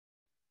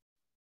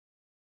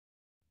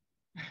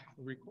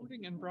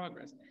Recording in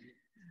progress.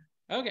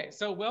 Okay,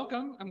 so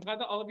welcome. I'm glad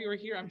that all of you are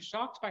here. I'm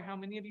shocked by how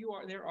many of you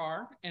there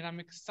are, and I'm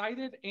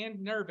excited and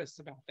nervous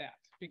about that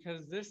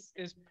because this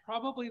is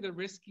probably the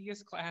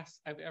riskiest class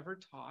I've ever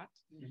taught.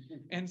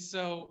 And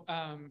so,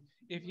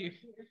 if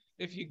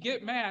you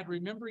get mad,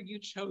 remember you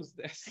chose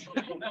this.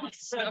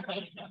 So,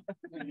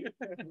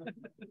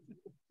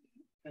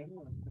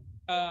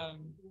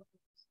 um,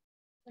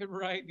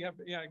 right?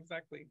 Yeah,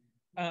 exactly.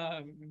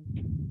 Um,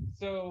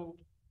 so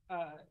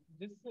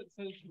this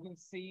so you can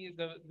see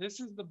this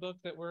is the book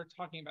that we're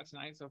talking about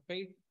tonight. So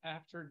Faith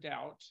After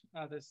Doubt.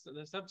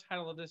 The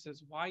subtitle of this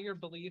is Why Your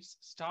Beliefs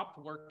Stopped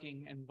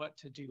Working and What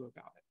to Do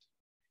About it.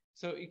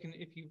 So you can,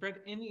 if you've read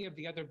any of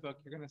the other book,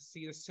 you're going to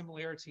see a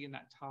similarity in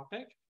that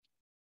topic.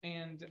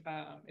 And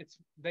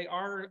they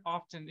are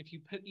often, if you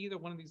put either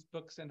one of these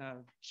books in a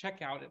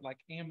checkout at like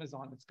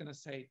Amazon, it's going to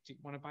say, do you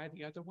want to buy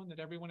the other one that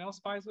everyone else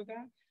buys with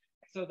that?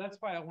 So that's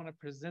why I want to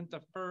present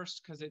the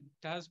first, because it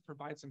does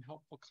provide some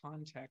helpful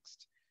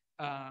context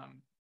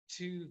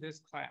to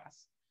this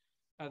class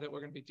that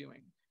we're going to be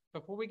doing.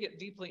 Before we get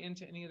deeply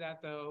into any of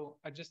that, though,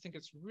 I just think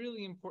it's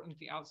really important at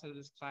the outset of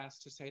this class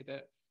to say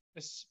that,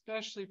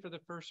 especially for the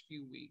first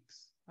few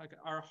weeks, like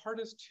our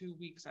hardest 2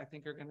 weeks, I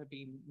think, are going to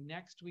be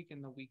next week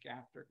and the week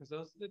after, because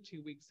those are the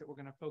 2 weeks that we're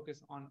going to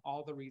focus on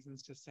all the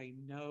reasons to say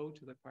no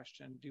to the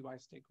question, do I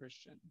stay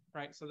Christian,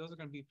 right? So those are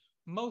going to be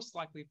most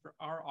likely for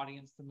our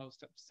audience the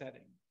most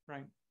upsetting,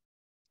 right?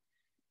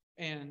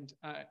 And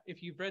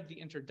if you've read the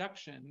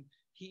introduction,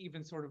 he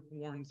even sort of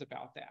warns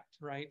about that,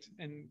 right?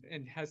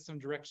 And has some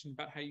direction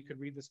about how you could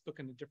read this book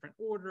in a different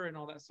order and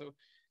all that. So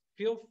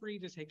feel free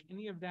to take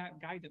any of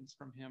that guidance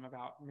from him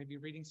about maybe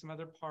reading some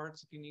other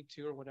parts if you need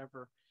to or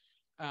whatever.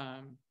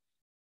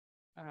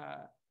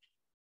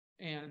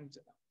 And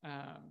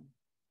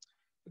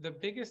the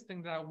biggest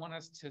thing that I want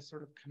us to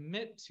sort of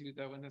commit to,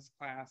 though, in this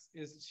class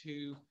is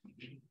to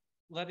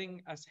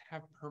letting us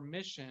have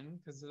permission,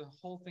 because the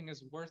whole thing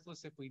is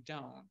worthless if we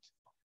don't,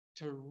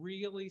 to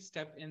really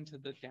step into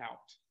the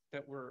doubt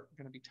that we're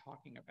going to be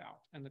talking about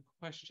and the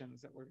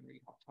questions that we're going to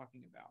be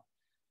talking about.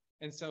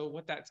 And so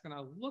what that's going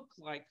to look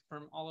like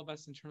from all of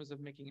us in terms of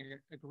making an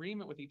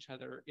agreement with each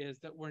other is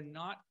that we're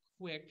not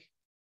quick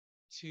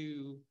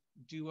to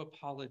do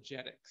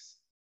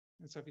apologetics.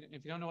 And so if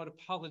you don't know what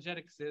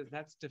apologetics is,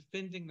 that's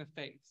defending the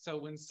faith. So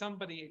when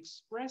somebody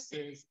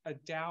expresses a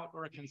doubt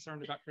or a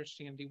concern about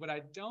Christianity, what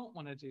I don't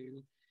want to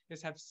do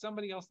is have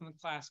somebody else in the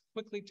class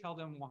quickly tell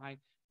them why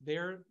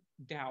their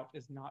doubt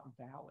is not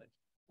valid,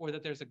 or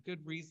that there's a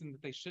good reason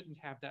that they shouldn't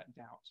have that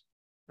doubt,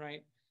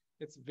 right?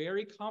 It's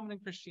very common in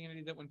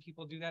Christianity that when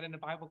people do that in a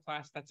Bible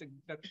class, that's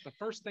the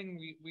first thing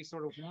we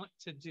sort of want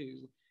to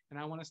do. And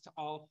I want us to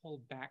all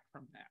hold back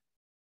from that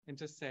and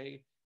to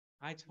say,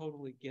 I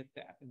totally get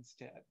that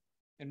instead.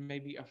 And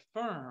maybe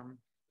affirm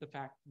the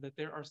fact that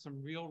there are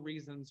some real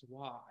reasons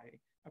why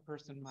a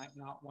person might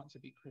not want to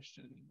be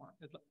Christian anymore.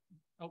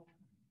 Oh,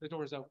 the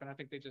door's open. I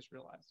think they just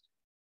realized.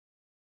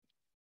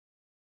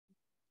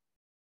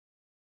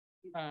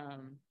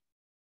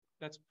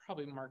 That's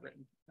probably Margaret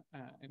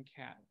and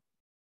Kat.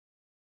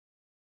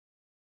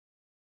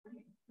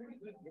 Pretty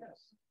good,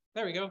 yes.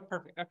 There we go.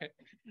 Perfect. Okay.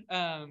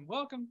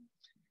 Welcome.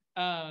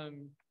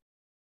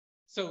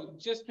 So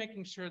just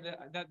making sure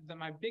that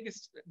my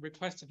biggest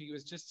request of you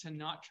is just to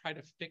not try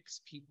to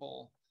fix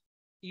people,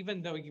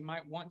 even though you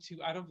might want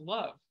to out of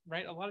love,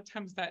 right? A lot of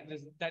times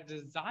that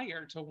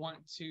desire to want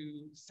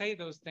to say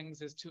those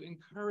things is to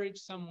encourage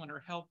someone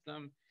or help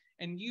them.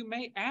 And you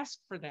may ask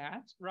for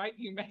that, right?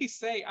 You may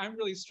say, I'm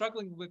really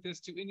struggling with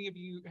this. Have any of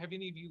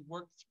you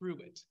worked through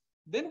it?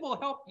 Then we'll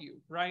help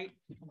you, right?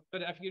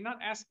 But if you're not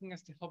asking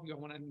us to help you, I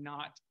want to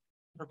not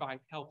provide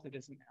help that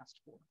isn't asked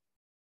for.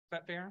 Is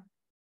that fair?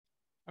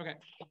 Okay.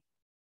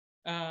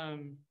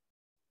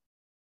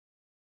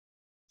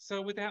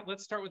 So with that,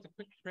 let's start with a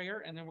quick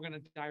prayer, and then we're going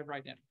to dive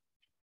right in.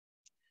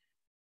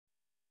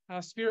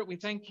 Spirit, we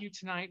thank you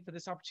tonight for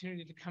this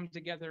opportunity to come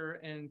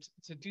together and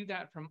to do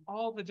that from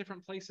all the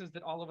different places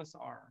that all of us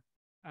are.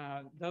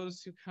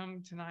 Those who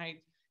come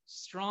tonight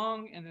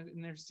strong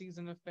in their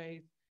season of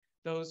faith,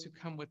 those who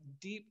come with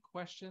deep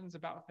questions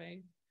about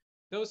faith,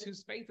 those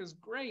whose faith is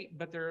great,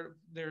 but their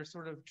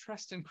sort of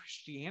trust in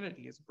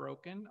Christianity is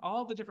broken,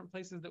 all the different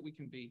places that we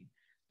can be,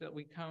 that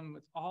we come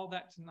with all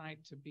that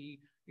tonight to be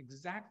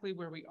exactly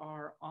where we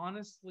are,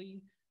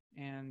 honestly,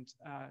 and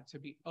to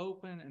be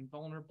open and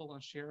vulnerable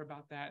and share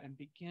about that and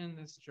begin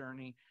this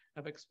journey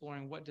of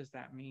exploring what does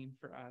that mean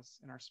for us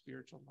in our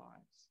spiritual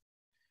lives.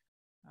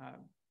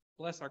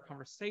 Bless our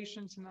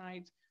conversation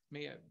tonight.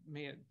 May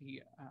it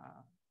be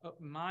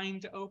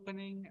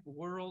mind-opening,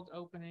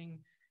 world-opening,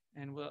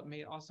 and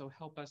may it also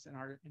help us in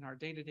our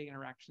day-to-day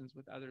interactions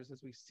with others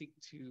as we seek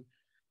to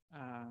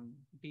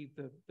be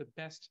the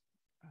best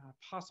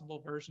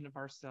possible version of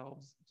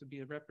ourselves, to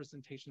be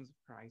representations of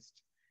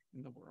Christ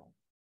in the world.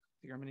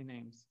 In your many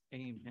names,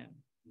 amen.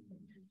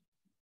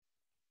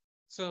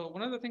 So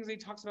one of the things he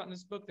talks about in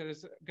this book that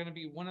is going to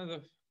be one of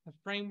the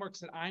frameworks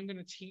that I'm going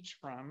to teach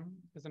from,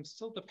 because I'm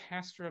still the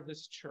pastor of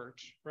this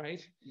church,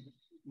 right,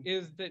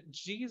 is that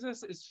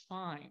Jesus is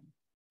fine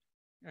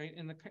right?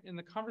 In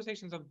the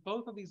conversations of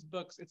both of these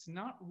books, it's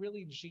not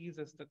really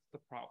Jesus that's the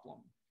problem.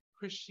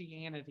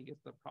 Christianity is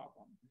the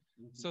problem.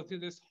 So through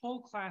this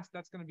whole class,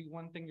 that's going to be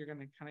one thing you're going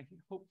to kind of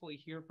hopefully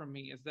hear from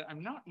me, is that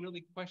I'm not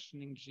really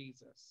questioning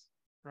Jesus,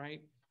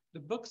 right?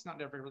 The book's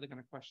not ever really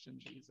going to question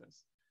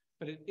Jesus,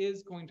 but it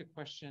is going to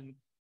question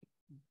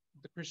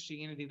the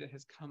Christianity that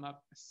has come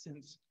up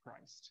since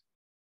Christ.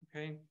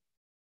 Okay.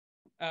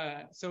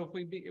 So if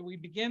we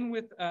begin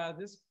with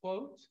this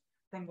quote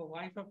from the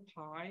Life of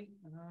Pi.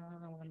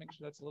 I want to make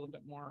sure that's a little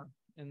bit more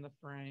in the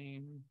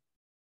frame.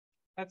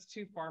 That's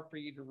too far for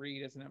you to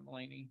read, isn't it,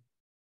 Mulaney?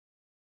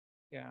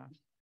 Yeah.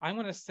 I'm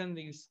going to send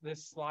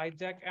this slide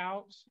deck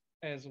out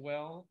as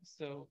well.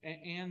 So,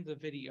 and the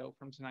video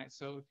from tonight.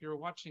 So if you're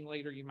watching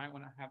later, you might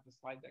want to have the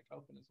slide deck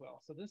open as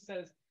well. So this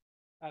says,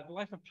 The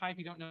Life of Pi, if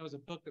you don't know, is a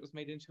book that was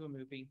made into a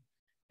movie.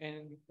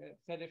 And it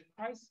said, if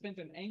Christ spent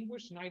an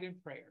anguished night in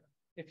prayer,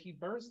 if he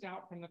burst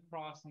out from the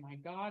cross, my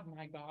God,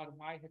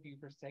 why have you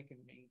forsaken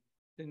me?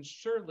 Then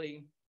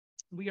surely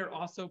we are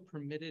also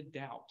permitted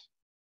doubt.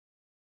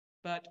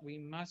 But we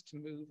must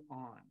move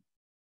on.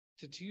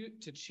 To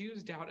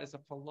choose doubt as a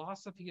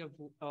philosophy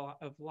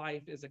of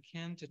life is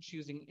akin to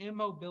choosing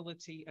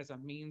immobility as a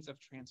means of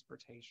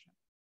transportation.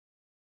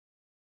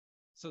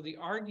 So the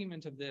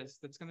argument of this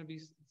that's going to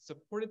be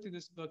supported through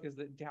this book is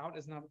that doubt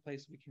is not a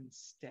place we can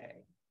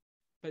stay,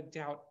 but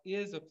doubt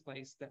is a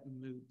place that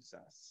moves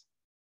us.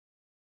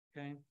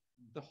 Okay?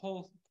 The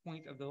whole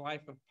point of The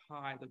Life of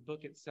Pi, the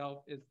book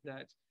itself, is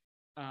that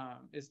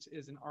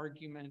is an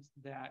argument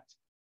that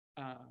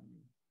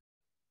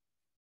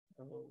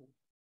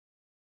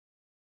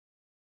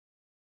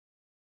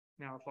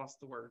now I've lost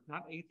the word,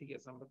 not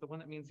atheism, but the one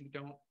that means you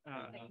don't,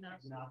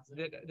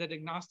 that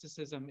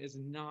agnosticism is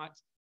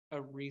not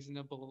a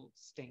reasonable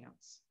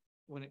stance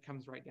when it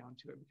comes right down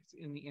to it, because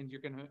in the end,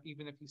 you're going to,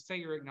 even if you say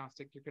you're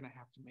agnostic, you're going to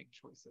have to make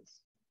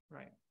choices,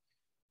 right?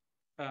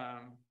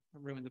 I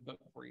ruined the book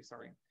for you,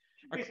 sorry.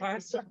 Our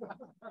class,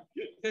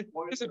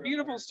 there's a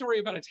beautiful story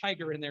about a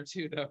tiger in there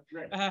too, though.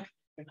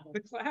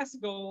 The class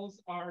goals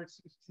are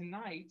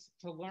tonight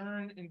to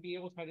learn and be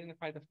able to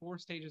identify the 4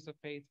 stages of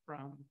faith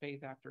from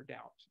faith after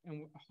doubt.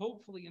 And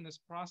hopefully in this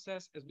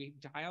process, as we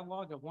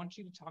dialogue, I want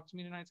you to talk to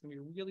me tonight. It's going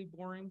to be really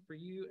boring for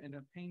you and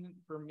a pain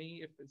for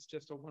me if it's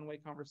just a one-way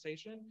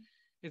conversation,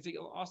 is that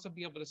you'll also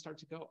be able to start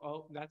to go,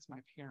 oh, that's my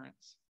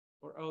parents,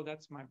 or oh,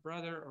 that's my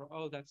brother, or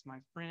oh, that's my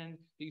friend.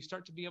 That you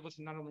start to be able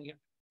to not only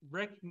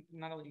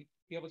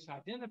be able to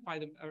identify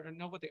them or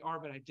know what they are,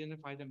 but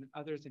identify them in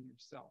others and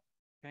yourself,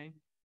 okay?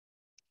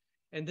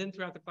 And then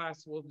throughout the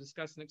class, we'll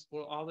discuss and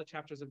explore all the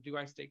chapters of Do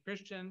I Stay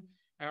Christian?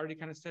 I already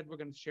kind of said we're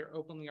going to share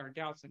openly our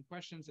doubts and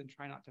questions and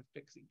try not to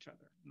fix each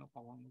other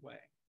along the way.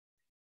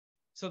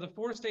 So the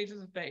 4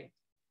 stages of faith.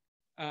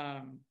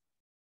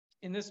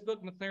 In this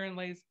book, McLaren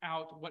lays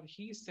out what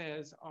he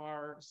says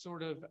are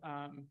sort of,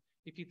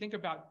 if you think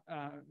about,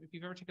 if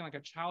you've ever taken like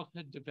a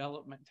childhood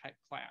development type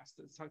class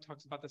that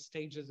talks about the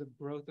stages of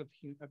growth of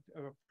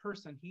a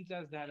person, he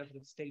does that of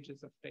the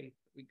stages of faith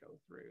that we go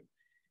through.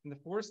 And the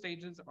 4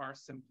 stages are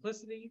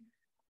simplicity,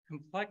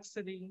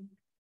 complexity,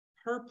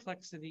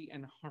 perplexity,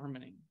 and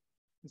harmony.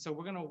 And so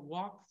we're going to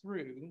walk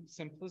through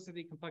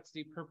simplicity,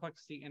 complexity,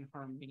 perplexity, and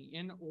harmony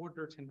in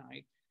order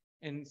tonight,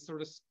 and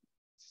sort of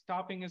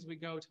stopping as we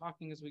go,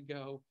 talking as we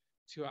go,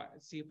 to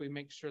see if we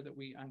make sure that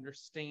we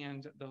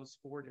understand those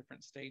 4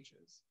 different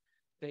stages.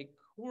 They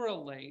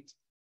correlate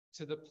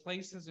to the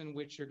places in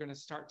which you're going to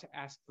start to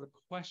ask the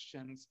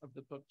questions of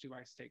the book, Do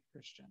I Stay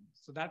Christian?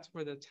 So that's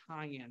where the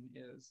tie-in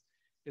is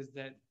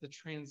that the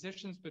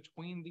transitions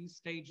between these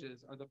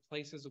stages are the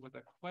places where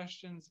the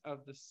questions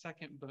of the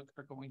second book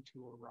are going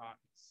to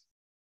arise.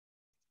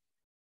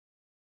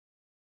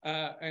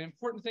 An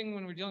important thing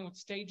when we're dealing with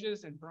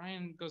stages, and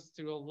Brian goes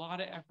through a lot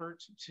of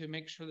effort to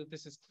make sure that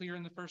this is clear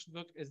in the first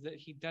book, is that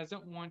he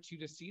doesn't want you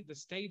to see the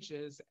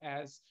stages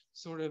as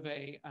sort of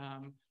a,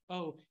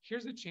 oh,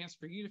 here's a chance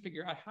for you to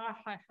figure out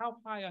how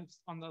high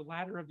on the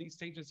ladder of these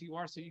stages you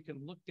are so you can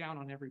look down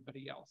on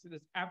everybody else. It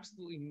is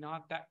absolutely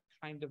not that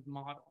kind of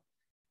model.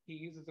 He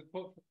uses a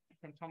quote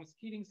from Thomas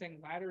Keating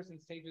saying, ladders and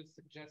stages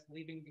suggest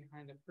leaving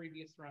behind the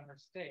previous run or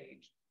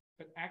stage,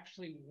 but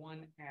actually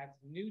one adds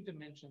new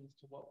dimensions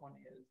to what one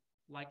is,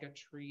 like a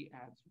tree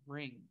adds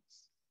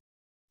rings.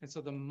 And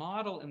so the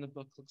model in the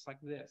book looks like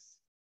this,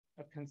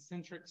 of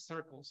concentric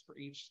circles for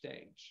each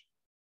stage.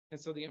 And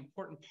so the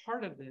important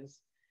part of this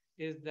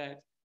is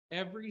that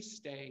every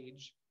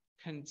stage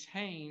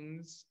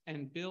contains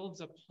and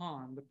builds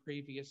upon the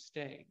previous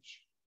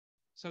stage.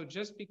 So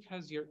just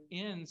because you're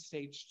in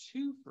stage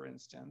 2, for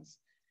instance,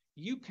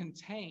 you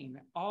contain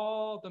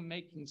all the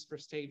makings for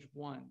stage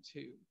 1,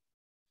 2.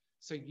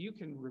 So you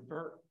can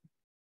revert,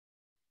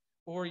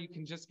 or you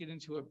can just get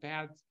into a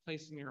bad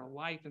place in your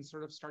life and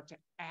sort of start to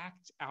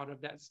act out of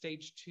that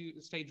stage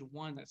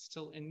 1 that's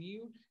still in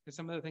you, and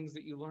some of the things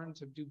that you learn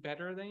to do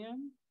better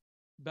than,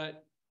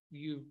 but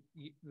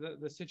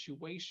the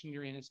situation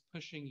you're in is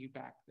pushing you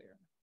back there.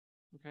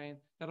 Okay,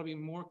 that'll be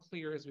more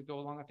clear as we go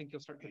along. I think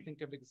you'll start to think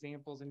of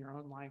examples in your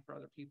own life or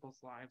other people's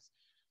lives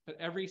but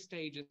every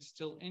stage is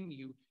still in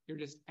you. You're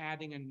just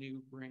adding a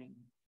new ring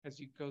as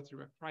you go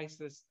through a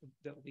crisis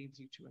that leads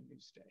you to a new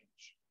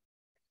stage.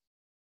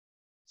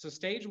 So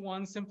stage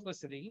one,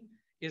 simplicity,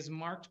 is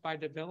marked by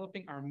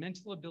developing our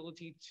mental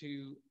ability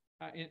to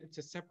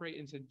separate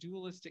into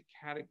dualistic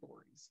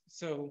categories.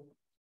 So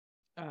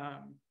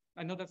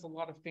I know that's a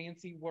lot of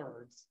fancy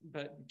words,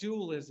 but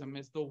dualism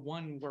is the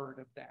one word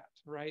of that,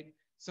 right?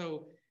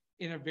 So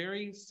in a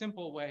very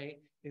simple way,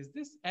 is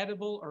this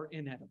edible or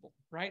inedible,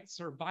 right?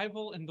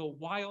 Survival in the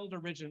wild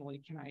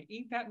originally. Can I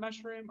eat that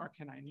mushroom or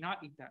can I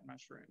not eat that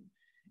mushroom?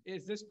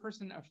 Is this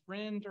person a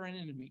friend or an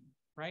enemy,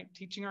 right?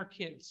 Teaching our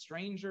kids,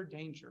 stranger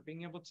danger,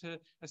 being able to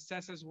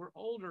assess as we're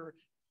older,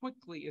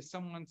 quickly, is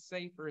someone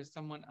safe or is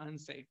someone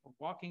unsafe? Or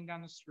walking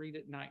down the street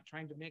at night,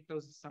 trying to make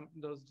those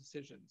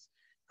decisions.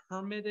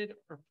 Permitted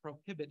or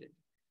prohibited.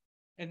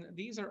 And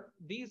these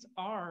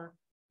are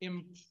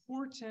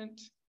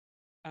important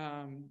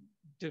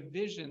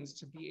divisions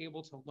to be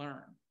able to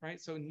learn,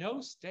 right? So no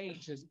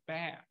stage is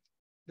bad.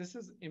 This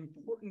is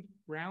important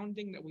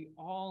grounding that we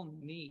all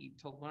need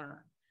to learn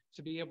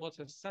to be able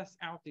to suss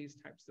out these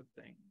types of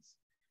things.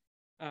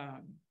 I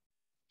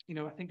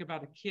think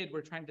about a kid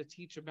we're trying to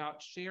teach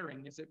about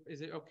sharing. Is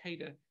it okay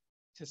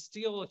to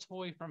steal a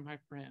toy from my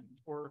friend,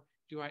 or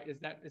is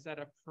that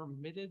a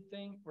permitted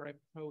thing or a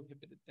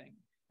prohibited thing?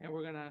 And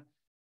we're gonna,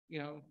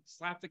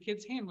 slap the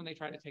kid's hand when they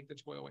try to take the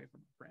toy away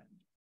from a friend.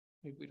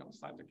 Maybe we don't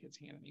slap the kid's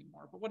hand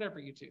anymore, but whatever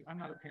you do, I'm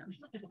not a parent.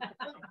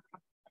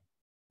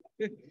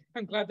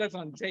 I'm glad that's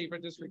on tape. I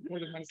just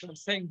recorded myself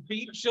saying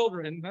beat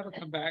children. That'll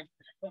come back.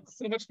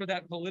 So much for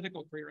that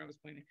political career I was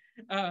planning.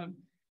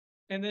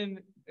 And then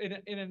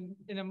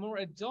in a more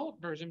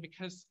adult version,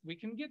 because we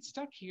can get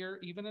stuck here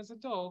even as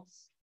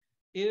adults,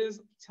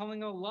 is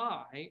telling a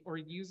lie or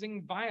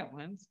using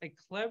violence a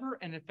clever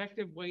and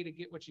effective way to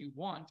get what you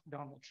want,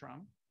 Donald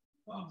Trump?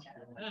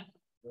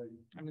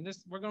 I mean,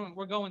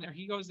 we're going there.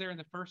 He goes there in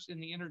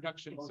the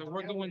introduction, so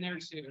we're going there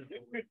too.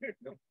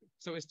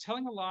 So is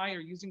telling a lie or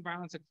using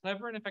violence a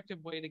clever and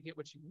effective way to get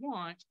what you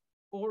want,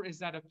 or is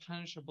that a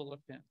punishable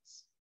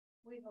offense?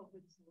 We hope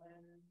it's the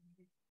latter.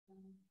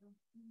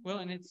 Well,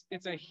 and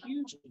it's a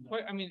huge.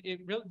 I mean,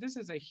 this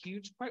is a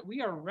huge.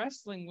 We are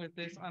wrestling with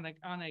this on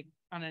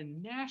a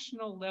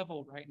national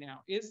level right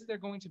now. Is there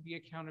going to be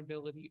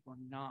accountability or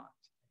not?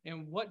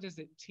 And what does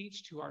it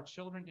teach to our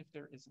children if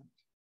there isn't?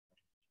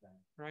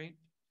 Right.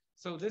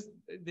 So this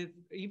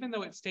even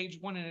though it's stage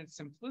one in its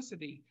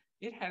simplicity,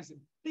 it has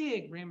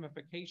big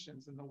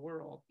ramifications in the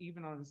world,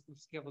 even on the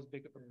scale as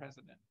big of a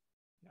president.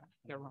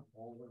 Yeah.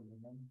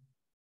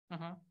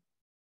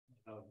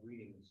 I was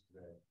reading this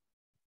today.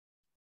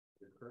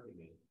 It occurred to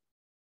me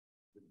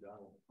that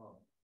Donald Trump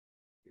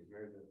is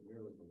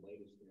merely the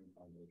latest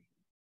incarnation,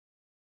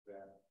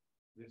 that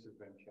this has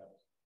been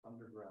kept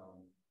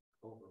underground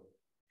over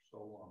so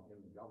long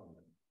in the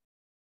government,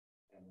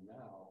 and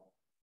now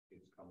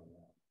it's coming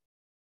out.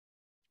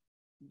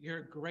 You're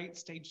a great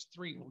stage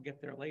three. We'll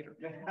get there later.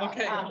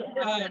 Okay.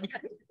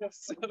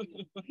 So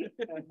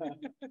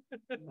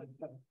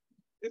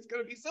it's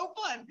going to be so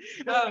fun.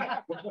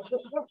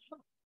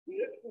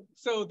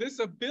 So this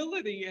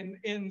ability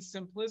in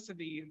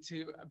simplicity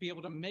to be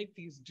able to make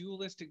these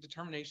dualistic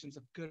determinations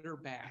of good or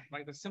bad,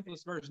 like the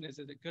simplest version is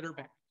it good or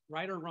bad,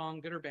 right or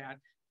wrong, good or bad?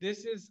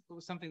 This is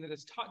something that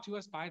is taught to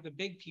us by the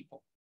big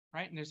people,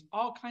 right? And there's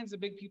all kinds of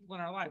big people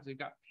in our lives. We've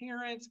got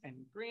parents and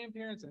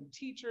grandparents and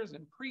teachers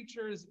and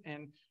preachers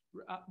and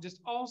just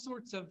all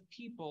sorts of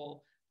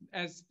people,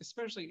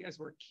 especially as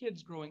we're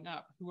kids growing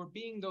up, who are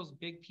being those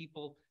big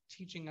people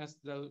teaching us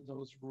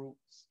those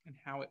rules and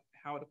how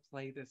to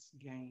play this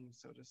game,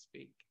 so to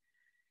speak.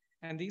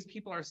 And these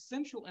people are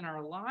central in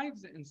our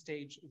lives in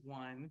stage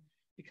one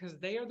because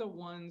they are the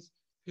ones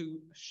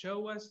who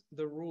show us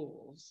the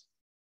rules,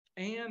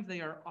 and they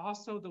are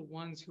also the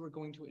ones who are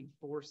going to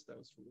enforce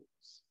those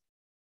rules.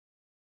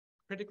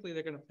 Critically,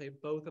 they're going to play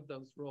both of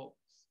those roles.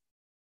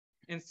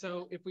 And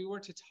so if we were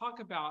to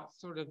talk about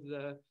sort of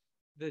the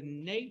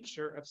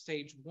nature of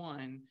stage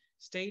one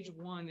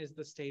is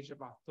the stage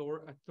of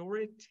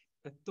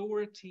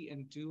authority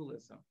and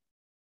dualism.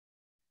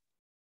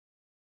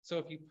 So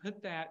if you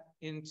put that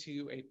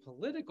into a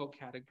political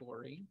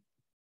category,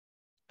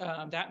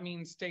 that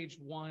means stage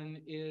one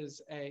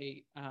is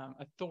a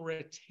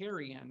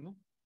authoritarian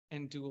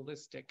and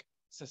dualistic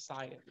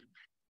society.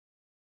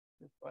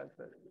 My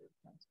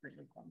screen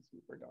has gone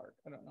super dark.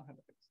 I don't know how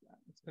to fix that.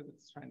 It's because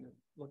it's trying to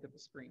look at the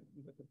screen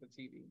and look at the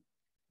TV.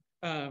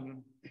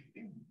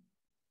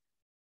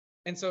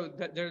 And so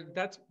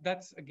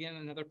that's again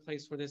another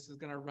place where this is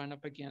going to run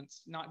up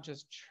against not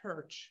just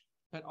church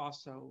but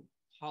also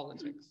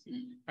politics,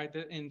 right?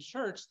 In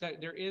church,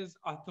 that there is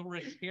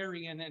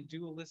authoritarian and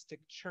dualistic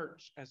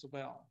church as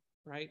well,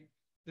 right?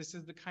 This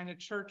is the kind of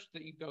church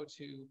that you go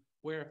to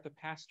where if the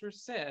pastor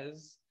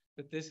says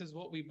that this is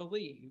what we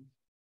believe,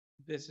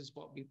 this is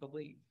what we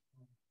believe.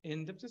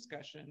 End of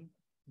discussion.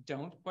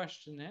 Don't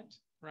question it,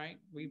 right?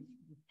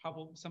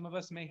 Some of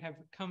us may have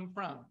come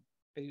from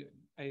a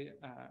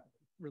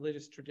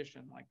religious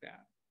tradition like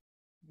that.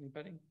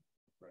 Anybody?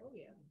 Oh,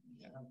 yeah.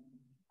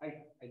 I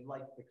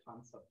like the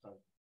concept of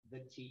the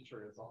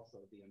teacher is also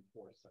the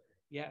enforcer.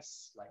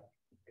 Yes. Like,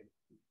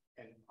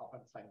 and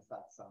oftentimes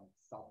that's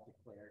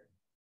self-declared.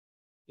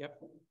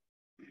 Yep.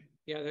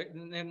 Yeah,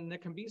 and there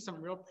can be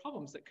some real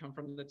problems that come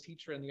from the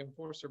teacher and the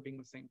enforcer being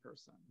the same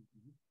person.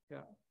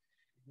 Yeah.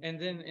 And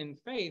then in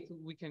faith,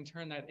 we can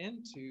turn that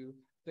into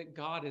that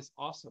God is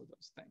also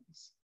those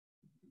things.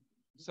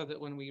 So that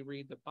when we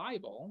read the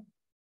Bible,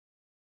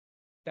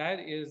 that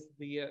is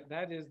the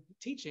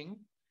teaching,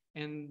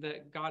 and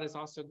that God is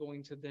also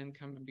going to then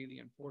come and be the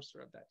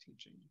enforcer of that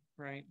teaching,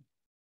 right?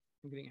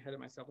 I'm getting ahead of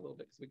myself a little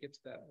bit because we get to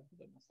that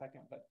in a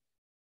second, but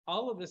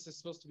all of this is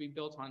supposed to be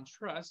built on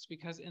trust,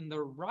 because in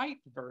the right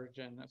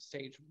version of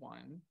stage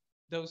one,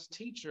 those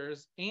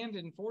teachers and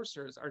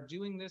enforcers are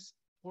doing this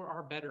for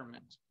our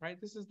betterment, right?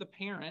 This is the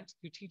parent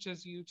who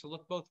teaches you to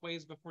look both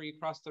ways before you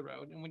cross the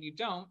road. And when you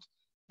don't,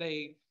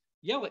 they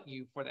yell at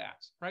you for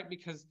that, right?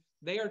 Because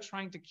they are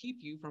trying to keep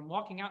you from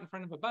walking out in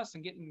front of a bus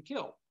and getting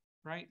killed,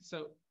 right?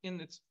 So in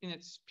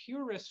its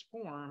purest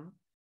form,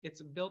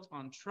 it's built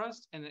on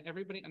trust, and that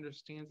everybody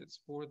understands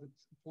it's for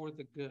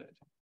the good.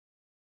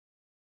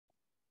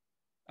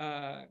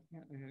 I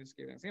just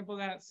gave an example of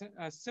that.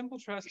 Simple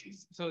trust.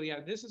 So yeah,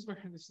 this is where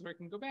it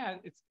can go bad.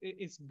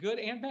 It's good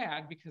and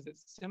bad, because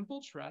it's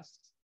simple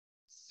trust,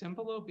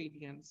 simple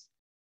obedience,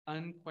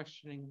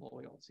 unquestioning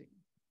loyalty.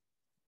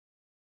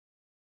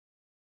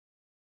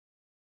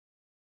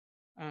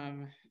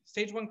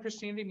 Stage one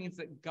Christianity means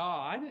that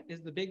God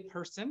is the big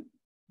person,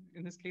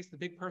 in this case, the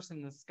big person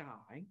in the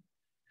sky,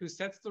 who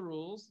sets the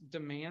rules,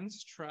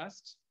 demands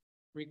trust,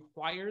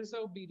 requires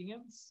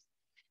obedience,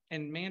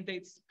 and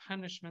mandates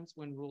punishments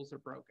when rules are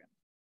broken.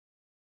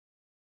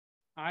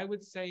 I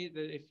would say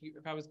that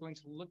if I was going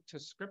to look to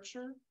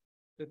scripture,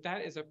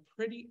 that is a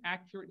pretty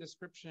accurate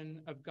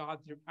description of God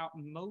throughout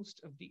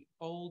most of the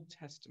Old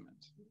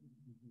Testament.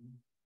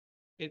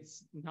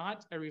 It's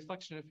not a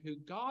reflection of who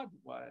God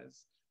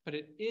was, but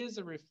it is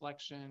a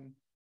reflection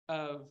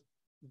of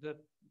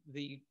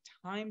the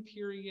time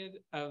period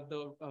of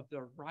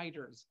the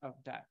writers of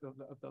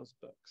those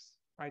books.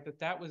 Right,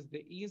 that was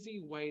the easy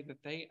way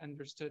that they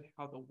understood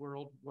how the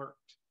world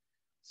worked.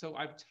 So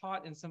I've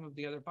taught in some of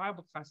the other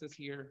Bible classes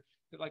here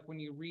that, like, when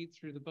you read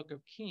through the book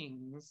of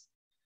Kings,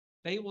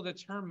 they will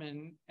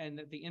determine, and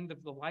at the end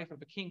of the life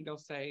of a king, they'll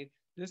say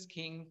this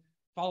king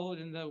followed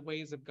in the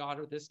ways of God,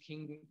 or this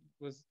king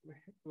was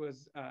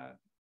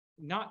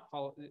not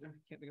followed. I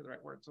can't think of the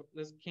right word. So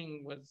this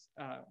king was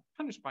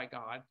punished by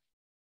God,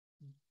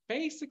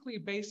 basically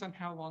based on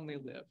how long they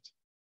lived.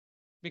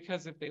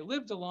 Because if they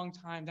lived a long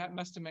time, that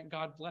must have meant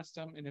God blessed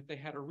them. And if they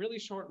had a really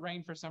short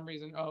reign for some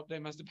reason, they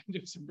must have been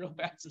doing some real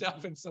bad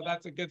stuff. And so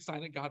that's a good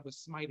sign that God was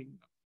smiting them,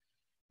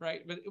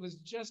 right? But it was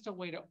just a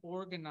way to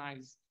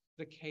organize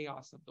the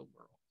chaos of the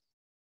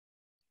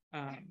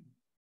world.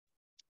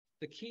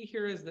 The key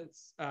here is that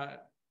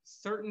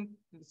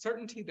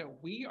certainty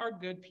that we are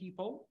good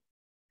people,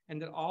 and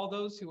that all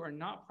those who are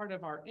not part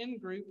of our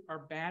in-group are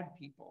bad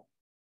people,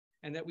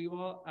 and that we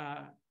will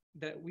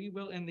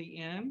in the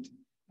end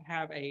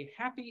have a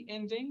happy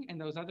ending, and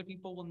those other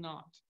people will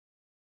not.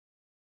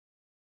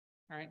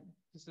 All right,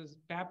 this is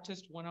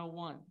Baptist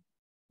 101.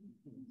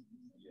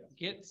 Yes.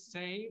 Get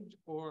saved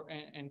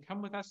and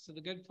come with us to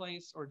the good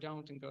place, or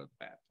don't and go to the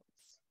bad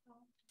place.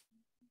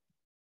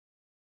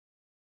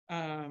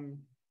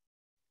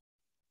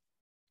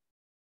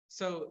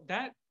 So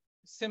that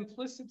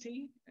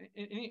simplicity,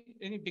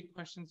 any big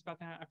questions about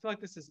that? I feel like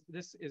this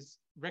is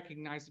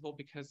recognizable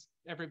because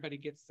everybody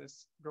gets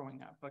this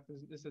growing up. Like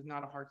this is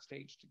not a hard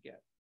stage to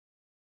get.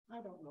 I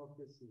don't know if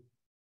this is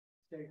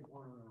stage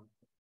one or not.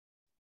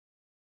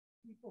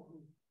 People who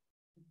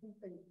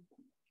think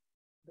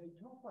they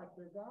talk like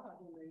they're God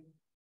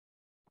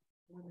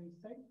when they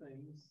say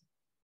things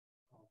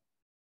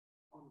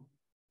on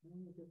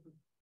many different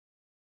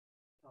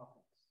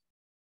topics.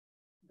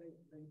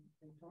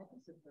 They talk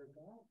as if they're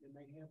God, and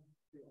they have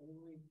the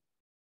only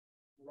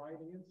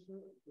right answer,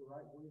 the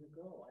right way to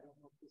go. I don't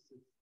know if this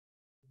is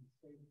in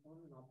stage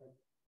one or not, but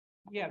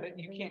yeah, that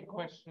you can't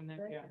question it.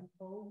 They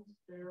impose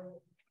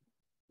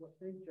what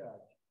they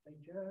judge. They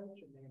judge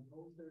and they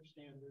impose their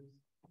standards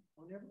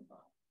on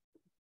everybody.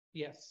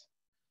 Yes.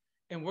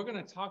 And we're going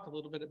to talk a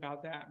little bit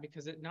about that,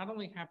 because it not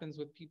only happens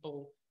with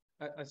people,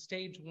 a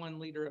stage one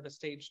leader of a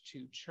stage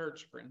two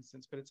church, for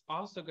instance, but it's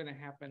also going to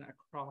happen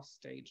across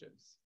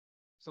stages.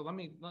 So I'm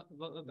going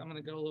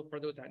to go a little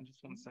further with that in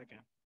just 1 second.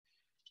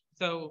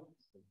 So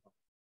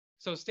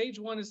stage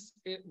one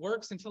it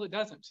works until it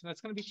doesn't. So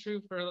that's going to be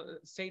true for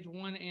stage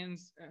one and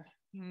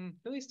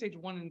really stage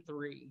 1 and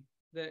 3.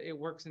 That it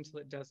works until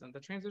it doesn't. The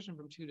transition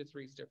from 2 to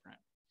 3 is different.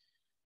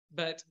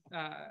 But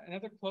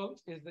another quote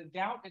is that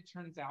doubt, it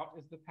turns out,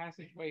 is the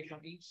passageway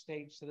from each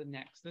stage to the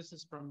next. This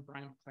is from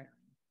Brian McLaren.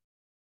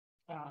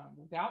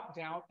 Without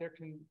doubt, there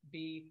can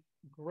be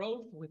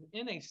growth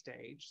within a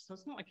stage. So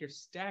it's not like you're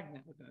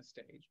stagnant within a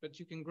stage, but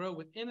you can grow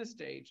within a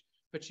stage,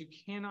 but you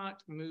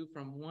cannot move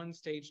from one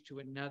stage to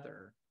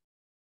another.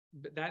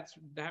 But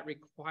that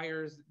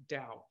requires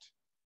doubt,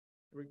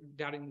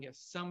 doubting the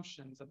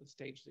assumptions of the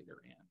stage that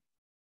you're in.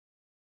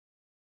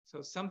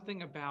 So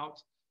something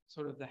about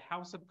sort of the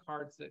house of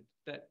cards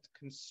that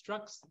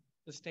constructs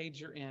the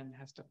stage you're in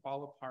has to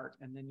fall apart,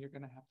 and then you're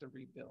going to have to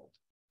rebuild,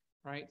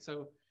 right?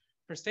 So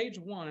for stage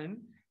one,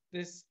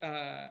 this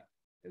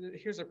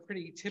here's a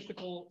pretty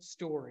typical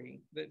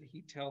story that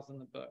he tells in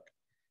the book.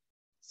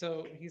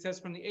 So he says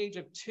from the age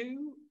of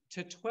 2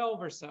 to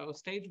 12 or so,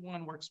 stage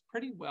one works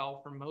pretty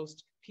well for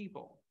most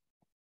people.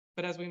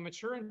 But as we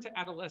mature into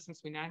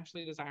adolescence, we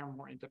naturally desire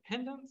more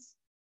independence,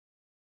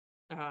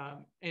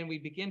 and we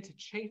begin to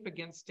chafe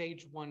against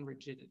stage one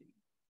rigidity.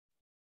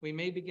 We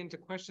may begin to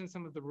question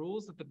some of the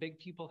rules that the big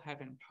people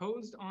have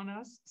imposed on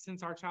us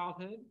since our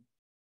childhood.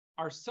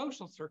 Our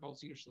social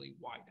circles usually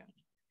widen,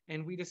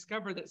 and we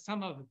discover that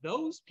some of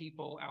those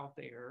people out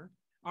there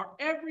are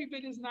every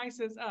bit as nice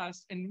as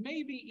us, and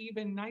maybe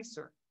even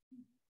nicer.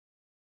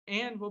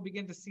 And we'll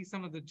begin to see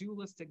some of the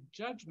dualistic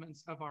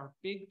judgments of our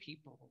big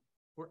people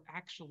were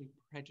actually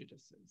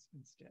prejudices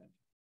instead,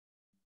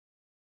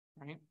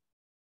 right?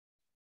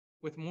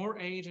 With more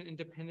age and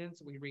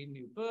independence, we read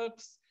new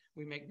books,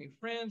 we make new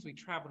friends, we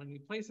travel to new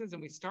places,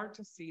 and we start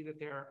to see that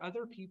there are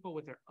other people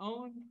with there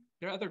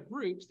are other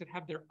groups that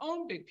have their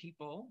own big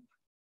people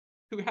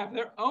who have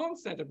their own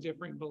set of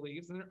differing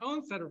beliefs and their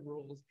own set of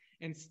rules,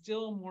 and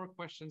still more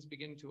questions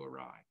begin to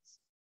arise.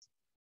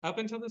 Up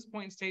until this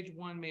point, stage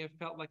one may have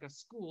felt like a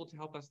school to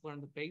help us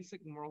learn the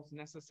basic morals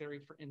necessary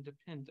for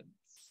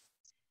independence.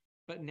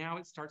 But now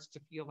it starts to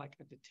feel like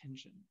a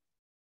detention,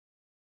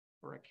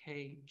 or a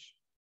cage,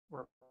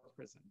 or a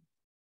prison.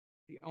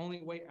 The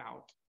only way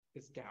out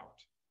is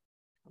doubt.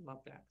 I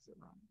love that because it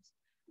rhymes.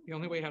 The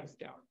only way out is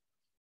doubt.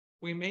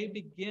 We may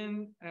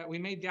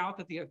doubt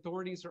that the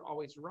authorities are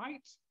always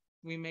right.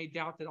 We may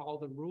doubt that all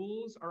the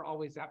rules are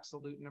always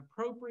absolute and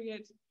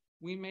appropriate.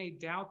 We may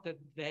doubt that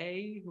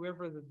they,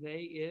 whoever the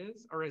they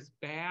is, are as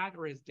bad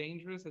or as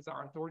dangerous as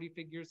our authority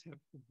figures have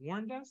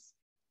warned us.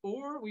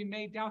 Or we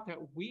may doubt that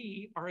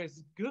we are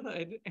as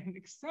good and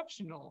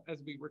exceptional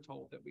as we were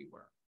told that we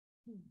were.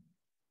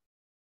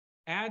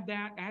 Add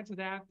to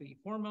that the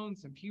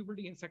hormones and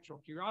puberty and sexual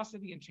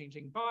curiosity and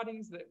changing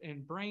bodies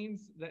and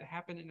brains that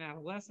happen in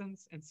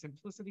adolescence, and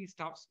simplicity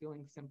stops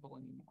feeling simple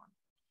anymore.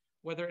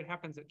 Whether it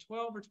happens at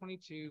 12 or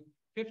 22,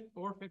 50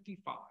 or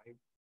 55,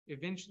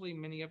 eventually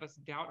many of us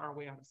doubt our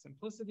way out of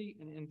simplicity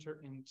and enter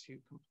into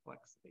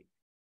complexity.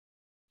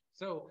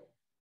 So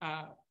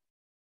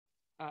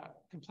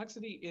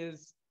complexity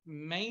is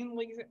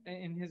mainly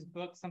in his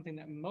book something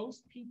that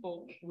most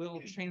people will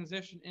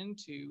transition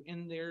into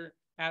in their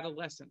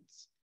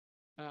adolescence.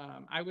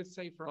 I would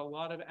say for a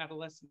lot of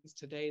adolescents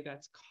today,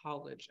 that's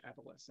college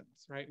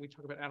adolescence, right? We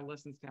talk about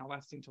adolescence now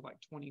lasting to like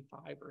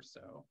 25 or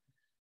so.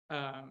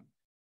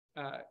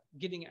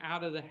 Getting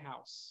out of the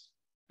house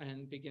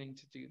and beginning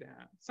to do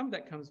that. Some of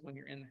that comes when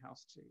you're in the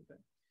house too.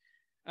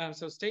 But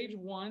so stage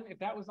one, if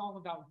that was all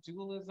about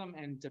dualism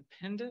and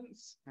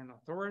dependence and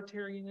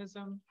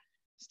authoritarianism,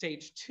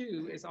 stage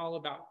two is all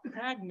about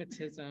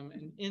pragmatism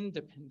and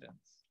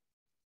independence.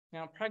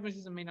 Now,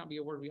 pragmatism may not be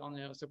a word we all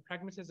know. So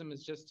pragmatism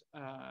is just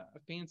a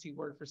fancy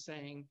word for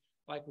saying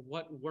like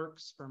what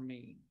works for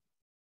me,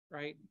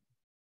 right?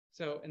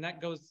 So, and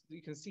that goes,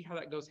 you can see how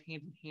that goes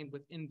hand in hand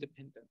with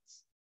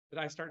independence. But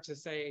I start to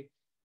say,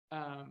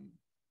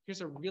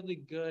 here's a really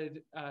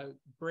good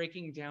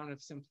breaking down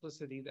of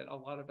simplicity that a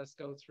lot of us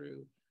go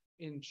through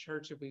in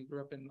church if we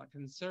grew up in a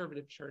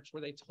conservative church, where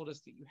they told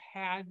us that you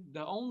had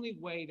the only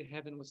way to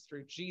heaven was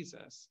through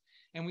Jesus.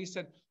 And we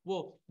said,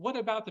 well, what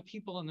about the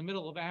people in the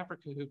middle of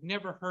Africa who've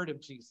never heard of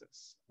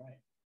Jesus? Right.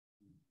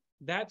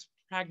 That's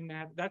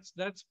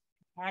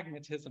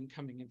pragmatism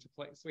coming into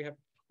place. We have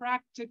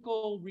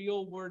practical,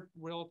 real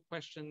world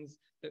questions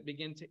that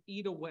begin to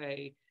eat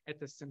away at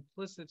the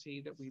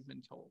simplicity that we've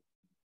been told.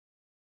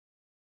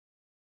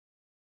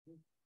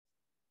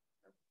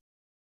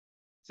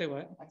 Say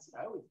what?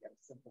 I always get a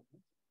simple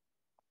answer.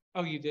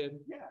 Oh, you did?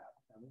 Yeah.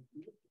 I mean,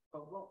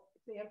 well,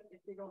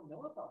 if they don't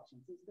know about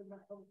Jesus, they're not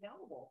held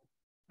accountable.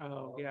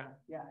 Oh, yeah.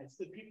 Yeah, it's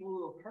the people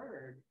who have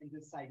heard and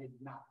decided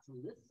not to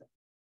listen.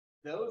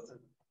 Those are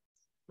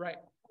right.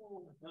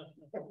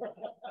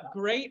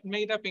 Great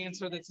made-up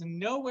answer that's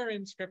nowhere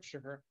in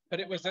Scripture, but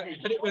it was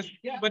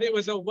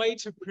a way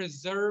to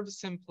preserve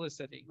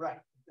simplicity. Right.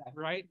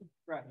 Exactly. Right.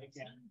 Right.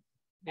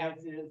 Yeah.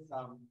 As is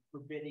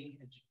forbidding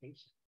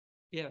education.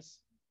 Yes.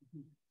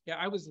 Yeah,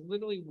 I was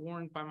literally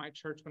warned by my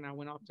church when I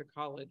went off to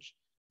college.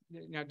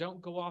 Now, don't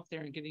go off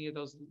there and get any of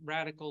those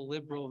radical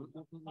liberal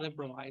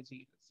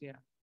ideas. Yeah,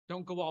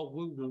 don't go all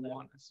woo-woo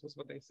on us, was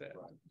what they said.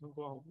 Don't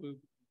go all woo.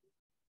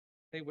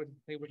 They would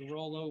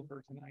roll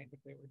over tonight if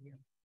they were here.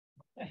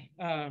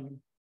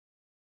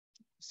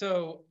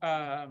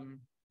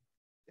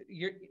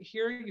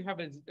 Here you have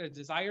a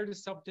desire to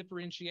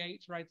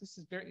self-differentiate, right? This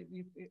is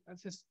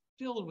it's just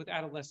filled with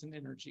adolescent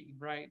energy,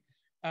 right?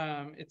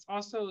 It's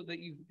also that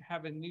you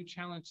have a new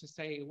challenge to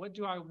say, what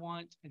do I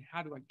want and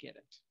how do I get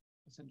it,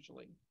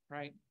 essentially,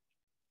 right?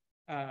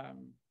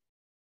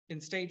 In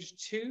stage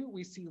two,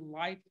 we see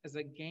life as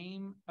a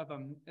game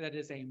that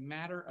is a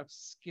matter of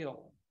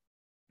skill,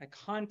 a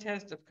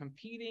contest of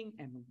competing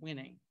and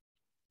winning.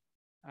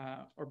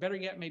 or better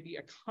yet, maybe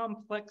a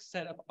complex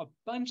set of a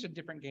bunch of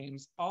different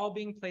games, all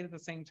being played at the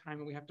same time,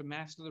 and we have to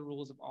master the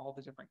rules of all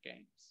the different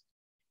games.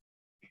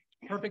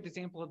 Perfect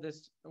example of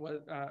this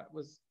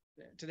was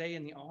today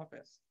in the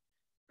office.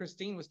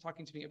 Christine was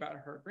talking to me about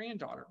her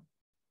granddaughter,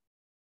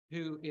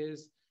 who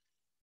is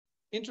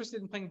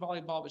interested in playing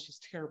volleyball, but she's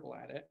terrible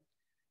at it.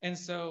 And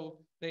so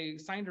they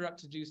signed her up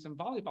to do some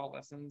volleyball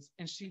lessons,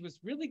 and she was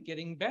really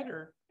getting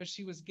better, but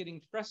she was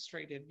getting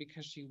frustrated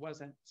because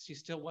she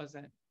still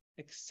wasn't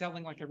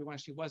excelling like everyone.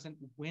 She wasn't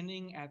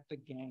winning at the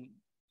game.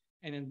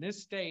 And in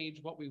this stage,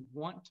 what we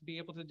want to be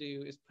able to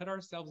do is put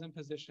ourselves in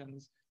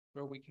positions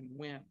where we can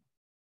win,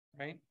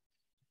 right?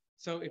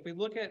 So if we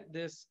look at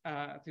this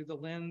through the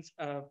lens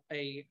of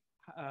a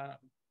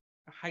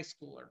high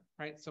schooler,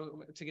 right?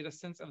 So to get a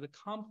sense of the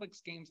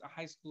complex games a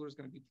high schooler is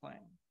going to be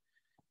playing.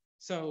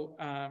 So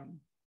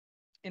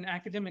in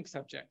academic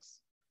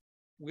subjects,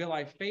 will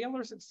I fail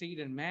or succeed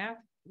in math,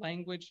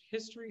 language,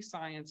 history,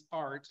 science,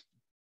 art,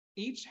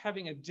 each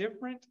having a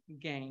different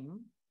game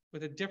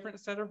with a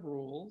different set of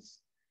rules,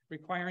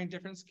 requiring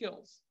different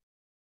skills,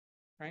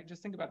 right?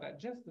 Just think about that.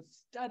 Just the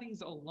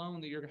studies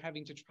alone that you're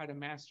having to try to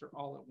master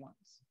all at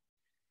once.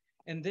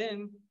 And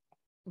then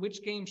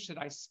which games should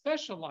I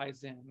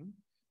specialize in?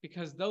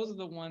 Because those are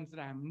the ones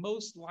that I'm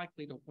most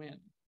likely to win,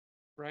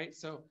 right?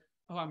 So,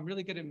 oh, I'm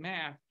really good at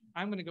math.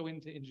 I'm going to go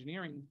into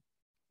engineering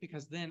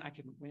because then I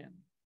can win,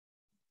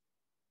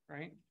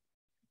 right?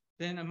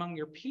 Then among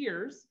your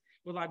peers,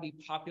 will I be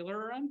popular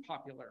or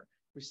unpopular,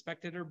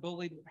 respected or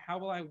bullied? How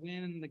will I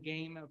win in the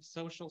game of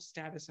social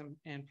status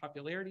and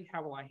popularity?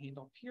 How will I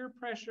handle peer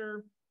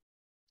pressure?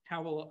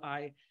 How will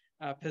I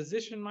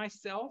position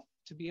myself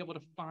to be able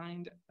to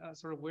find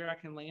sort of where I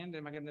can land?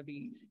 Am I going to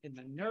be in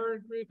the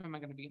nerd group? Am I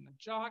going to be in the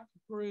jock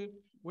group?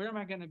 Where am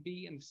I going to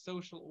be in the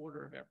social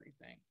order of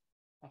everything?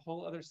 A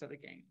whole other set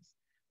of games.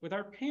 With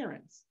our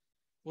parents,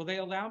 will they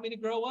allow me to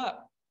grow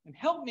up and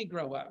help me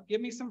grow up? Give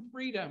me some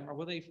freedom, or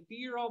will they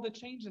fear all the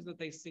changes that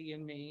they see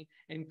in me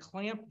and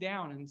clamp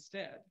down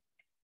instead?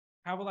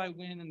 How will I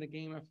win in the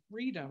game of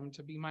freedom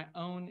to be my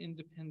own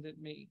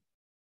independent me?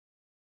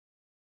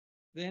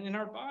 Then in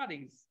our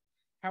bodies,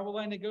 how will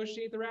I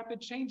negotiate the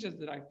rapid changes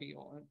that I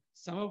feel,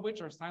 some of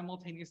which are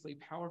simultaneously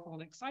powerful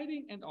and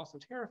exciting and also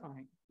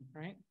terrifying,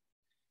 right?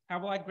 How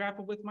will I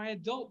grapple with my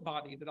adult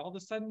body that all of a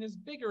sudden is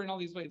bigger in all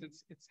these ways?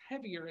 It's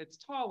heavier, it's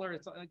taller,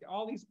 it's like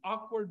all these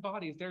awkward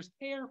bodies. There's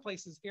hair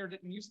places hair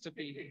didn't used to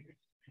be.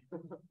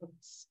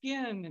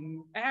 Skin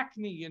and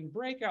acne and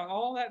breakout,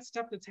 all that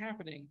stuff that's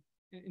happening.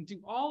 And do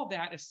all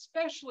that,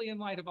 especially in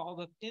light of all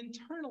the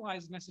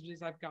internalized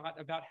messages I've got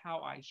about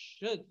how I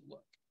should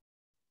look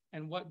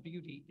and what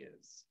beauty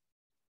is.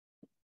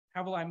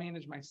 How will I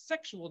manage my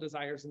sexual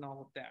desires and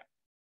all of that?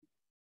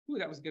 Ooh,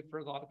 that was good for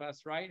a lot of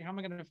us, right? How am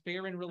I going to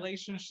fare in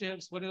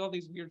relationships? What are all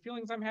these weird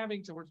feelings I'm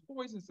having towards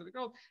boys instead of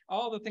girls?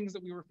 All the things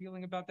that we were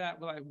feeling about that.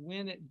 Will I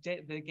win at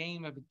the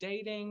game of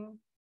dating?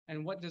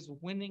 And what does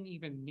winning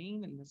even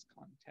mean in this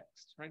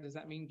context, right? Does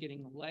that mean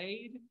getting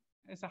laid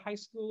as a high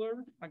schooler?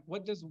 Like,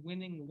 what does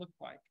winning look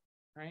like,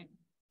 right?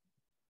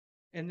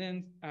 And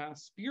then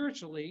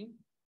spiritually,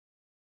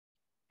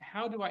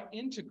 how do I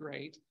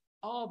integrate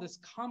all this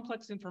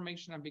complex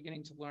information I'm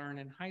beginning to learn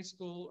in high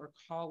school or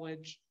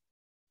college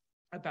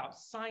about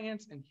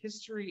science and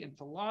history and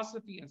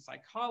philosophy and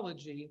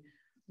psychology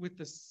with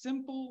the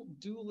simple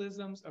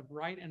dualisms of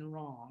right and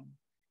wrong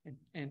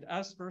and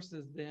us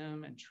versus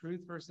them and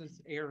truth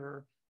versus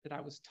error that I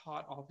was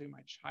taught all through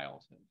my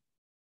childhood?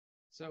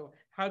 So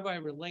how do I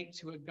relate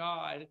to a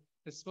God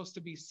that's supposed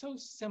to be so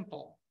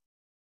simple,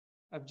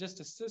 of just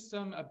a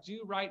system of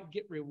do right,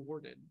 get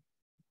rewarded,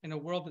 in a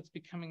world that's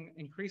becoming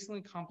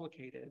increasingly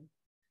complicated?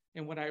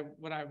 And what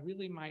I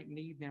really might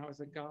need now is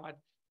a God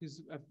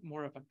who's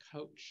more of a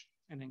coach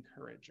and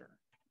encourager.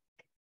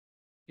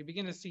 You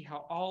begin to see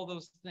how all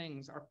those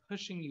things are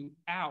pushing you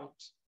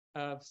out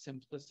of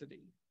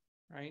simplicity,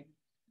 right?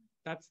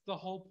 That's the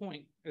whole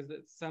point, is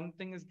that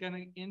something is going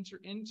to enter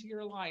into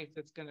your life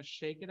that's going to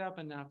shake it up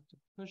enough to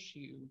push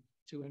you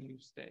to a new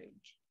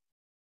stage.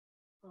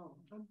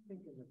 I'm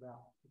thinking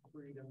about the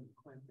freedom and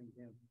clamping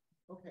down.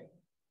 Okay,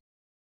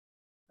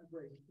 I've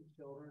raised 2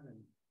 children, and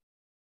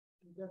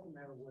it doesn't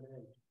matter what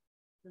age.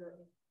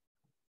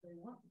 They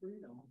want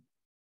freedom,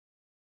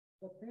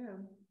 but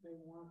then they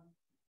want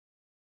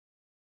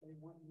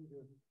you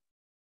to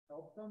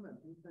help them and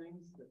do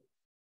things that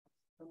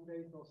some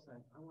days they'll say,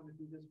 I want to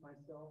do this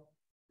myself.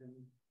 And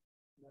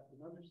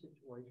another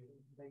situation,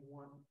 they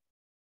want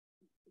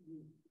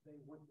you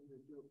to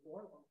do it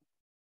for them.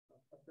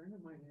 A friend of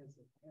mine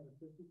had a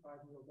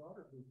 55-year-old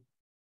daughter who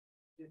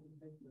didn't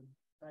take the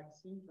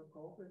vaccine for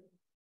COVID,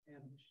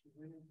 and she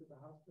went into the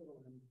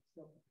hospital, and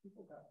so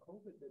people got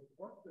COVID that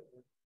worked with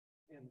her.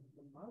 And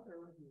the mother,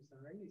 who's in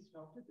her 80s,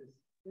 talked to this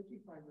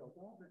 55-year-old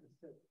daughter and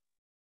said,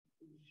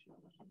 you should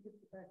get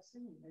the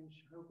vaccine. And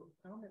her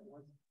comment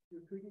was,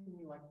 you're treating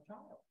me like a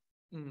child.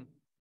 Mm-hmm.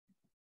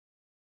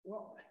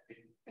 Well,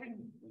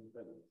 independence.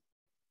 Independence.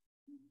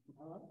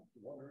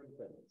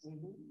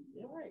 Mm-hmm.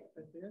 Yeah. Right,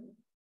 but then,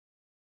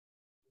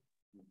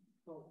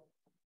 so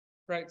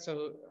Right.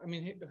 So, I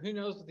mean, who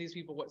knows with these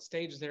people what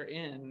stage they're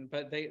in,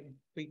 but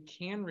we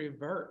can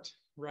revert,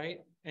 right?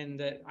 And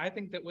that I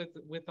think that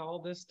with all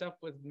this stuff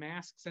with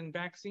masks and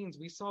vaccines,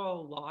 we saw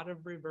a lot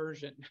of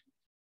reversion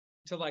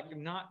to like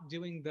not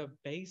doing the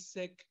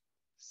basic,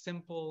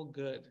 simple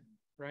good,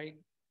 right?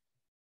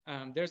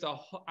 There's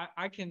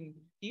I can,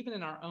 even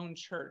in our own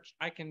church,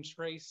 I can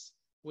trace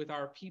with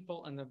our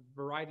people and the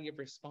variety of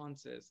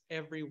responses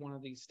every one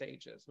of these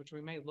stages, which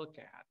we may look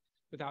at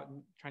without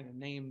trying to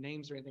name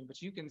names or anything,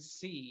 but you can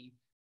see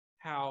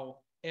how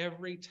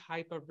every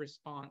type of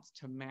response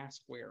to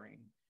mask wearing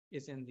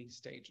is in these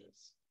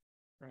stages,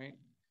 right?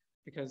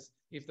 Because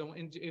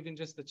even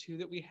just the two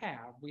that we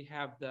have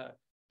the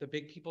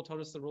big people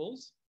told us the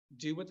rules,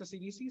 do what the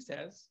CDC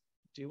says,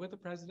 do what the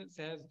president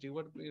says, do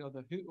what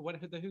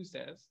the WHO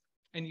says,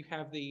 and you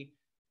have the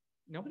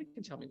nobody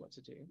can tell me what to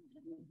do.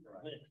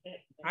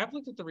 I've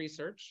looked at the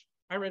research.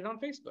 I read it on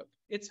Facebook.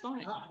 It's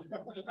fine.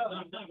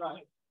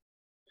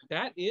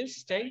 That is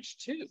stage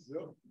 2.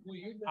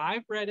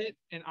 I've read it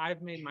and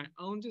I've made my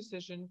own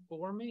decision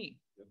for me.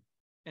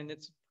 And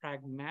it's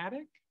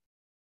pragmatic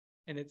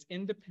and it's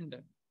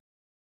independent.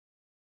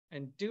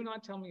 And do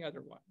not tell me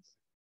otherwise.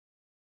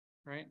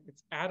 Right?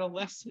 It's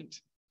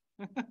adolescent,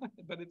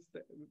 but it's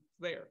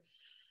there.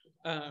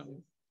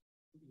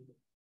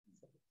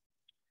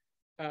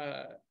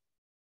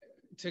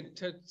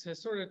 To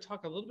sort of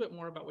talk a little bit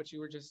more about what you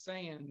were just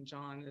saying,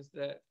 John, is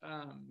that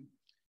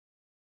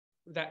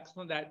that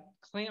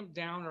clamp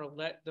down or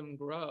let them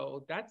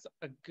grow, that's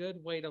a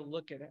good way to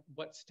look at it,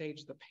 what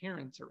stage the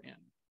parents are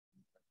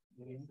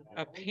in.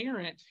 A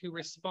parent who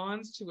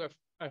responds to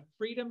a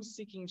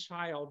freedom-seeking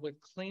child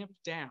with clamp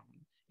down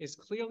is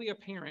clearly a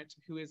parent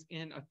who is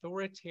in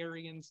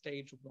authoritarian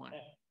stage 1.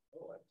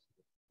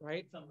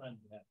 Right? Sometimes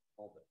you have to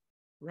hold it.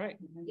 Right.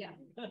 Yeah.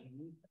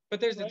 But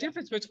there's a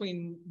difference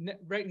between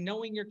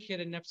knowing your kid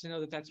enough to know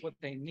that that's what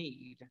they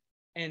need,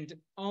 and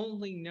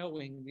only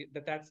knowing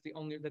that that's the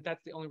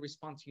only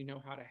response you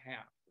know how to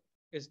have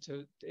is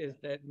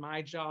that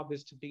my job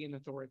is to be an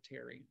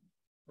authoritarian,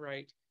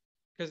 right?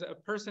 Because a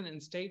person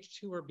in stage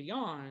 2 or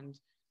beyond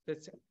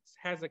that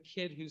has a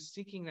kid who's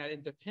seeking that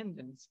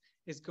independence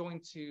is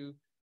going to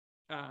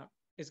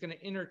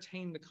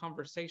entertain the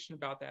conversation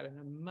about that in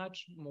a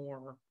much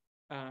more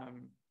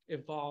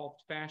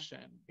evolved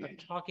fashion of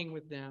talking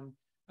with them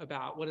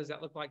about what does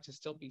that look like to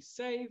still be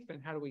safe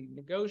and how do we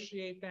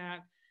negotiate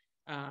that.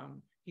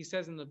 He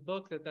says in the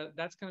book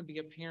that's going to be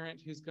a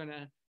parent who's going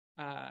to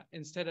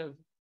instead of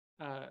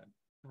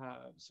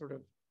sort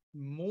of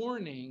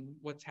mourning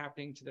what's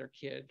happening to their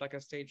kid like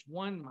a stage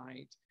 1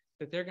 might,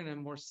 that they're going to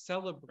more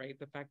celebrate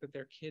the fact that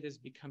their kid is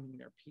becoming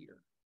their peer,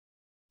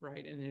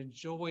 right? And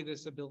enjoy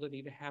this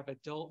ability to have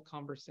adult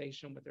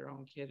conversation with their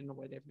own kid in a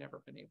way they've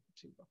never been able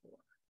to before,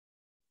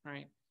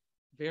 right?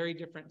 Very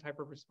different type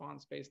of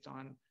response based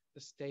on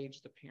the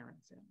stage the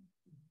parent's in.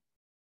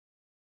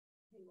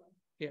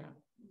 Yeah.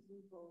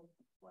 Simple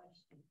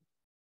question.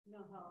 You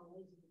know how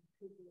Elizabeth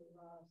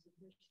Kubler-Ross in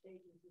her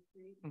stages of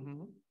grief,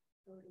 Mm-hmm.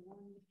 go to 1,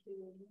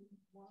 2,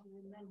 1,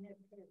 and then have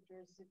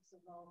characteristics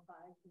of all 5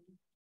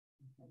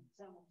 and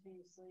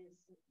simultaneously.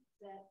 Is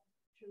that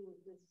true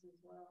with this as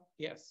well?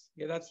 Yes.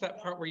 Yeah, that's that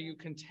part where you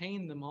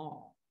contain them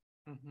all.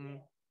 Mm-hmm.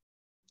 Yeah.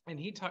 And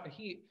he It's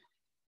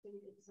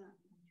not.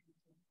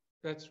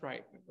 That's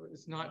right.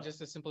 It's not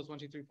just as simple as 1,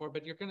 2, 3, 4,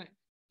 but you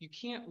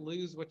can't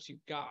lose what you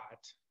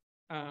got.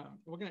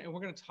 We're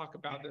gonna talk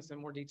about this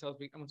in more details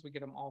once we get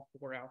them all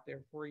 4 out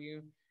there for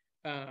you.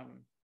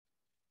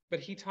 But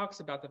he talks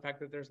about the fact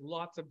that there's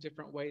lots of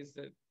different ways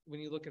that when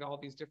you look at all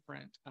these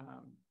different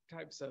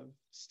types of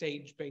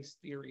stage-based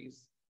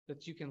theories,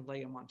 that you can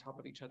lay them on top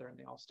of each other and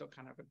they all still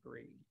kind of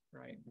agree,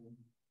 right?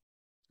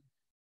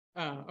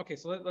 Okay,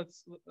 so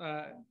let's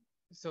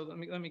so let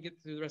me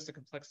get through the rest of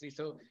complexity.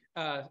 So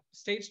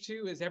stage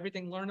 2 is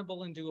everything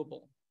learnable and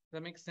doable. Does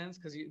that make sense?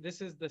 Because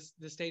this is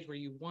the stage where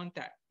you want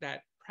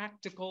that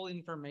practical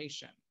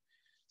information.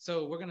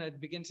 So we're going to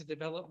begin to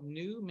develop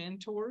new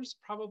mentors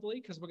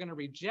probably, because we're going to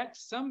reject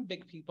some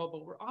big people,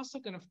 but we're also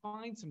going to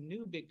find some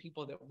new big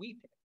people that we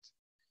picked,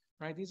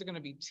 right? These are going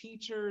to be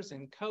teachers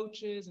and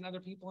coaches and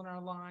other people in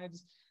our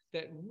lives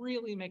that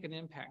really make an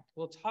impact.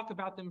 We'll talk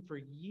about them for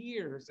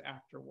years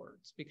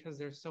afterwards because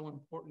they're so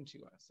important to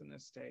us in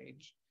this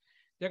stage.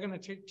 They're going to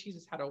teach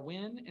us how to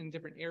win in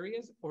different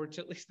areas, or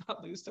to at least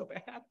not lose so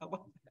bad. I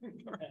love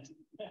that part.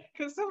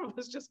 Because some of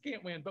us just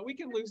can't win, but we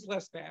can lose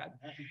less bad.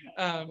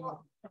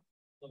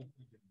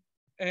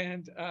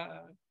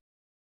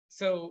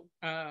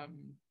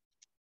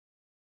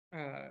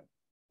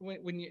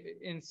 When you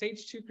in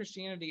stage 2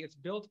 Christianity, it's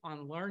built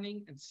on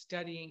learning and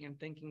studying and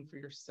thinking for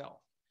yourself.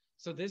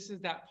 So this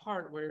is that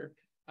part where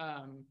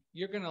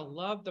you're going to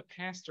love the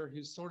pastor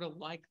who's sort of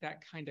like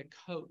that kind of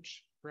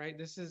coach, right?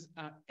 This is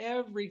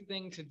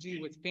everything to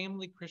do with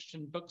Family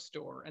Christian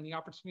Bookstore and the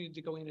opportunity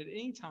to go in at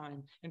any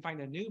time and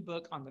find a new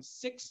book on the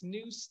 6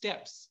 new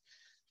steps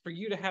for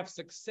you to have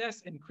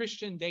success in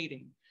Christian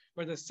dating,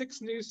 or the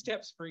 6 new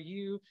steps for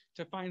you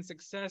to find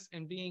success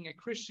in being a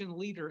Christian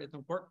leader in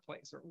the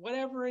workplace, or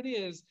whatever it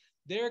is,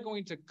 they're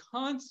going to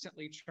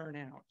constantly churn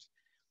out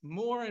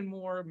more and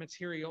more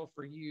material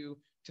for you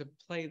to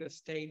play the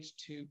stage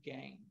 2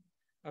 game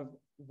of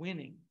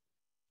winning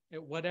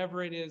at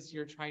whatever it is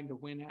you're trying to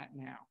win at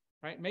now,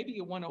 right? Maybe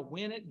you want to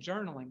win at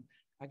journaling.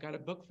 I got a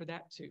book for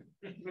that too,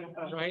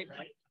 right?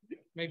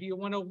 Maybe you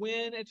want to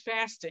win at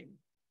fasting.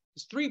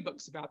 There's 3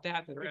 books about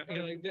that that are,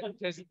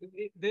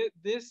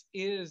 this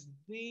is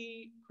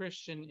the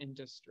Christian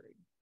industry,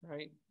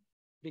 right?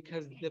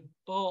 Because the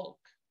bulk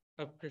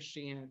of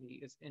Christianity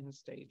is in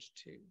stage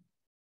 2.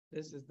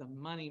 This is the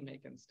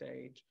money-making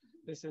stage.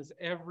 This is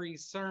every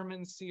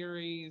sermon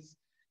series.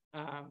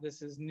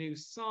 This is new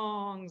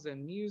songs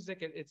and music.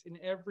 It's in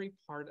every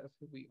part of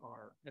who we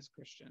are as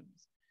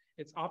Christians.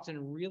 It's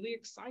often really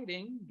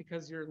exciting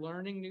because you're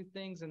learning new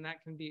things, and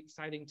that can be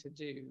exciting to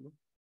do.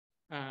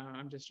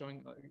 I'm just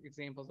showing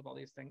examples of all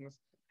these things.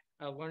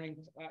 Learning,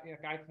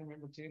 I can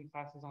remember doing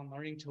classes on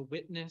learning to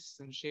witness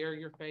and share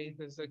your faith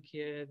as a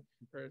kid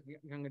or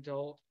a young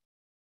adult.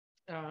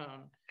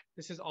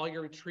 This is all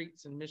your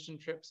retreats and mission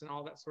trips and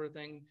all that sort of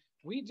thing.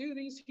 We do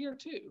these here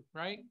too,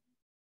 right?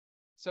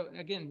 So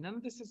again, none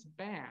of this is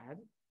bad.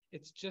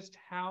 It's just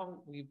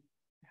how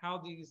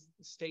these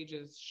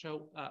stages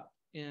show up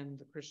in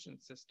the Christian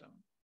system.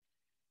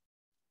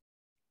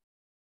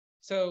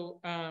 So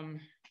I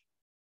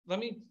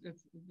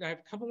have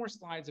a couple more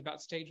slides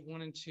about stage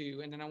 1 and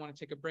 2, and then I want to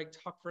take a break,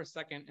 talk for a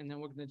second, and then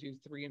we're going to do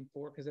 3 and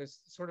 4 because there's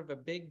sort of a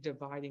big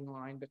dividing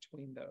line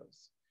between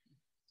those.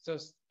 So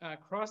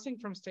crossing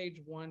from stage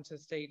 1 to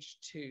stage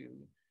 2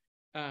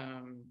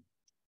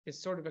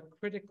 is sort of a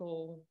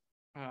critical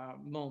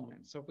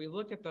moment. So if we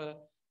look at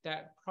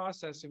that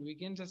process, and we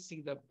begin to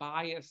see the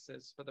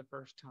biases for the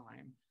first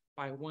time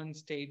by one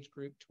stage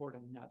group toward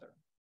another,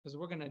 because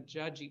we're going to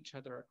judge each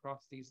other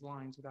across these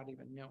lines without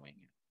even knowing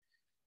it.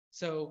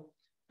 So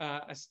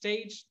a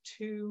stage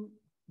 2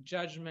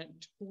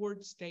 judgment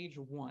toward stage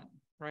 1,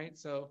 right?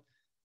 So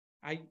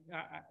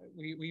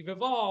we've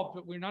evolved,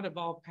 but we're not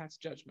evolved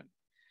past judgment.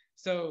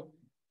 So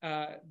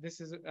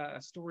this is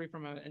a story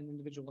from an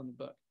individual in the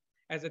book.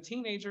 As a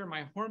teenager,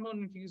 my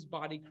hormone-infused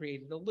body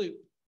created a loop.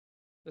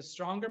 The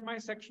stronger my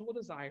sexual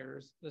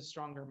desires, the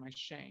stronger my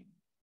shame.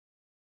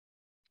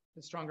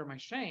 The stronger my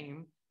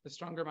shame, the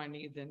stronger my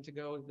need then to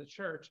go to the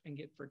church and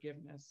get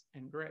forgiveness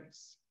and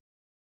grace.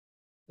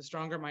 The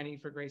stronger my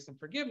need for grace and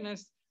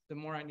forgiveness, the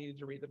more I needed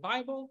to read the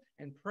Bible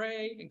and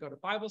pray and go to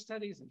Bible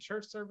studies and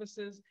church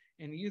services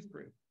and youth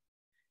group.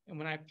 And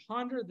when I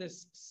ponder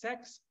this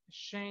sex,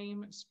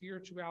 shame,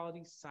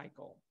 spirituality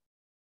cycle,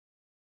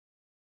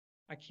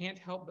 I can't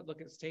help but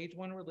look at stage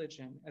 1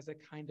 religion as a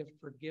kind of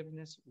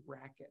forgiveness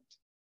racket,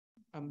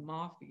 a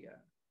mafia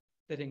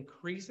that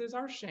increases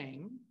our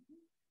shame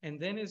and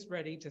then is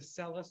ready to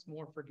sell us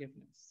more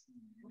forgiveness,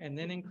 and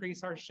then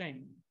increase our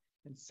shame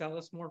and sell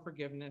us more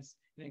forgiveness,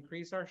 and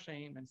increase our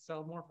shame and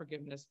sell more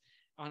forgiveness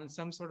on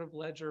some sort of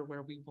ledger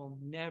where we will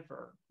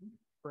never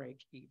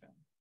break even.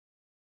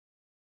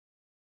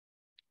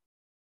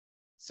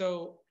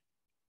 So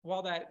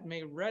while that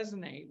may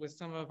resonate with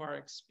some of our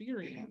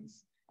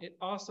experience, it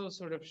also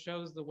sort of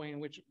shows the way in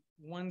which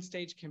one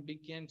stage can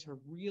begin to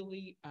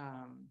really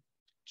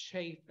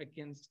chafe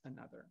against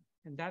another.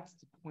 And that's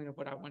the point of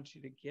what I want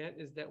you to get,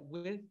 is that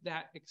with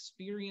that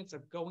experience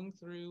of going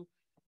through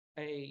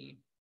a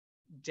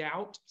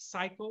doubt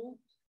cycle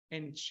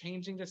and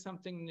changing to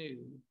something new,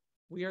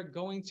 we are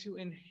going to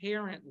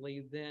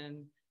inherently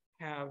then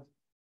have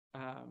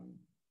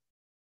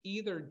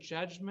either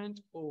judgment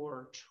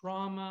or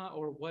trauma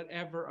or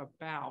whatever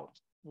about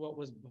what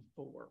was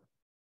before.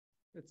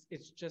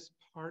 It's just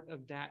part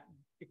of that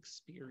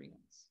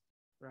experience,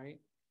 right?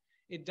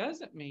 It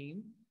doesn't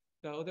mean,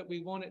 though, that we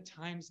won't at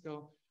times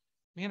go,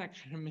 man, I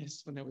kind of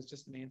missed when there was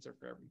just an answer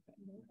for everything.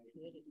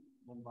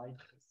 When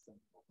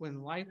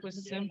life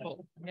was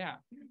simple. Yeah,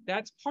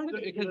 that's part of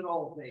it,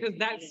 because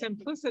that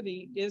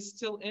simplicity is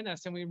still in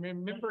us, and we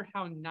remember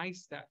how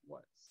nice that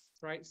was,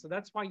 right? So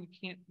that's why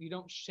you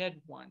don't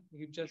shed one,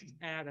 you just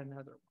add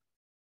another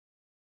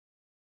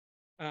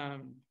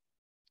one.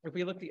 If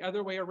we look the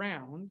other way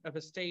around, of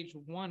a stage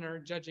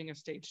 1er judging a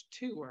stage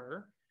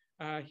 2er,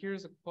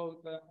 here's a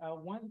quote.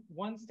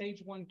 One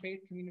stage 1 faith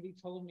community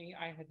told me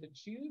I had to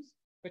choose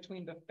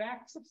between the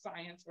facts of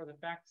science or the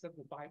facts of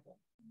the Bible.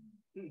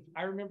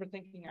 I remember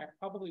thinking I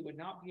probably would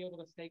not be able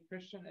to stay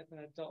Christian as an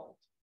adult,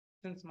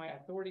 since my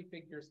authority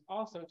figures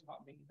also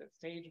taught me that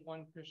stage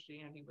 1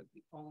 Christianity was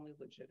the only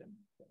legitimate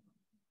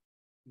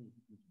form.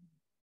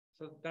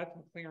 So that's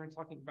McLaren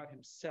talking about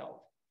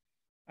himself.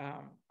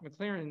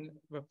 McLaren,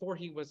 before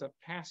he was a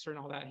pastor and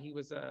all that, he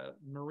was a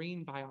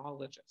marine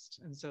biologist.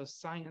 And so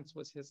science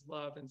was his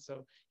love. And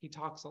so he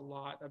talks a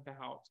lot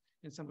about,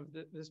 in some of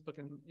this book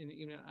and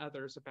even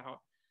others, about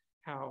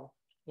how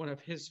one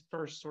of his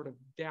first sort of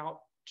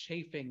doubt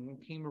chafing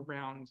came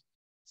around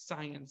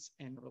science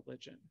and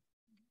religion,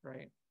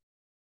 right?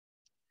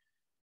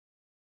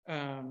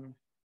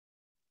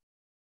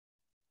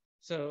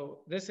 So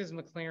this is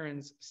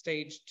McLaren's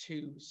stage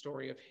 2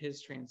 story of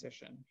his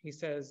transition. He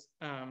says,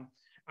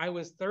 I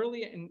was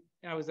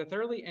a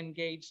thoroughly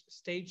engaged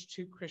stage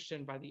 2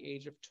 Christian by the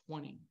age of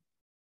 20.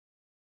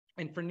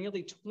 And for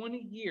nearly 20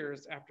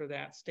 years after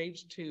that,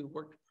 stage 2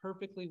 worked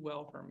perfectly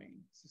well for me.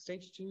 So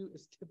stage 2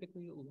 is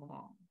typically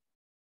long.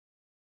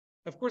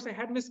 Of course, I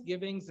had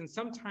misgivings, and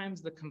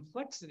sometimes the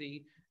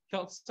complexity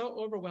felt so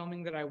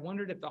overwhelming that I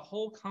wondered if the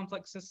whole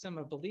complex system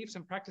of beliefs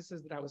and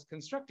practices that I was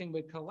constructing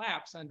would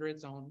collapse under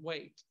its own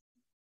weight.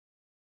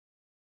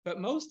 But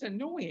most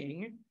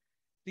annoying,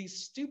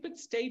 these stupid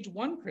stage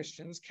 1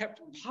 Christians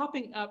kept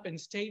popping up in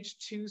stage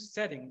 2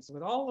 settings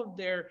with all of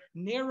their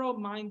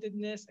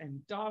narrow-mindedness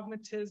and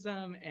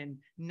dogmatism and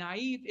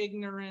naive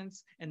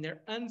ignorance and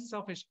their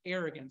unselfish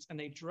arrogance, and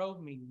they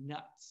drove me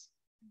nuts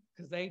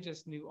because they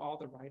just knew all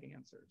the right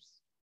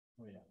answers.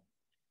 Oh, yeah.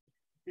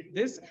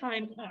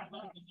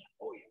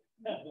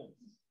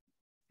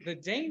 The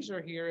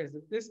danger here is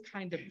that this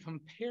kind of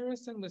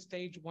comparison with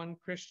stage 1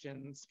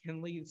 Christians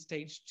can lead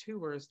stage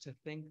 2ers to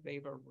think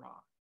they've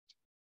arrived.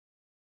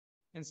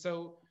 And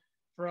so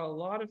for a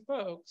lot of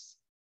folks,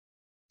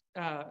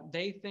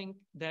 they think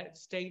that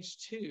stage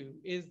 2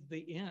 is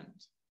the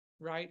end,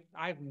 right?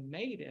 I've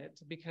made it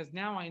because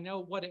now I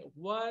know what it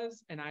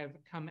was and I've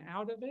come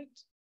out of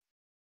it.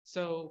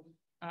 So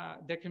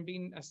there can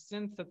be a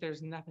sense that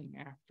there's nothing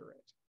after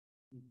it,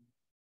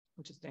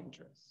 which is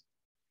dangerous.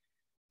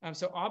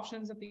 So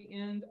options at the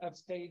end of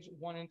stage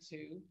 1 and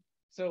 2.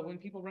 So when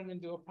people run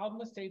into a problem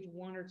with stage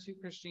 1 or 2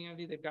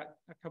 Christianity, they've got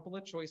a couple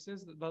of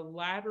choices. The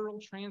lateral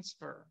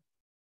transfer.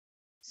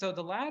 So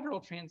the lateral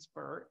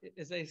transfer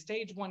is a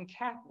stage 1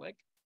 Catholic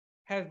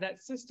has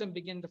that system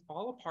begin to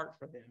fall apart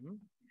for them.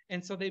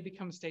 And so they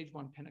become stage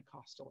 1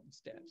 Pentecostal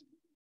instead.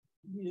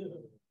 Yeah.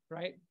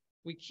 Right?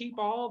 We keep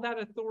all that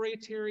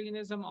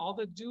authoritarianism, all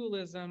the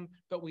dualism,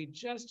 but we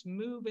just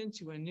move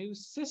into a new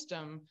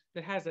system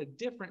that has a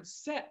different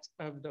set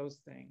of those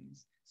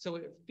things. So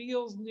it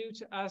feels new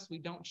to us. We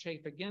don't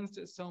chafe against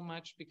it so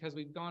much because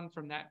we've gone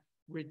from that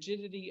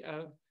rigidity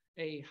of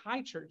a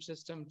high church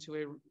system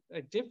to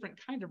a different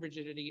kind of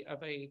rigidity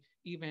of a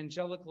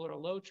evangelical or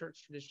low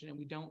church tradition, and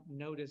we don't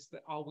notice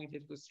that all we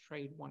did was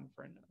trade one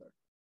for another.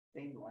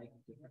 Same like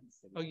difference.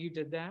 Oh, you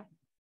did that?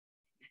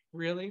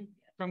 Really?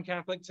 From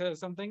Catholic to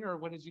something, or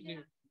what did you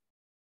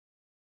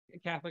do?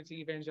 Catholic to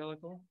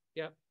evangelical?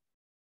 Yep.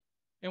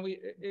 And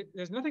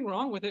there's nothing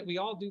wrong with it. We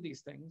all do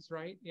these things,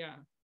 right? Yeah.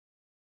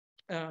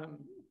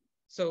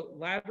 So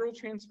lateral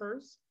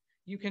transfers.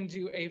 You can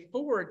do a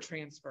forward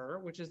transfer,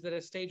 which is that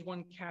a stage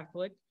 1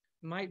 Catholic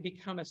might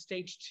become a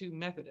stage 2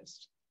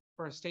 Methodist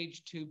or a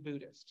stage 2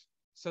 Buddhist.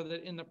 So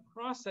that in the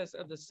process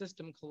of the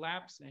system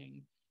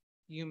collapsing,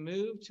 you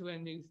move to a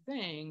new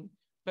thing,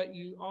 but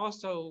you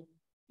also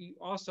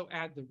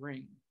add the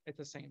ring at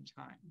the same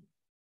time,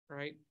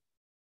 right?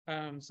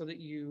 So that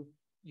you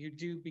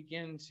do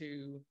begin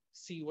to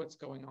see what's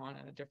going on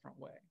in a different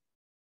way.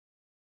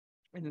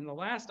 And then the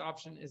last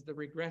option is the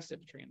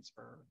regressive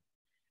transfer.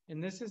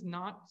 And this is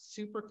not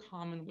super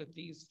common with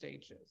these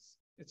stages.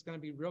 It's going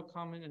to be real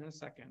common in a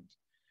second.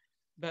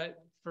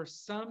 But for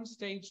some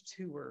stage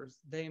 2ers,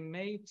 they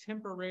may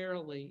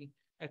temporarily,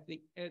 as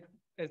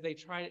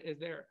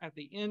they're at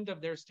the end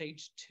of their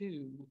stage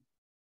 2,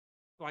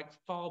 like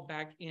fall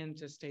back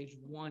into stage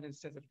 1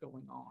 instead of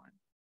going on,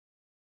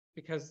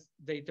 because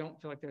they don't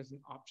feel like there's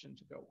an option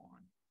to go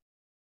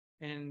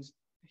on. And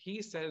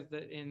he says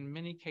that in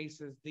many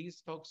cases,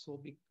 these folks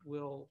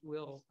will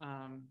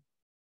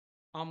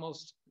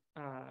almost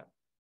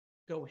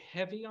go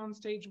heavy on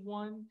stage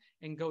 1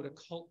 and go to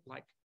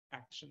cult-like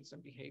actions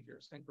and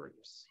behaviors and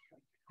groups.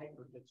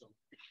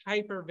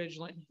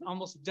 Hyper-vigilant,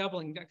 almost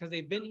doubling that, because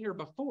they've been here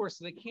before,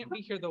 so they can't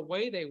be here the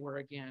way they were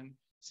again.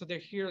 So they're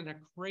here in a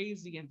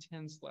crazy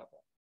intense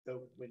level.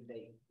 So when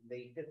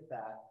they hit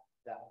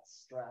that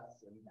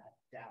stress and that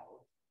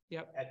doubt,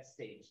 yep, at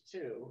stage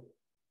 2,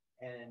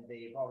 and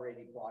they've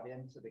already bought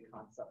into the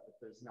concept that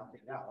there's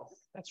nothing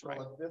else. That's right.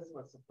 Well, if this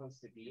was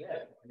supposed to be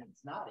it, and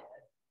it's not it,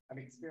 I'm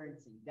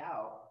experiencing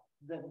doubt,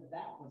 then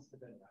that must have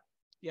been right.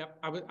 Yep,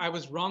 I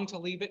was wrong to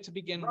leave it to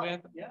begin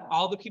with. Yeah.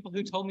 All the people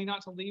who told me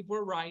not to leave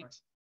were right.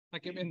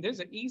 Like, and there's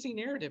an easy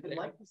narrative there.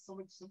 Life was so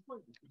much simpler.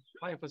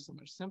 Life was so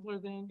much simpler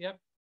then. Yep.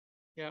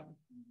 Yep.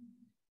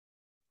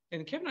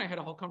 And Kevin and I had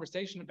a whole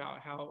conversation about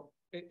how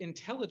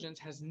intelligence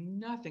has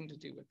nothing to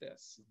do with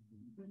this,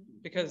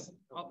 because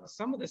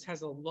some of this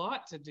has a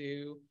lot to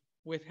do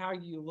with how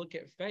you look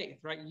at faith,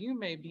 right? You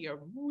may be a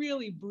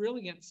really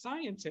brilliant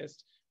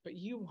scientist, but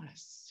you want a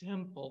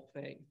simple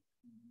faith,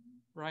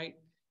 right?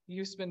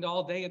 You spend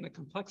all day in the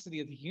complexity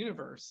of the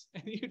universe,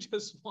 and you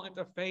just want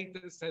a faith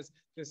that says,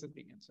 this is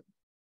the answer,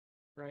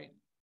 right?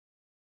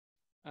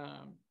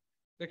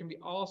 There can be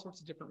all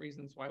sorts of different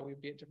reasons why we'd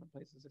be at different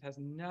places. It has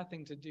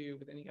nothing to do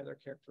with any other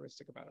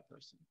characteristic about a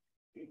person.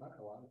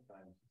 A lot of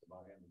times it's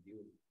about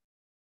ambiguity.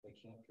 They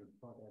can't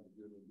confront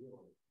ambiguity and deal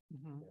with it.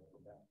 Mm-hmm.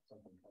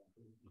 Something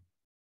concrete.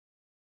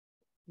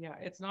 Yeah,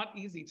 it's not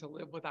easy to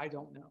live with I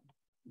don't know.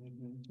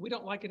 Mm-hmm. We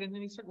don't like it in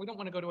any circle. We don't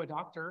want to go to a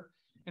doctor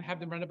and have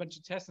them run a bunch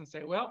of tests and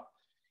say, well,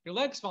 your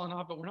leg's falling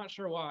off, but we're not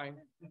sure why.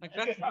 Like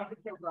that's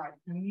Right.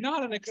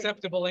 not an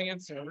acceptable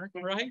answer,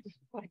 right?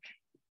 Like,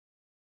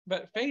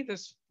 but faith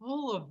is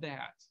full of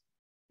that.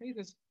 Faith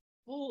is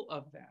full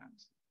of that.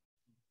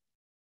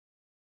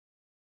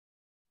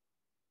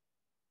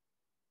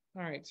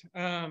 All right.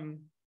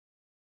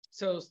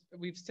 So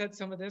we've said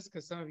some of this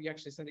because some of you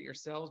actually said it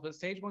yourselves, but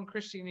stage 1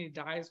 Christianity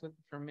dies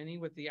for many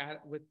with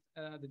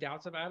the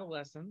doubts of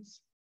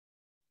adolescence.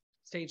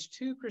 Stage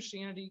 2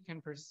 Christianity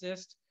can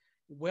persist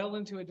well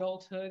into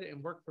adulthood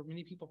and work for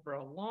many people for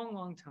a long,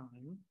 long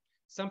time.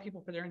 Some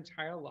people for their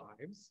entire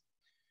lives.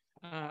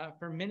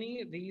 For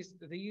many,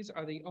 these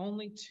are the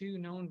only 2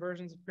 known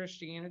versions of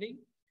Christianity,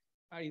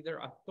 either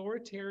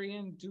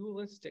authoritarian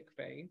dualistic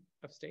faith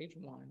of stage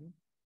 1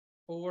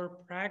 or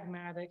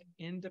pragmatic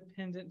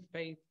independent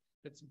faith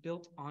that's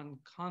built on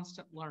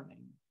constant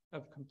learning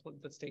of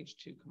the stage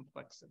 2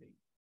 complexity.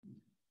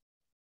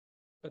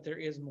 But there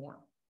is more.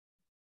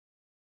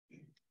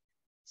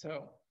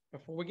 So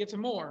before we get to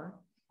more,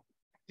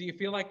 do you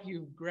feel like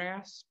you've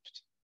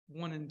grasped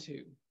 1 and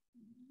 2?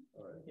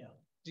 Yeah.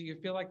 Do you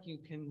feel like you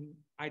can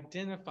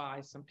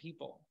identify some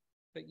people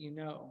that you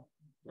know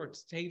or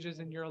stages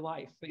in your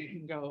life that you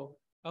can go,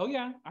 oh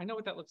yeah, I know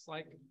what that looks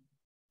like?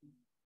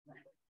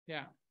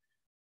 Yeah.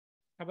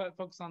 How about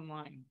folks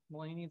online?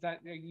 Melanie,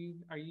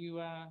 are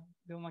you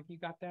feeling like you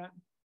got that?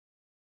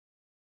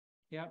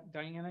 Yeah.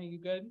 Diana, you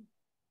good?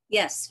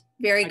 Yes,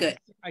 very good.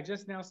 I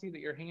just now see that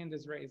your hand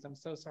is raised. I'm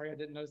so sorry. I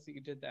didn't notice that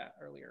you did that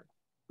earlier.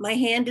 My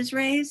hand is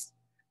raised?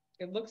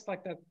 It looks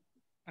like that.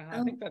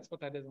 I think that's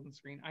what that is on the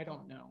screen. I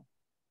don't know.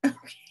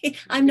 Okay.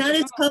 I'm not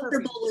as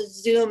comfortable with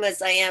Zoom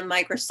as I am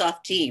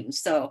Microsoft Teams.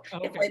 So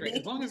okay, great.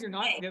 As long as you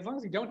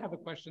don't have a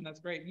question, that's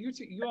great. You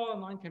all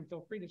online can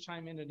feel free to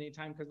chime in at any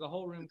time because the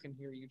whole room can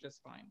hear you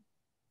just fine.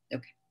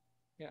 Okay.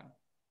 Yeah.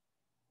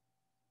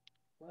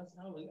 Well, that's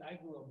how I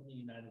grew up in the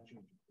United Church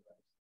of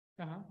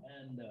Christ.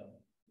 And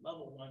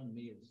level 1 to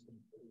me is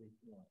completely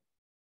foreign.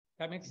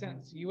 That makes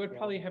sense. You would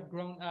probably have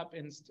grown up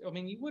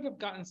you would have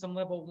gotten some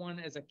level 1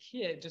 as a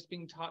kid, just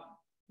being taught,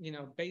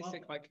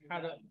 basic, like how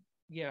to,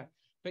 yeah.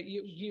 But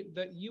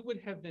you would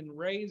have been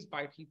raised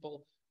by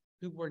people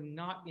who were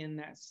not in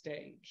that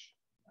stage.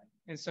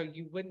 And so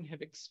you wouldn't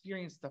have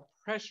experienced the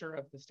pressure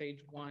of the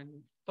stage 1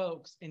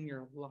 folks in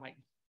your life.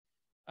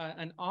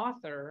 An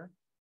author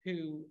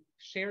who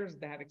shares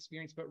that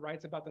experience but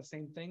writes about the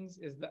same things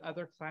is the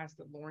other class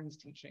that Lauren's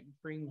teaching,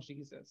 Freeing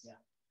Jesus. Yeah.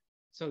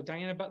 So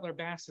Diana Butler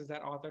Bass is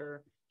that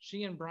author.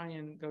 She and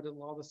Brian go to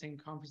all the same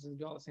conferences and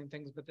do all the same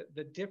things, but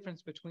the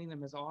difference between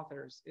them as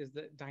authors is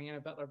that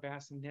Diana Butler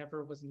Bass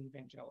never was an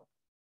evangelical.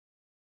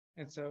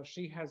 And so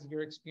she has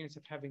your experience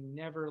of having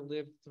never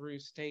lived through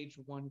stage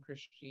 1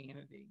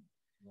 Christianity.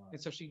 Wow.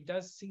 And so she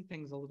does see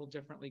things a little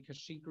differently because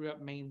she grew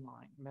up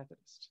mainline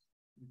Methodist.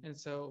 Mm-hmm. And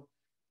so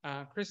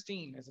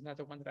Christine is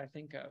another one that I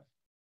think of,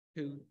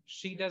 who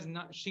she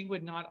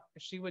would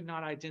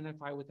not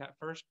identify with that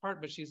first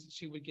part, but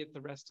she would get the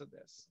rest of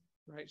this,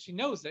 right? She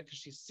knows it because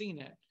she's seen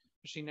it,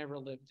 but she never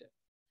lived it.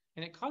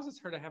 And it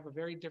causes her to have a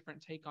very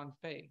different take on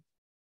faith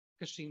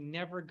because she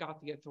never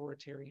got the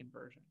authoritarian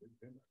version.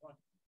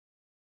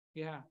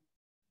 Yeah.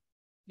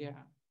 Yeah.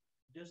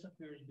 Just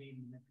appears to be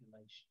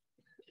manipulation.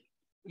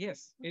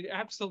 Yes, it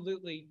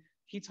absolutely.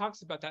 He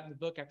talks about that in the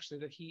book, actually,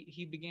 that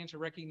he began to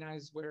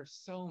recognize where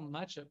so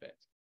much of it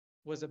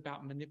was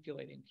about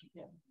manipulating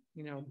people.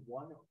 Yeah.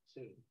 1 or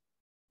 2.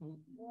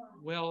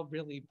 Well,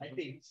 really. I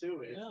think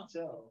 2 is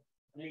so.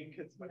 I mean,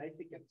 because when I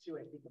think of 2,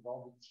 I think of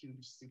all these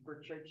huge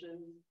super churches.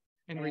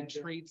 And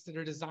retreats that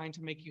are designed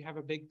to make you have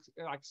a big,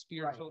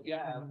 spiritual. Right,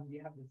 yeah,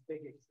 you have this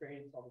big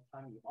experience all the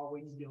time. You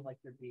always feel like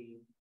you're being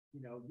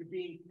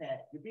fed.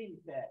 You're being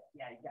fed.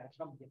 Yeah, you got to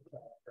come get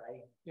fed,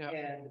 right? Yeah.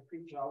 And the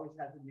preacher always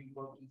has a new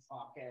book he's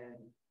talking,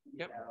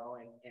 you know,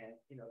 and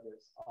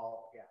there's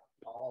all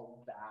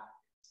of that.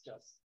 It's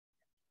just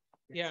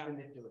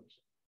manipulation.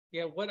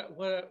 Yeah,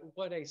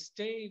 what a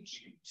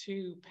stage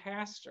 2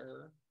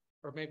 pastor,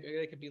 or maybe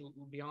they could be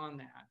beyond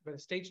that, but a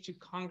stage 2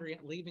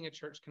 congregant leaving a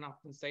church can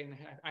often say, and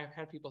I've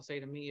had people say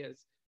to me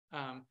is,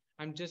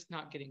 I'm just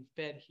not getting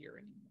fed here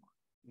anymore.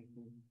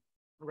 Mm-hmm.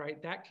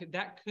 Right? That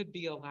could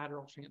be a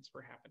lateral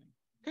transfer happening.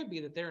 Could be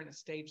that they're in a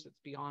stage that's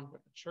beyond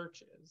what the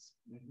church is,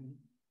 mm-hmm.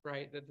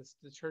 right? That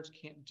the church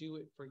can't do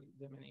it for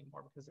them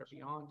anymore because they're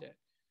beyond it.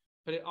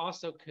 But it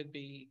also could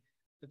be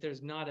that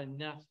there's not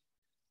enough,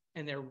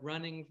 and they're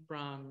running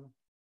from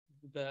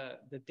the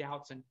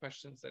doubts and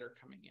questions that are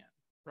coming in,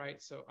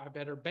 right? So I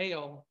better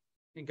bail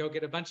and go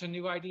get a bunch of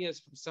new ideas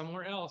from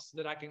somewhere else so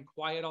that I can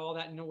quiet all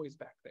that noise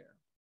back there.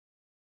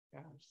 Yeah,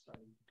 I'm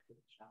starting to get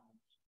a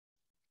challenge.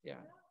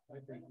 Yeah, I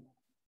think.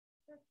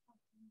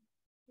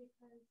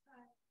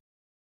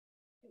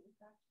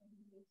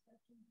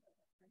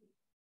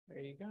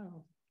 There you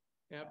go.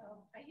 Yep.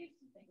 I used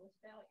to think it was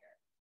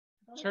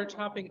failure. Church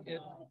hopping is,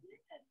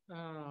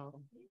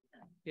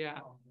 yeah.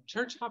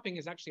 Church hopping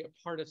is actually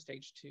a part of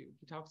stage 2.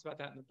 He talks about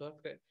that in the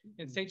book, that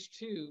in stage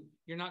 2,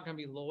 you're not going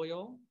to be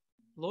loyal.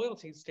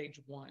 Loyalty is stage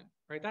 1,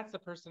 right? That's the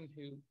person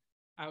who,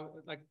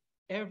 like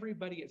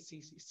everybody at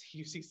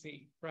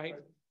UCC, right?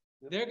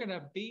 They're going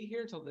to be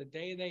here till the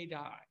day they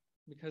die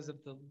because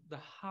of the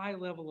high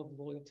level of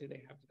loyalty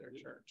they have to their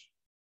church,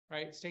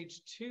 right?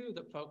 Stage 2,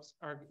 the folks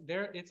are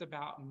there. It's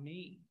about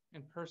me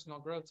and personal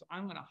growth. So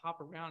I'm going to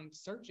hop around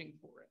searching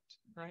for it,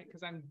 right?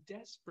 Because I'm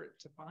desperate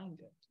to find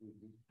it.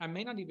 I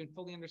may not even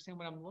fully understand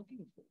what I'm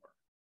looking for,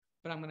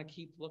 but I'm going to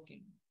keep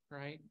looking,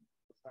 right?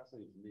 What's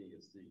fascinating to me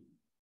is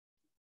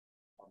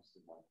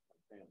obviously my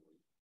family,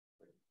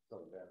 like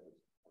Southern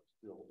Baptists, are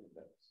still in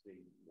that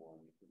stage 1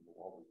 and will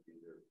always be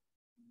there,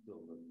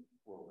 still in the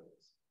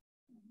whirlwinds.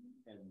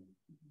 And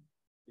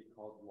it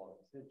caused a lot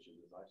of tension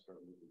as I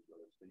started moving to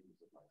other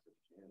stages of my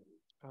Christianity.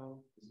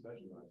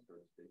 Especially when I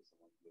started to date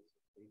someone who was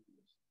an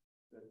atheist.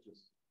 That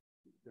just,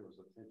 there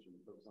was a tension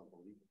that was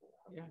unbelievable.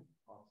 How can you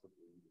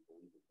possibly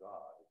believe in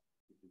God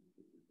if you're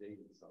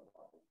dating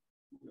somebody,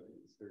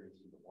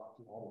 experiencing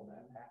all of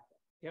that happen?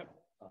 Yep.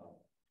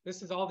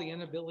 This is all the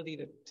inability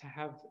to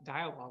have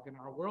dialogue in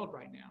our world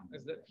right now,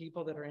 is that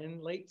people that are in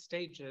late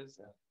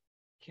stages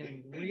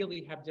can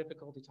really have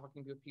difficulty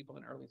talking to people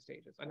in early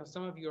stages. I know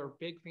some of you are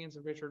big fans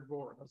of Richard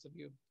Rohr, those of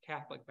you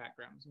Catholic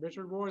backgrounds.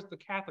 Richard Rohr is the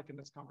Catholic in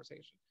this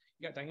conversation.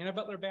 You got Diana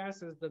Butler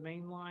Bass as the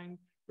main line,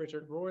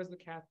 Richard Rohr is the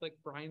Catholic,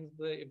 Brian's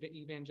the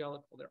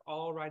evangelical. They're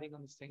all writing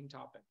on the same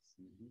topics.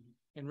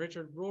 And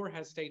Richard Rohr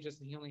has stages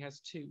and he only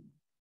has 2.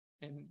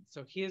 And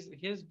so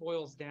his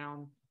boils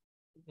down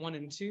 1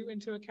 and 2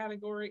 into a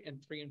category and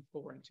 3 and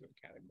 4 into a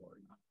category.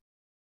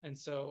 And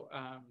so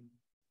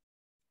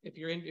if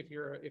you're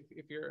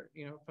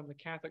from the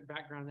Catholic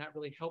background, that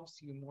really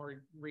helps you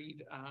more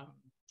read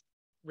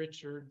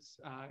Richard's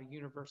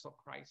Universal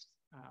Christ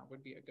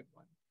would be a good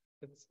one.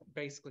 It's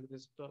basically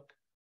this book,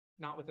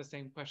 not with the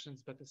same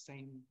questions, but the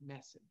same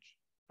message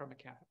from a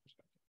Catholic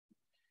perspective.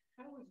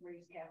 I was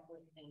raised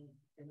Catholic in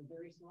a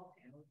very small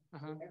town.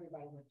 So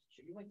everybody went to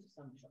church. You went to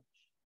some church.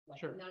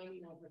 Like 99%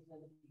 of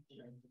the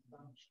people went to some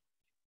church.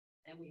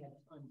 And we had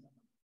tons of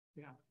them.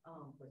 Yeah.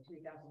 For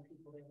 3,000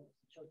 people, there was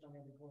a church on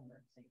every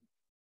corner, it seemed.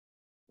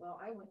 Well,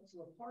 I went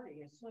to a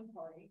party, a swim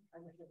party. I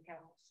went to a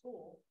Catholic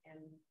school,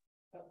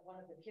 but one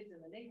of the kids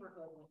in the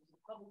neighborhood went to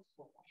public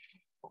school.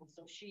 And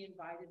so she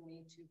invited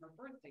me to her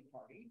birthday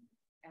party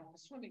at the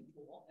swimming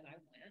pool, and I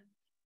went.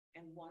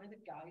 And one of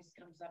the guys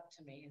comes up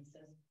to me and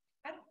says,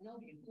 "I don't know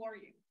you. Who are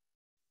you?"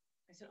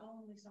 I said,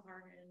 "Oh, Lisa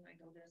Harden. I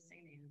go to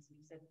St. Anne's." And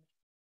he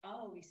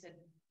said,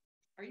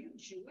 "Are you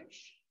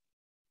Jewish?"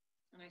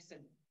 And I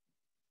said,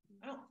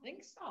 "I don't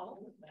think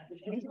so."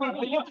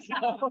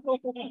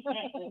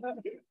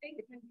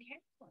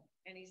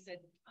 And he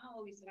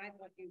said, "I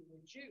thought you were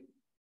a Jew."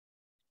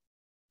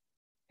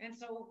 And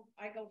so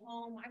I go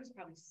home. I was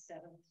probably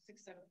 6th,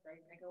 7th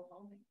grade. I go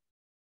home and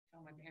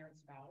tell my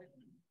parents about it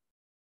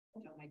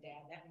and tell my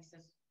dad that. And he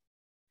says,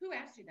 "Who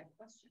asked you that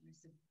question?" I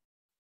said,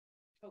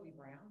 "Toby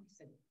Brown." He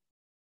said,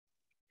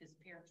 "His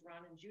parents,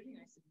 Ron and Judy?"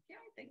 And I said,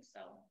 "Yeah, I think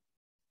so."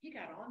 He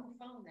got on the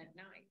phone that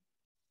night,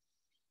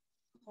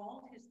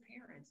 called his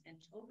parents, and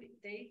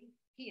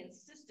he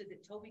insisted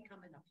that Toby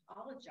come and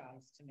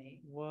apologize to me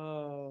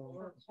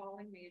for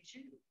calling me a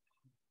Jew.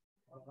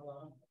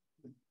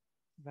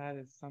 That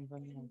is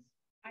something else.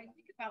 I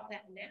think about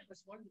that now.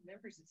 It's one of the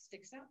memories that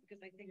sticks out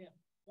because I think,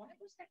 why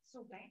was that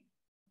so bad?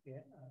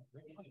 Yeah,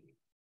 really.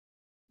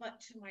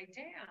 But to my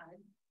dad,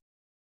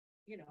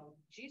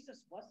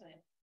 Jesus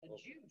wasn't a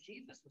Jew.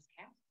 Jesus was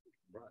Catholic.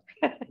 Right.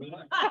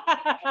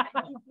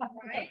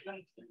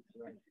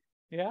 Right?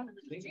 Yeah.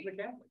 Jesus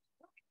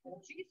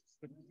was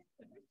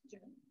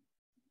Christian.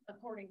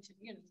 According to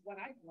what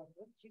I grew up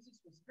with,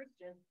 Jesus was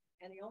Christian,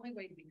 and the only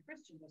way to be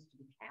Christian was to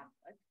be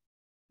Catholic.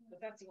 But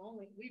that's the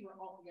only. We were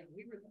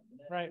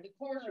the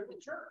corner of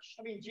the church.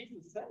 I mean,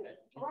 Jesus said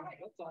it. Right.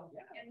 That's all.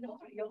 Yeah. And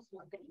nobody else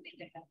was going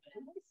to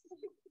heaven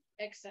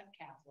except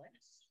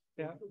Catholics.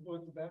 Yeah.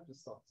 Both the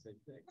Baptists thought the same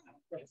thing.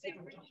 I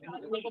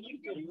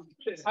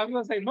was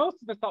going to say,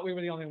 most of us thought we were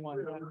the only one.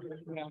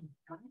 Yeah.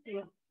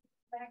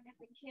 Back,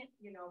 I can't,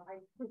 I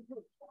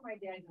told my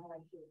dad how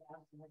I should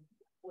ask him,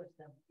 what's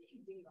the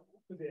big deal?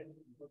 But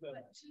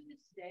to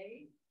this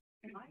day,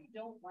 I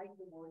don't like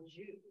the word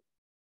Jew.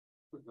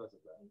 Because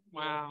of that.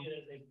 Wow.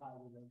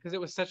 Because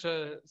it was such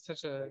a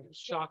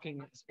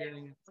shocking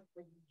experience.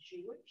 Like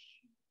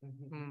Jewish,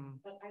 Mm.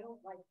 but I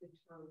don't like the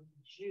term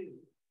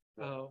Jew.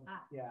 Oh,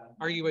 Yeah.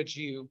 are you a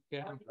Jew?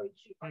 Yeah.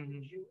 Are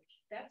you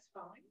Jewish? That's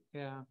fine.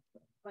 Yeah.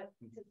 But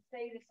to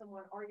say to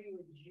someone, "Are you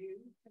a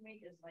Jew?" to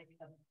me is like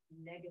a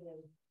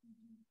negative.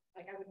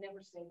 Like I would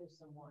never say to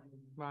someone,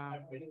 Wow.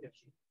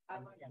 I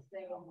might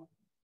say,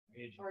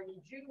 "Are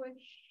you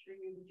Jewish? Are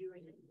you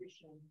Jewish and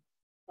Christian?"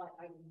 But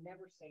I would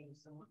never say to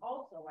someone.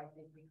 Also, I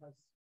think because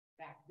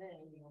back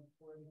then,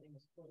 before everything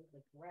was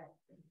politically correct,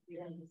 you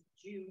had to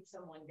Jew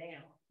someone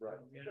down. Right.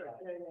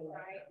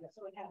 Right.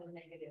 So it had a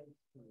negative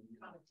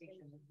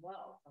connotation as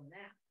well from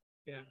that.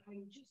 Yeah.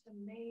 I'm just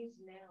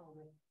amazed now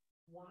that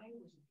why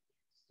was it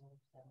so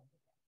upset with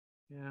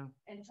that? Yeah.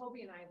 And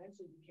Toby and I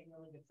eventually became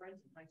really good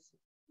friends in high school.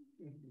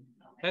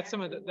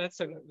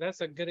 That's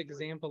a good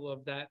example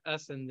of that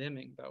us and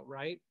theming though,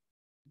 right?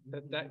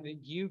 That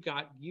you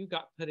got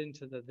put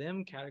into the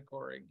them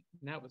category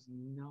And that was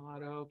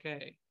not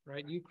okay,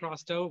 right? You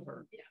crossed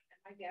over. Yeah,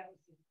 and my dad was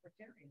a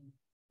libertarian.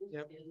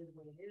 Yep.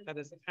 That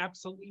is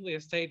absolutely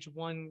a stage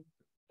 1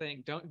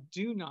 thing.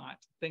 Do not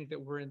think that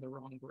we're in the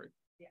wrong group.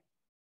 Yeah.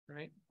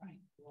 Right? Right.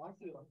 Well,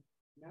 I feel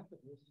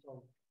Methodist,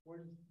 so where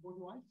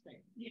do I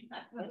stand? Yeah.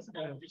 That's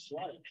kind of just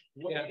right.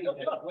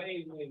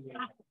 Wait.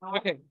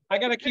 Okay, I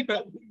gotta keep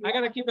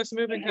us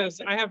moving because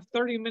I have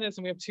 30 minutes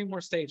and we have 2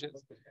 more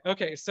stages.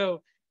 Okay,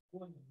 so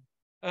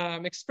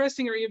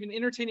expressing or even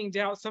entertaining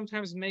doubt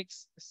sometimes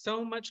takes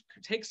so much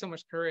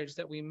courage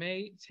that we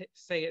may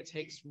say it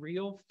takes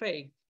real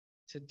faith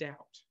to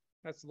doubt.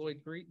 That's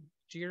Lloyd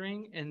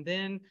Geering. And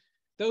then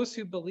those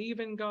who believe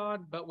in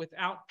God, but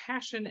without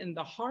passion in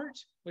the heart,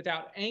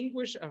 without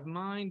anguish of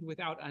mind,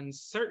 without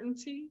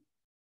uncertainty,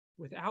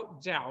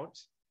 without doubt,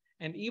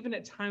 and even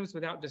at times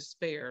without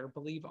despair,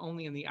 believe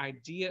only in the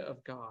idea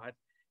of God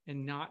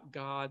and not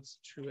God's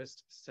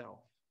truest self.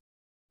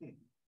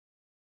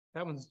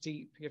 That one's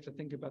deep. You have to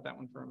think about that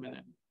one for a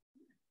minute.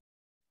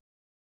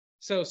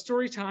 So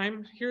story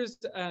time. Here's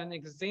an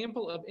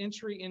example of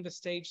entry into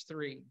stage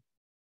 3.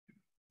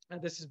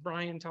 This is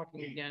Brian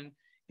talking again.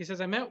 He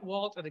says, I met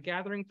Walt at a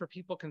gathering for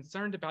people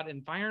concerned about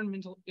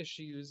environmental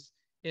issues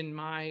in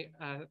my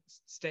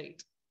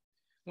state.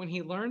 When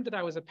he learned that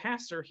I was a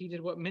pastor, he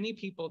did what many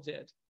people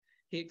did.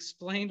 He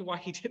explained why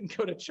he didn't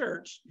go to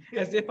church,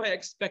 as if I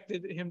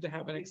expected him to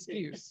have an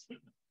excuse.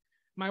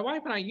 My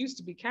wife and I used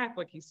to be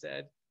Catholic, he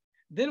said.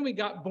 Then we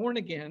got born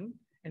again,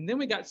 and then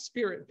we got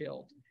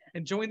spirit-filled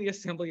and joined the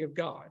Assembly of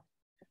God.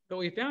 But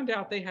we found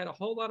out they had a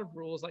whole lot of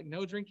rules, like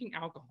no drinking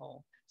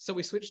alcohol, so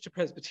we switched to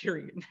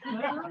Presbyterian.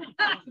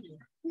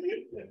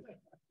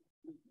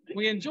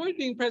 We enjoyed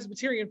being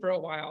Presbyterian for a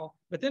while,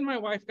 but then my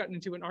wife got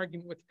into an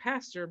argument with the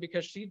pastor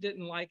because she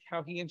didn't like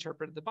how he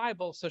interpreted the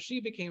Bible, so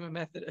she became a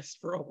Methodist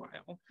for a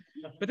while.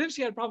 But then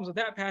she had problems with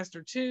that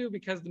pastor too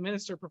because the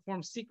minister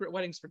performed secret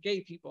weddings for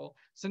gay people.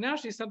 So now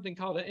she's something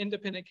called an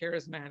independent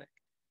charismatic.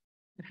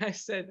 And I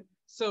said,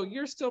 so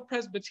you're still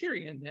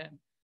Presbyterian then?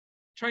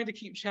 Trying to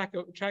keep track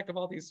of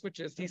all these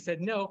switches. He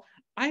said, no,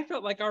 I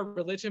felt like our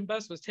religion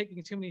bus was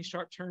taking too many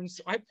sharp turns,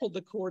 so I pulled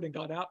the cord and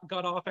got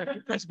off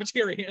after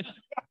Presbyterian.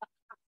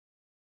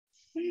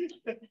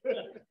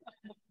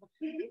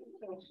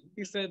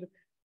 He said,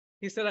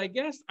 I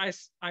guess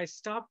I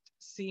stopped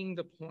seeing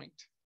the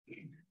point.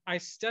 I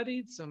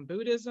studied some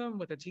Buddhism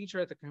with a teacher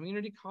at the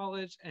community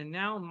college, and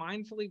now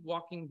mindfully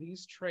walking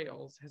these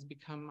trails has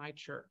become my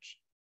church.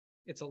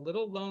 It's a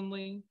little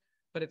lonely,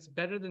 but it's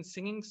better than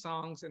singing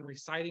songs and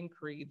reciting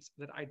creeds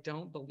that I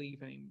don't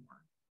believe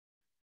anymore.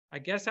 I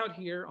guess out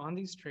here on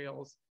these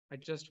trails, I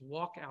just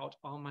walk out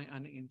all my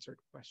unanswered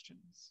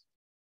questions.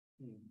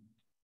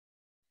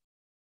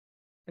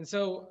 And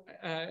so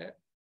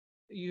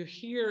you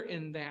hear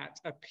in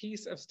that a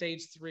piece of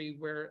stage 3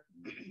 where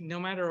no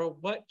matter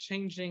what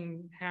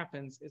changing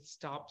happens,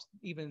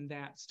 even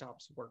that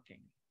stops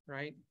working,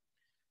 right?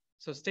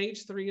 So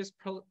stage 3 is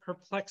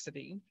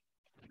perplexity.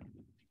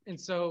 And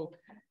so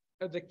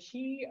the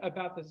key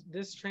about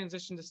this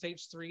transition to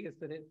stage 3 is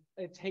that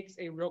it takes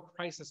a real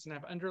crisis, and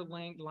I've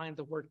underlined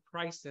the word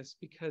crisis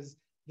because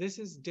this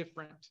is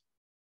different.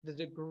 The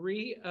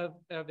degree of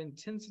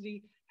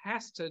intensity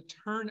has to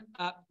turn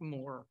up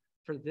more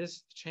for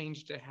this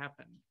change to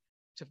happen,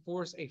 to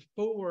force a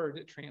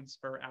forward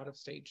transfer out of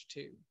stage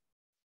 2.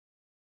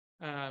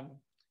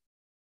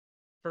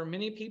 For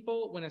many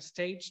people, when a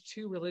stage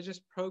 2 religious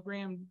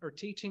program or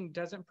teaching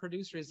doesn't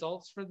produce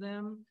results for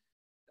them,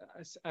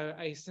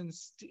 a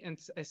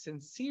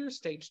sincere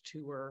stage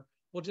 2er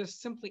will just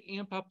simply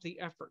amp up the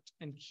effort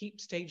and keep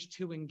stage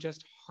 2ing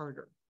just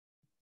harder,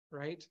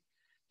 right?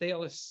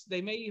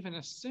 They may even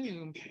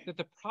assume that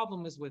the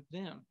problem is with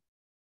them,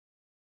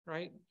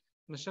 right?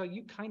 Michelle,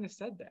 you kind of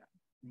said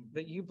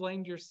that you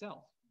blamed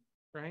yourself,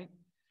 right?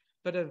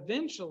 But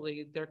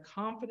eventually their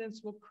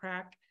confidence will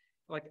crack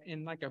like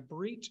a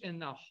breach in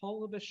the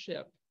hull of a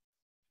ship.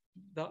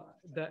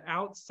 The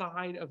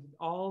outside of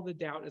all the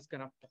doubt is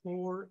going to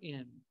pour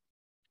in,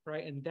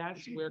 right? And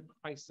that's where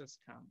crisis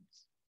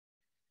comes.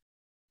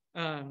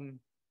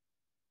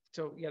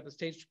 So yeah, the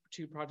stage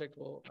 2 project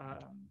will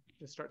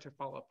just start to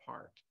fall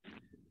apart.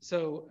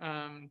 So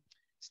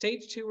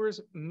stage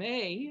 2ers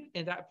may,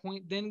 at that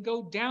point, then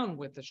go down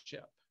with the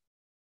ship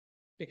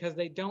because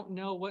they don't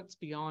know what's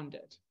beyond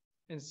it.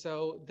 And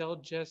so they'll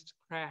just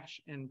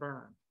crash and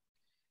burn.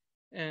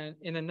 And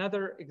in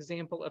another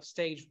example of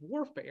stage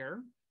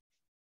warfare,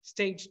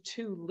 stage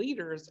 2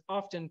 leaders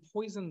often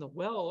poison the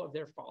well of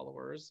their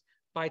followers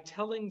by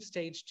telling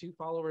stage 2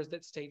 followers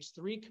that stage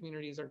 3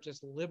 communities are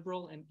just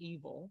liberal and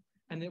evil,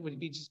 and it would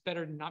be just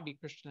better to not be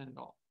Christian at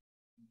all.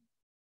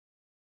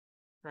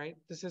 Right?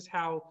 This is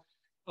how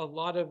a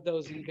lot of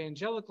those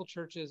evangelical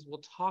churches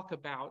will talk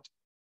about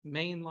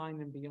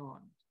mainline and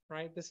beyond,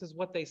 right? This is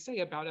what they say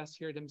about us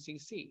here at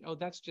MCC. Oh,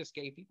 that's just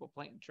gay people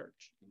playing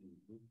church,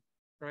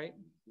 right?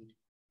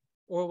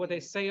 Or what they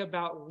say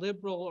about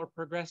liberal or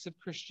progressive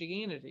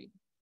Christianity.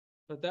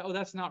 But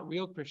that's not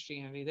real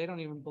Christianity. They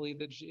don't even believe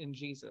that in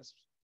Jesus.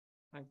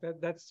 Like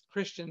that's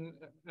Christian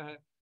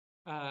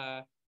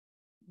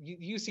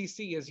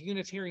UCC is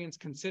Unitarians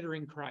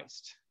Considering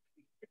Christ.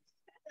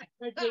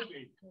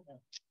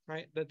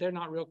 Right? That they're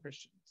not real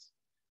Christians.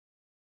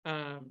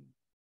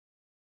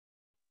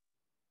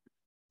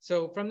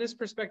 So from this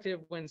perspective,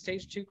 when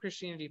stage 2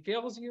 Christianity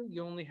fails you,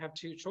 you only have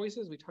 2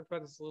 choices. We talked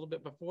about this a little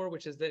bit before,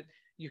 which is that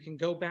you can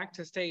go back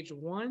to stage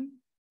 1,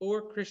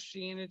 or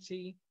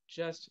Christianity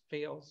just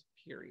fails,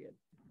 period.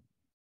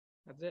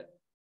 That's it.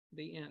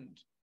 The end.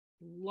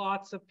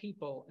 Lots of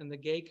people in the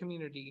gay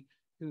community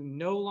who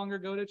no longer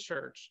go to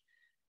church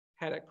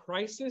had a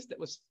crisis that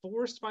was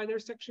forced by their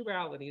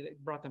sexuality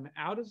that brought them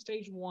out of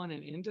stage 1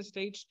 and into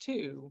stage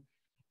 2.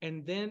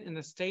 And then in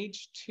the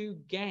stage 2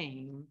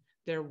 game,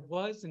 there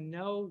was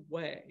no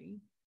way.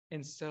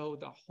 And so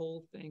the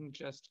whole thing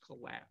just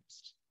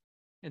collapsed.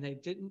 And they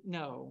didn't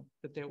know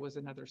that there was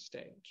another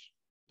stage.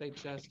 They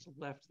just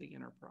left the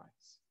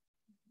enterprise,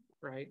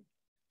 right?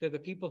 They're the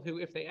people who,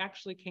 if they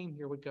actually came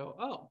here, would go,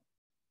 oh,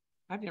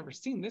 I've never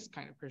seen this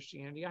kind of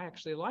Christianity. I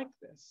actually like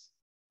this,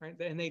 right?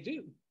 And they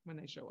do when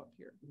they show up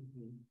here.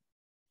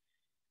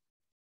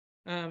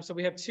 So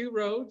we have 2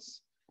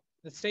 roads.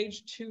 The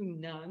stage 2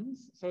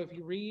 nuns. So if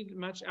you read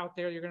much out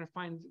there, you're going to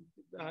find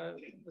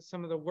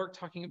some of the work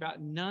talking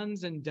about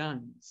nuns and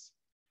duns.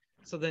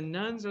 So the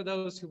nuns are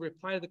those who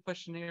reply to the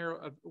questionnaire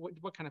of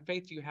what kind of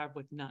faith do you have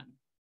with none,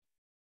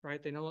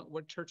 right? They know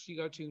what church do you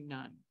go to,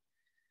 none.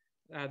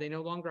 They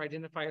no longer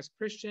identify as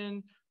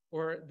Christian,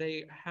 or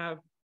they're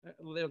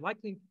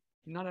likely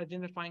not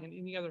identifying in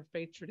any other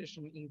faith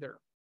tradition either.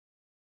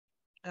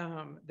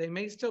 They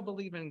may still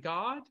believe in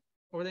God,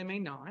 or they may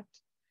not.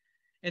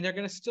 And they're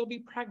going to still be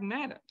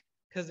pragmatic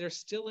because they're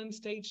still in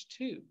stage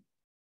 2.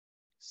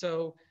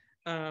 So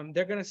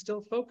they're going to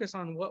still focus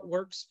on what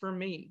works for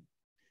me.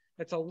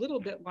 It's a little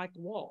bit like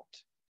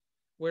Walt,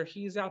 where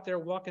he's out there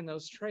walking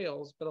those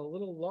trails, but a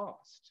little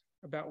lost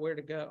about where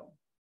to go.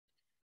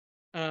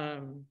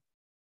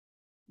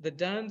 The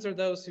duns are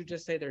those who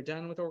just say they're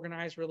done with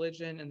organized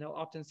religion, and they'll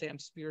often say, I'm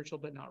spiritual,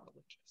 but not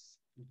religious.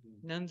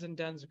 Nuns and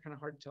duns are kind of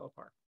hard to tell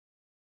apart.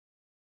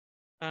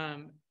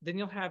 Then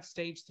you'll have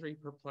stage 3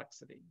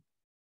 perplexity.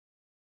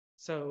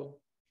 So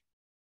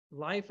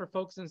life for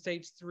folks in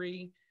stage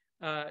 3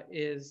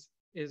 is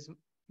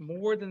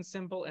more than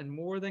simple and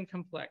more than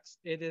complex.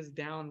 It is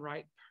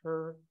downright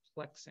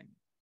perplexing.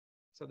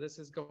 So this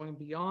is going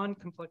beyond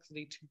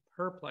complexity to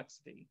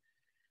perplexity.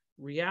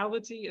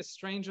 Reality is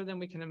stranger than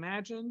we can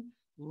imagine.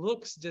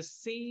 Looks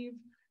deceive.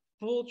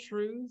 Full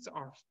truths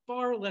are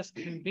far less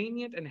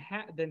convenient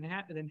than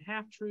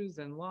half-truths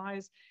and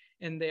lies.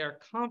 And they are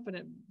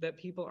confident that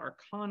people are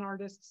con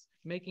artists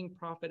making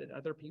profit at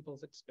other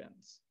people's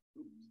expense.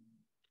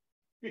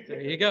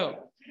 There you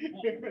go.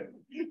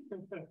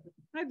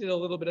 I did a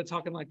little bit of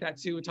talking like that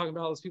too. We're talking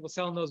about all those people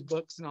selling those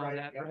books and all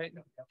that, right?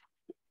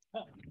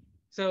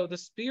 So the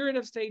spirit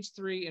of stage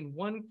 3, in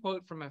one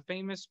quote from a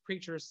famous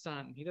preacher's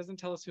son, he doesn't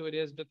tell us who it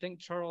is, but think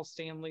Charles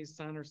Stanley's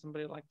son or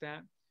somebody like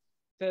that,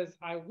 says,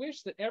 I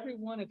wish that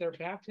everyone at their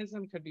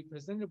baptism could be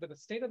presented with a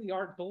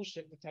state-of-the-art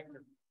bullshit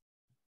detector,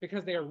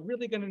 because they are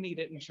really going to need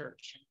it in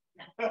church.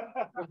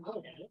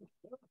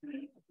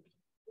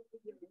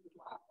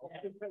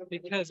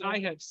 Because I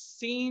have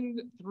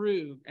seen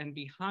through and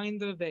behind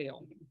the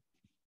veil,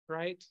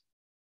 right?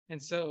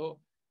 And so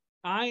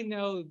I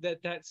know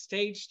that that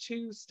stage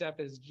 2 step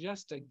is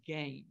just a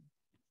game.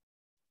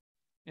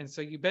 And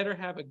so you better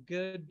have a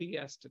good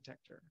BS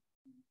detector.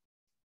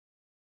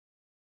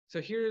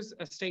 So here's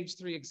a stage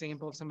 3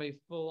 example of somebody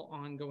full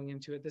on going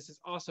into it. This is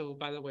also,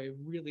 by the way,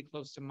 really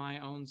close to my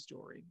own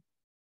story.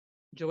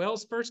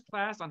 Joelle's first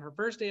class on her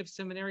first day of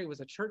seminary was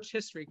a church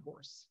history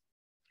course.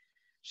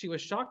 She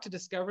was shocked to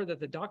discover that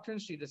the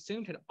doctrines she'd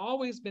assumed had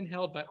always been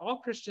held by all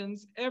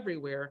Christians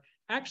everywhere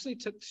actually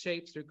took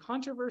shape through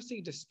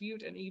controversy,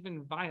 dispute, and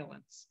even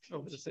violence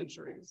over the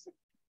centuries.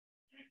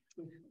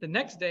 The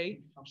next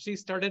day, she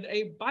started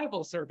a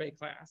Bible survey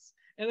class.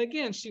 And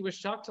again, she was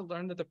shocked to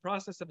learn that the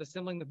process of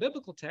assembling the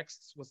biblical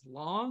texts was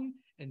long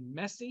and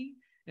messy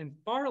and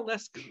far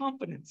less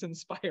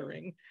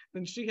confidence-inspiring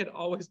than she had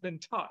always been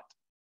taught.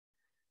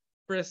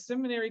 For a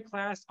seminary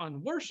class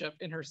on worship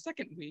in her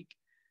second week,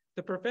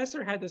 the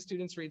professor had the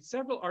students read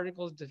several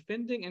articles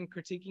defending and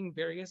critiquing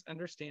various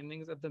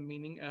understandings of the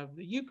meaning of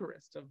the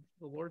Eucharist, of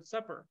the Lord's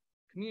Supper,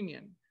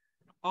 communion,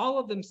 all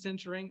of them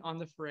centering on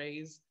the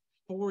phrase,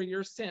 for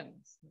your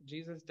sins.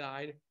 Jesus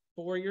died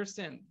for your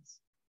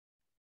sins.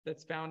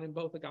 That's found in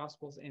both the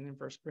Gospels and in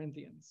 1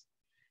 Corinthians.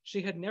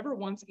 She had never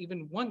once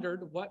even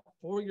wondered what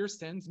for your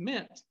sins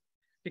meant,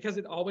 because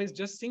it always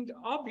just seemed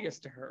obvious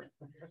to her.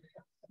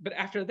 But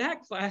after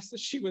that class,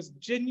 she was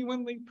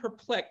genuinely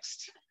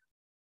perplexed.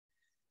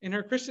 In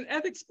her Christian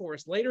ethics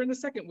course, later in the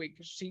second week,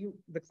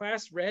 the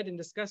class read and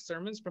discussed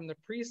sermons from the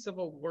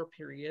pre-Civil War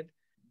period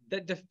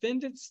that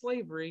defended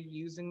slavery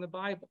using the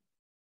Bible.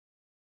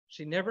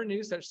 She never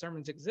knew such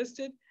sermons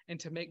existed, and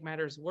to make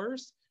matters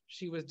worse,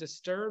 she was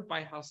disturbed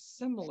by how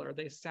similar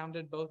they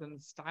sounded both in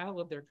the style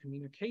of their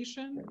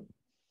communication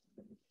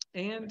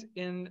and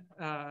in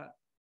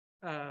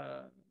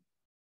the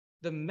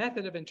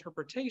method of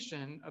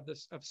interpretation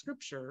of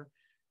Scripture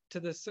to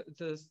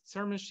the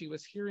sermons she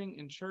was hearing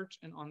in church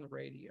and on the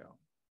radio.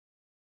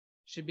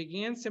 She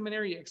began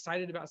seminary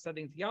excited about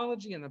studying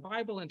theology and the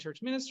Bible and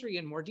church ministry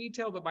in more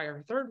detail, but by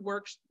her third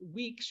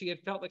week, she had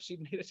felt like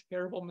she'd made a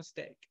terrible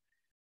mistake.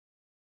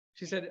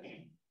 She said,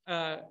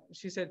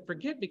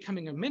 forget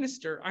becoming a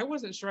minister. I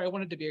wasn't sure I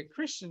wanted to be a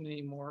Christian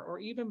anymore or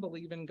even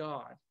believe in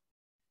God.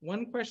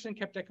 One question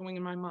kept echoing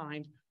in my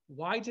mind: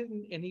 why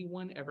didn't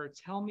anyone ever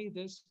tell me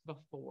this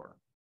before?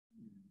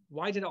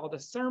 Why did all the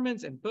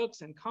sermons and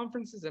books and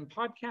conferences and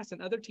podcasts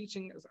and other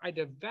teachings I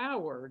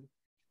devoured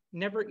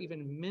never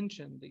even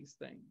mention these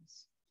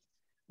things?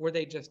 Were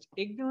they just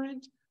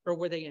ignorant, or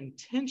were they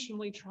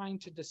intentionally trying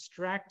to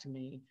distract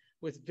me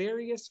with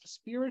various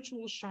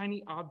spiritual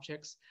shiny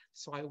objects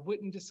so I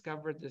wouldn't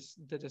discover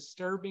the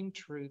disturbing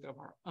truth of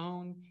our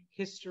own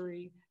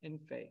history and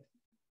faith?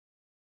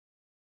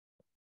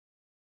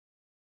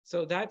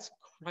 So that's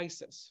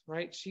crisis,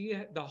 right?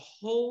 The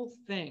whole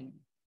thing,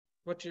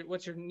 what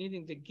you're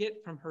needing to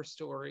get from her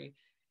story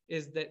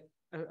is that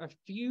a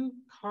few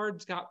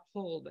cards got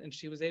pulled and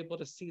she was able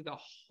to see the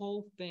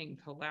whole thing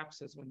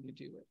collapses when you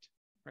do it,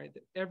 right?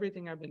 That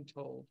everything I've been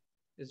told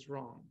is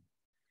wrong.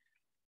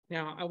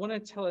 Now, I want to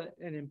tell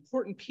an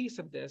important piece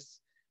of this,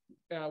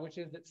 which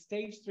is that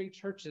stage 3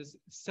 churches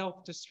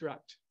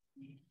self-destruct.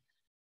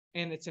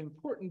 And it's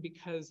important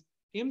because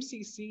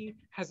MCC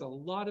has a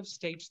lot of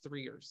stage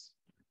 3ers,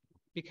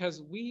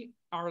 because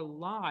our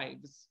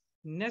lives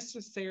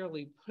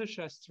necessarily push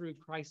us through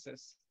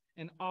crisis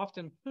and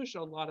often push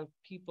a lot of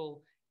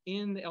people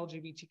in the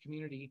LGBT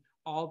community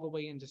all the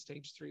way into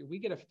stage 3. We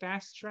get a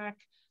fast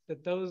track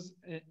that those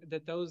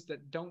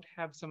that don't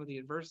have some of the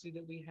adversity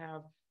that we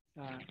have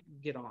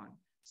get on.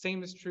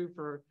 Same is true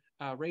for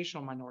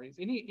racial minorities.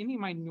 Any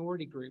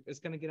minority group is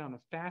going to get on a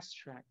fast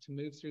track to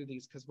move through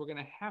these, because we're going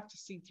to have to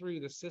see through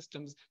the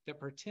systems that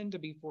pretend to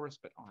be for us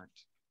but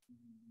aren't,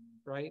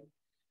 right?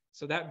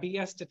 So that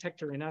BS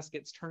detector in us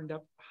gets turned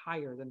up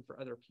higher than for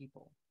other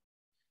people.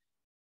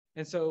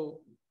 And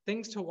so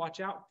things to watch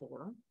out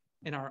for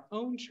in our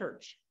own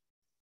church.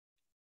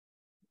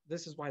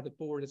 This is why the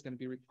board is going to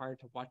be required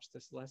to watch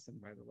this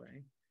lesson, by the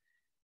way.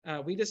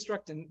 We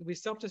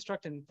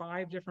self-destruct in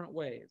 5 different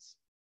ways.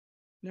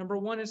 Number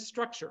 1 is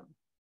structure.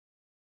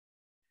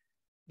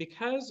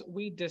 Because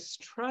we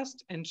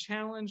distrust and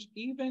challenge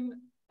even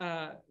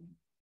our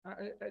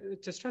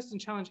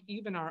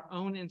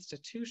own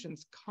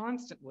institutions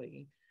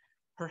constantly,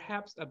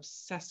 perhaps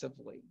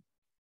obsessively.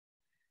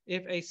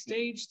 If a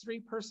stage 3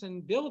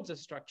 person builds a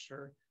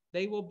structure,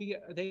 they will be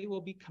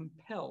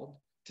compelled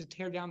to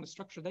tear down the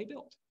structure they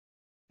built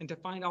and to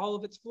find all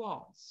of its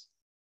flaws,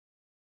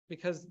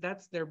 because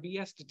that's their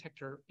BS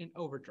detector in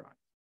overdrive.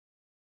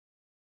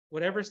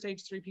 Whatever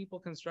stage 3 people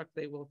construct,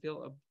 they will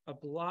feel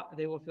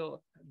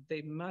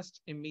they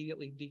must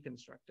immediately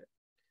deconstruct it.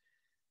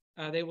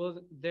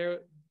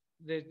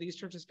 These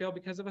churches fail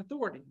because of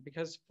authority,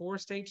 because for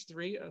stage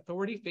 3,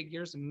 authority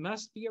figures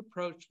must be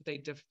approached with a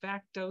de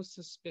facto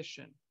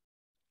suspicion.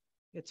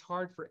 It's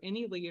hard for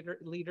any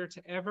leader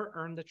to ever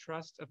earn the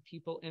trust of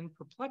people in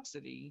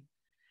perplexity,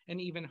 and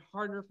even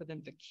harder for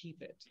them to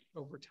keep it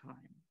over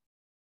time.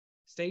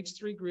 Stage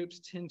 3 groups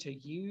tend to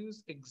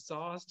use,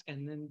 exhaust,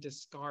 and then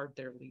discard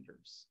their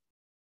leaders.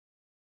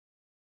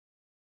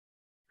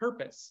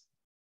 Purpose.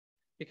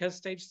 Because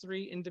stage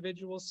 3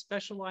 individuals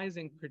specialize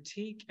in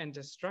critique and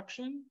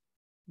destruction,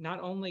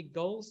 not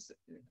goal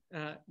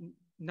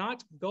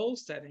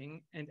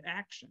setting and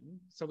action.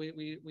 So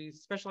we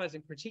specialize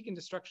in critique and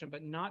destruction,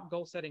 but not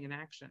goal setting and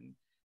action.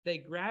 They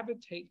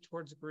gravitate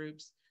towards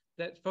groups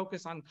that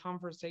focus on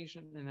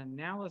conversation and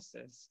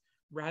analysis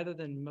rather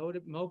than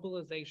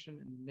mobilization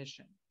and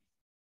mission.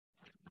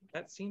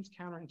 That seems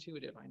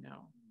counterintuitive, I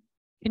know.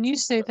 Can you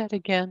say that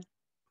again?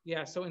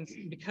 Yeah, so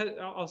because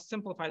I'll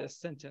simplify this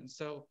sentence.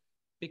 So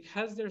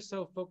because they're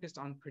so focused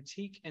on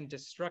critique and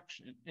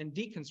destruction and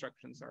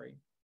deconstruction,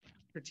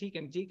 critique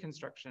and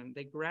deconstruction,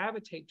 they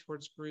gravitate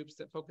towards groups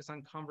that focus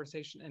on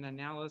conversation and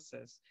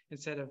analysis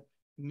instead of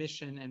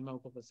mission and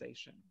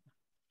mobilization.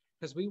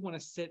 Because we want to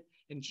sit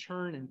and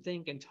churn and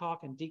think and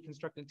talk and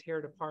deconstruct and tear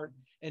it apart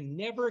and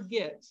never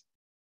get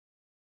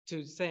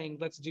to saying,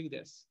 let's do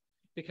this.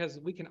 Because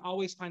we can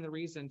always find the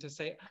reason to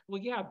say,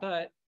 well, yeah,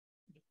 but.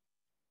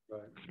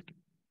 Right.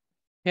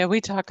 Yeah,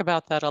 we talk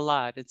about that a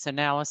lot. It's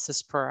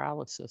analysis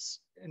paralysis.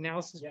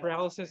 Analysis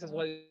paralysis is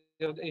what,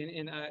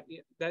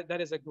 that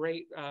is a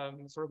great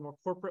sort of more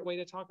corporate way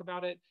to talk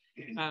about it.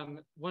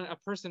 When a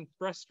person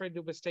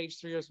frustrated with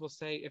stage 3ers will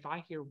say, if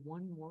I hear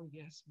one more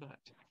yes, but,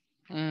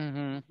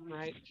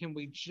 right, can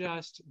we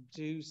just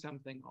do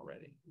something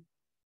already?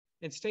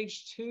 And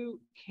stage 2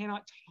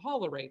 cannot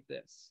tolerate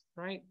this,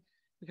 right?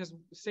 Because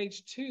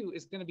stage 2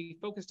 is going to be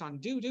focused on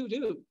do,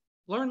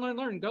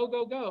 learn,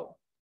 go.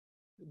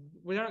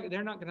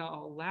 They're not going to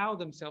allow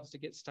themselves to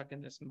get stuck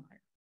in this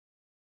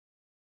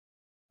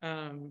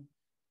mire.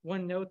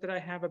 One note that I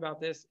have about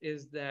this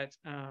is that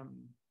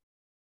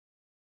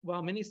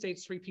while many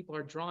stage 3 people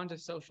are drawn to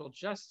social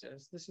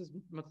justice, this is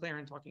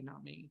McLaren talking,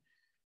 not me,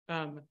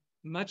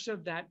 much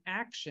of that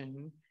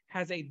action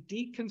has a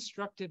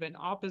deconstructive and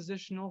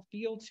oppositional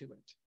feel to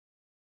it,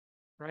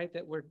 right?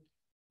 That we're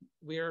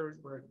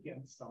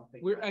against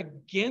something. We're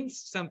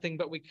against something,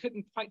 but we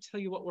couldn't quite tell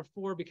you what we're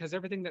for, because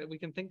everything that we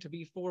can think to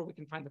be for, we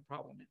can find the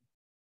problem in.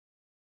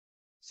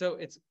 So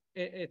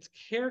it's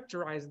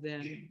characterized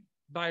then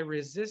by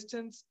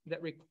resistance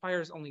that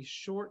requires only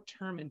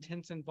short-term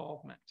intense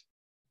involvement.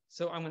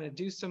 So I'm going to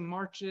do some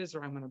marches,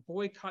 or I'm going to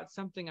boycott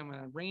something. I'm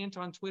going to rant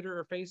on Twitter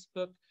or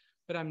Facebook,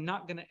 but I'm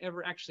not going to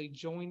ever actually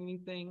join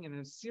anything in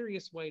a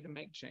serious way to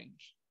make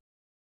change.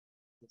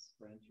 The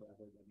sprint rather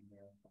than a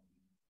marathon.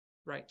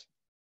 Right.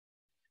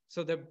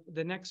 So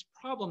the next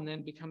problem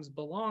then becomes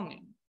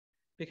belonging,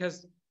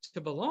 because to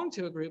belong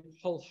to a group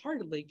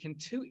wholeheartedly can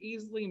too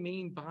easily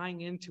mean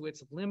buying into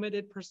its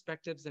limited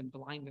perspectives and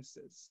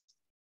blindnesses.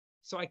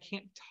 So I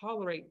can't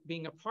tolerate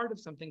being a part of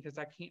something because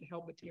I can't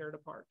help but tear it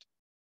apart,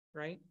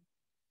 right?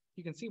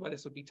 You can see why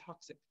this would be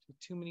toxic to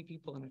too many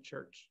people in a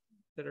church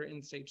that are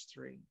in stage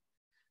 3.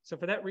 So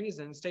for that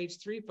reason, stage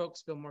 3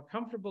 folks feel more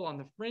comfortable on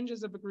the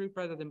fringes of a group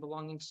rather than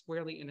belonging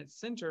squarely in its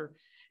center.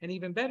 And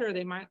even better,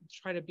 they might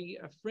try to be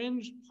a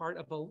fringe part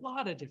of a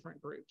lot of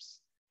different groups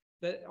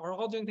that are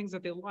all doing things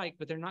that they like,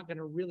 but they're not going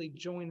to really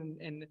join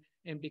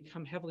and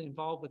become heavily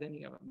involved with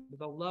any of them.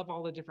 They'll love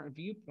all the different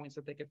viewpoints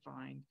that they could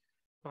find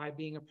by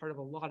being a part of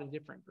a lot of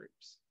different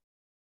groups.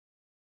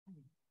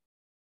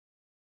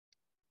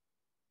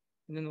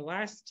 And then the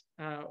last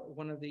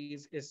one of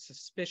these is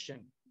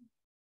suspicion.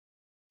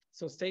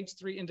 So stage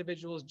 3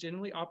 individuals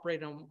generally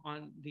operate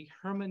on the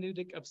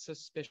hermeneutic of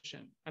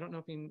suspicion. I don't know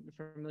if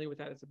you're familiar with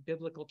that. It's a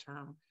biblical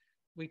term.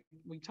 We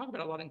talk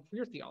about it a lot in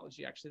queer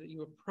theology, actually, that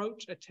you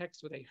approach a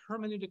text with a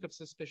hermeneutic of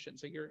suspicion.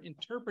 So you're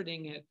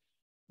interpreting it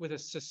with a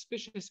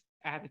suspicious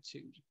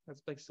attitude.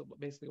 That's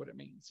basically what it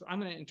means. So I'm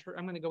going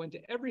to go into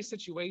every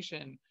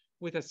situation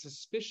with a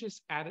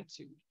suspicious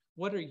attitude.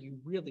 What are you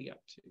really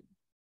up to?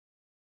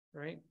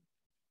 Right?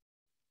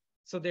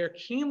 So they're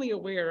keenly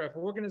aware of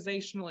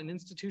organizational and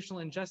institutional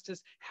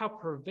injustice, how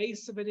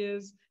pervasive it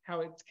is,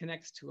 how it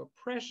connects to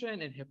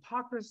oppression and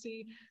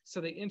hypocrisy.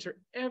 So they enter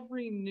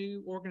every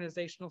new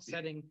organizational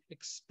setting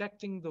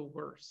expecting the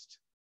worst.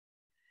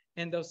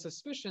 And those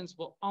suspicions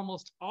will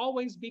almost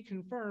always be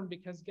confirmed,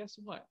 because guess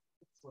what?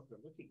 That's what they're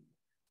looking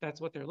for.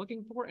 That's what they're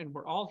looking for, and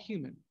we're all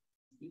human.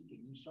 Speaking,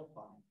 you shall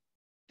find.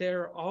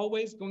 There are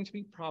always going to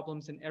be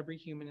problems in every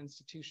human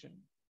institution.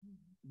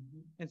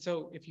 And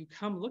so if you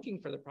come looking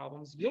for the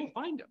problems, you'll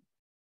find them.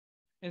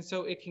 And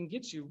so it can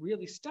get you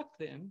really stuck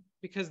then,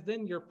 because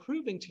then you're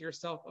proving to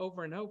yourself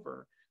over and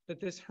over that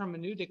this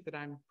hermeneutic that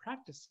I'm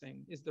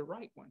practicing is the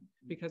right one,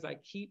 because I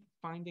keep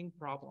finding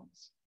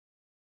problems.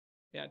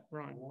 Yeah,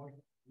 Ron.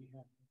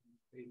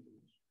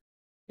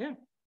 Yeah.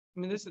 I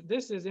mean,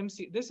 this is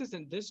MC. This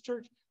isn't this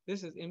church.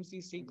 This is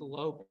MCC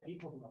Global.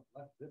 People have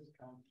left this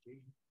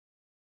congregation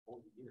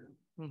over years.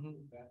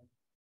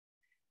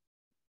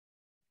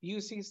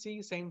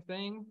 UCC, same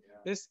thing.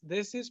 Yeah.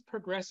 This is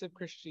progressive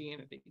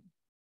Christianity,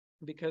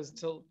 because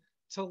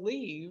to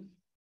leave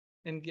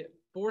and get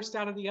forced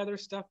out of the other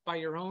stuff by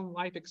your own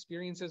life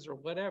experiences or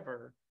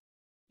whatever,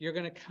 you're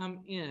going to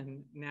come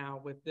in now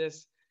with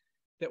this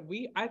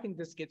I think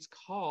this gets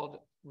called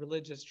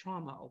religious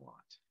trauma a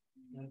lot.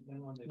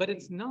 But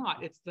it's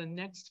not. It's the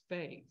next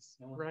phase,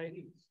 right?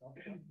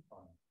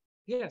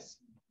 Yes.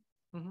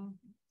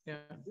 Yeah.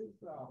 Is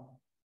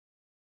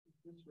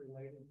this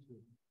related to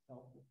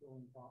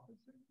self-fulfilling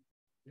prophecy?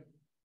 Yep.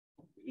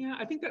 Yeah,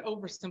 I think that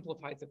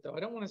oversimplifies it, though. I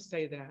don't want to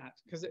say that,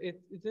 because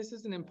this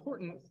is an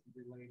important.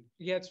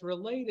 Yeah, it's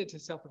related to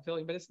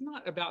self-fulfilling, but it's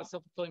not about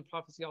self-fulfilling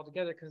prophecy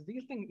altogether, because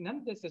these things, none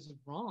of this is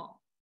wrong,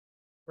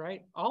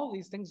 right? All of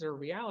these things are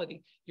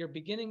reality. You're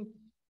beginning.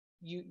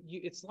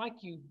 It's like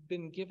you've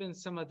been given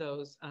some of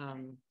those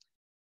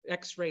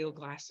X-ray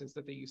glasses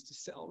that they used to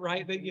sell,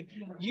 right? That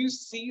you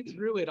see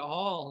through it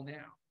all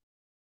now,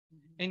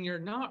 and you're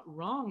not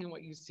wrong in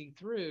what you see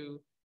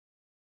through.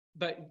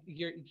 But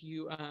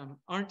you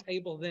aren't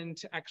able then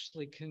to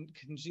actually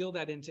congeal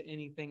that into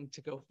anything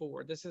to go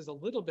forward. This is a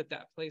little bit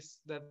that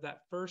place,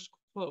 that first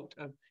quote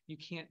of, you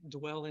can't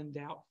dwell in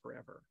doubt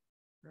forever,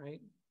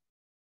 right?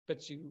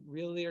 But you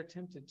really are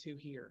tempted to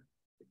here,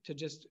 to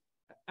just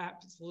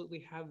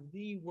absolutely have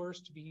the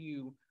worst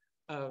view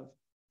of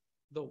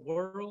the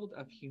world,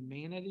 of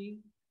humanity,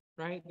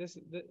 right? This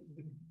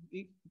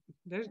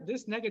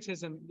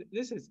negativism,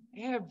 this is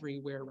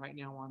everywhere right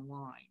now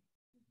online.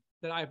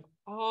 That I've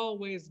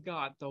always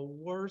got the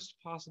worst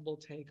possible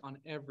take on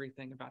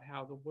everything about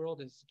how the world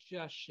is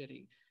just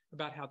shitty,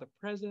 about how the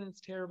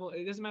president's terrible.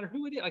 It doesn't matter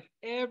who it is, like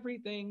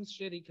everything's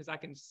shitty, because I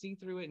can see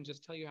through it and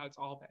just tell you how it's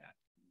all bad.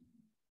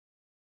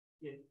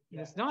 Yeah.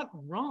 It's not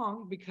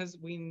wrong, because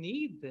we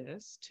need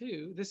this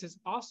too. This is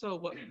also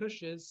what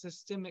pushes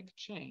systemic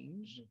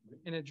change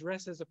and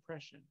addresses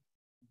oppression.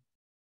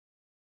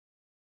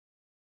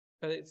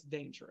 But it's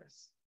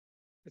dangerous.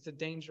 It's a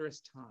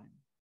dangerous time.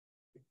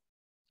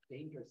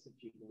 Dangerous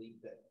if you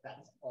believe that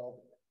that's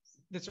all.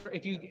 That's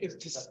right. If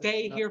to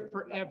stay here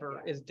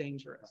forever is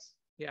dangerous.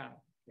 Yeah.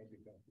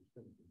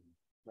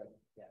 Right.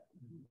 Yeah.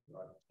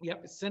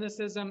 Yep.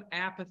 Cynicism,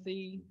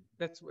 apathy,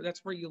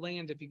 That's where you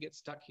land if you get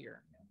stuck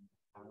here.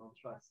 I don't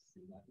trust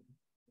that.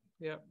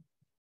 Yep.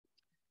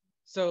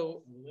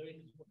 So,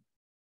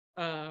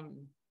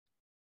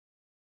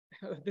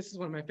 this is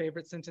one of my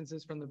favorite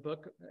sentences from the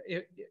book.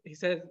 He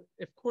says,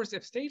 of course,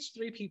 if stage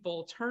 3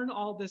 people turn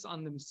all this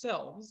on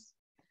themselves,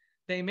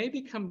 they may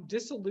become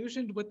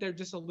disillusioned with their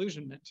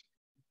disillusionment,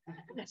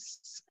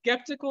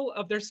 skeptical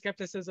of their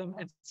skepticism,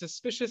 and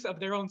suspicious of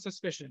their own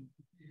suspicion,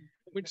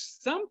 which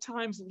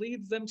sometimes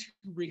leads them to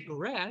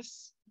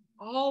regress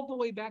all the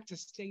way back to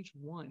stage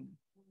 1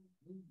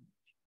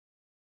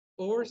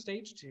 or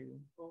stage 2.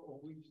 Oh,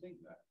 we've seen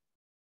that.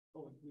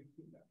 Oh, we've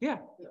seen that. Yeah.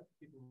 Yeah,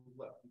 people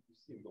who left, you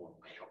see them going,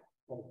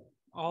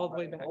 all the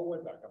way back. All the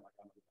way back. I'm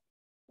like,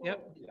 yep.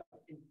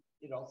 Yeah.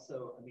 It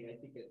also, I mean, I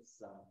think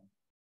it's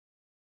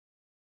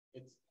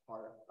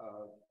part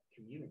of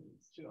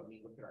communities too. I mean,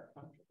 look at our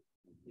country.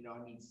 You know,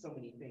 I mean, so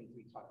many things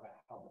we talk about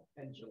how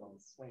the pendulum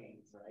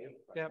swings, right?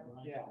 Yep.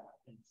 Yeah.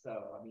 And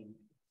so, I mean,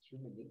 it's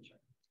human nature.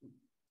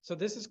 So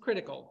this is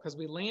critical because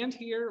we land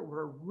here.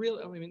 We're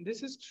really, I mean,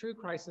 this is true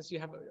crisis.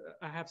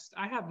 I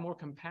have more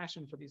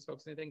compassion for these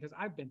folks than anything because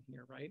I've been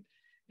here, right?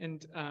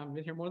 And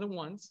been here more than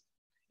once,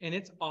 and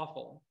it's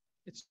awful.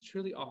 It's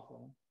truly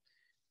awful.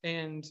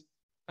 And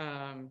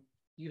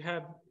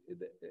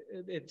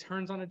it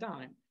turns on a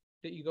dime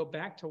that you go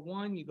back to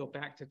 1, you go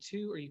back to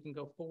 2, or you can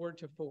go forward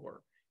to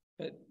 4.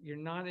 But you're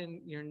not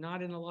in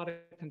a lot of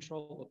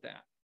control of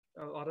that.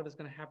 A lot of it's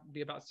going to have to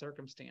be about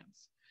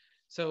circumstance.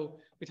 So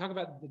we talk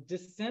about the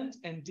descent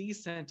and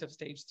descent of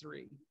stage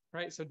 3,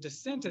 right? So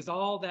descent is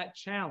all that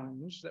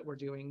challenge that we're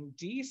doing.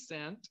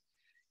 Descent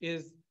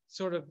is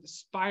sort of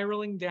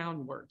spiraling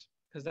downward,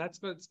 because that's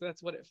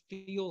what it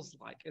feels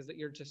like, is that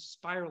you're just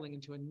spiraling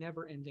into a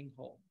never-ending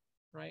hole,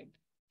 right?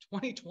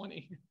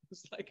 2020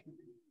 is like,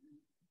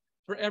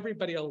 for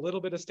everybody, a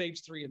little bit of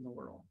stage 3 in the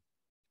world.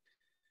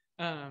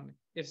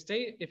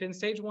 If in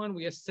stage 1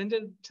 we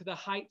ascended to the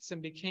heights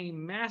and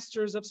became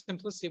masters of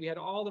simplicity, we had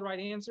all the right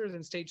answers.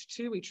 In stage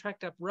 2, we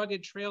trekked up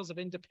rugged trails of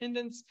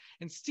independence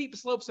and steep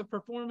slopes of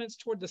performance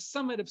toward the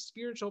summit of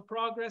spiritual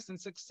progress and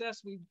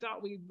success. We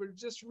thought we were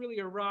just really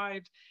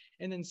arrived.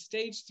 And then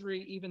stage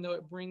 3, even though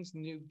it brings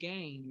new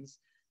gains,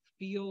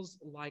 feels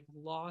like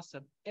loss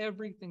of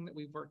everything that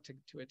we've worked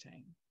to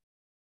attain.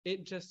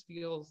 It just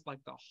feels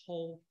like the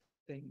whole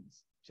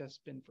thing's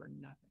just been for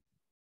nothing.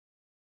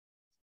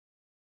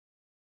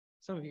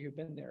 Some of you have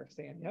been there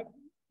saying, yep.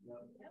 No,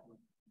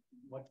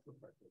 what's the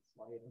purpose?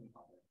 Why even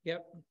bother?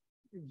 Yep.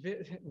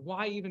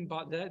 Why even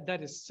bother?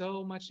 That is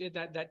so much,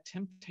 that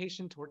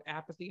temptation toward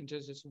apathy and to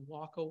just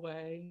walk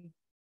away.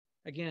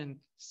 Again,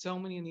 so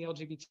many in the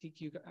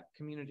LGBTQ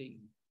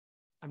community,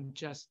 I'm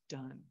just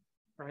done,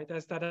 right?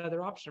 That's that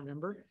other option,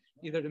 remember?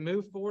 Either to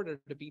move forward or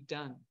to be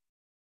done.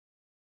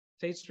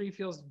 Stage 3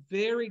 feels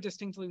very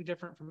distinctly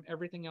different from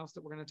everything else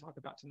that we're going to talk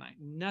about tonight.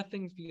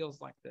 Nothing feels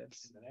like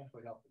this. And that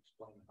actually helps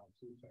explain how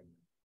suicide.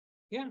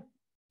 Yeah.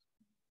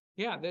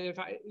 Yeah,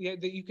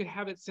 that you could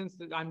have it sense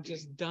that I'm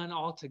just done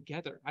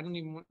altogether. I don't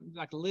even want,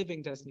 like,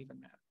 living doesn't even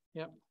matter.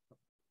 Yep.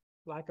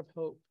 Lack of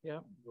hope.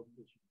 Yep.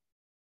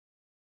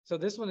 So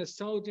this one is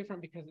so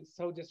different because it's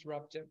so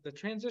disruptive. The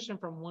transition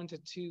from 1 to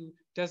 2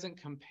 doesn't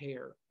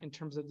compare in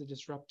terms of the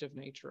disruptive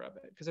nature of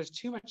it, because there's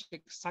too much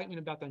excitement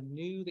about the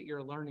new that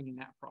you're learning in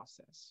that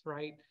process,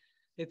 right?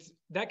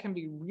 That can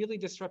be really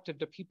disruptive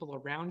to people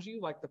around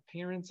you, like the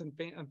parents and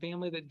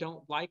family that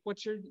don't like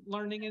what you're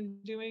learning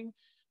and doing.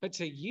 But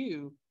to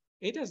you,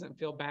 it doesn't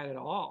feel bad at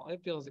all.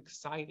 It feels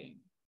exciting.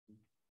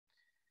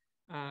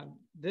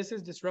 This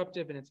is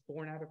disruptive, and it's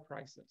born out of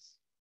crisis.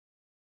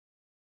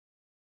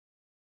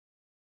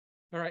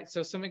 All right,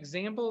 so some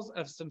examples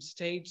of some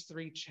stage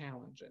 3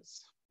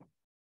 challenges,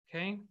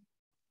 okay?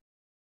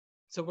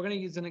 So we're going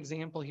to use an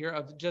example here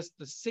of just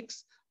the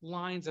 6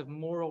 lines of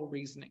moral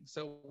reasoning.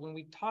 So when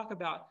we talk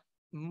about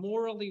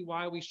morally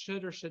why we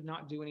should or should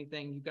not do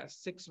anything, you've got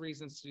 6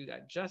 reasons to do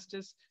that: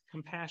 justice,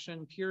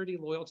 compassion, purity,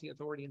 loyalty,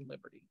 authority, and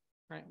liberty.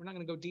 Right? We're not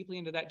going to go deeply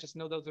into that. Just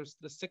know those are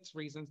the 6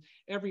 reasons.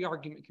 Every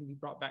argument can be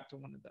brought back to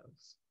one of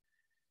those.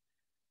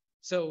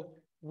 So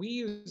we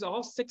use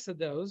all 6 of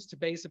those to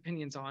base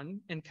opinions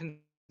on, and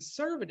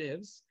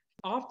conservatives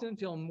often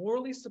feel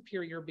morally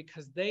superior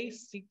because they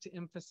seek to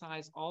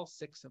emphasize all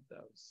 6 of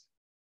those.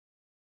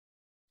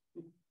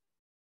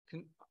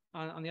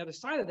 On the other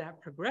side of that,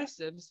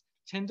 progressives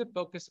tend to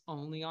focus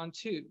only on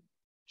 2,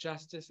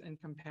 justice and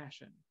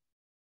compassion.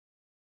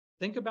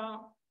 Think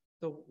about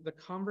the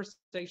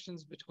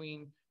conversations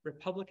between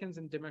Republicans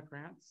and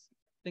Democrats.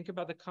 Think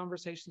about the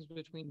conversations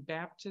between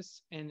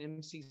Baptists and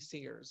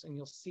MCCers, and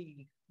you'll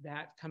see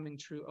that coming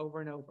true over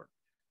and over.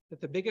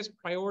 That the biggest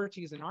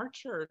priorities in our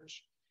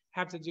church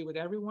have to do with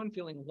everyone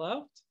feeling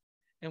loved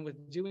and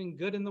with doing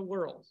good in the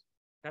world.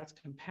 That's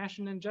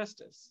compassion and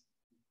justice.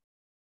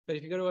 But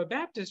if you go to a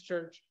Baptist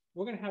church,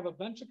 we're going to have a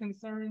bunch of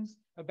concerns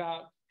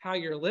about how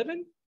you're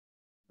living,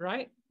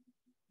 right?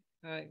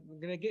 We're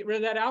going to get rid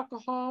of that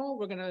alcohol.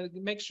 We're going to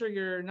make sure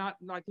you're not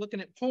like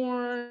looking at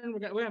porn.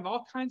 We have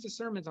all kinds of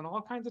sermons on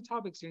all kinds of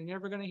topics you're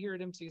never going to hear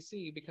at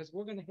MCC, because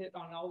we're going to hit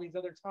on all these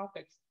other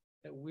topics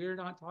that we're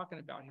not talking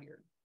about here.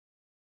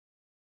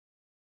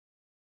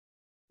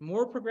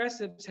 More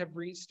progressives have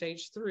reached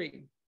stage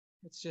 3.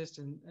 It's just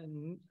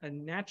a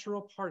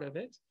natural part of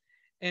it.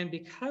 And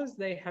because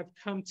they have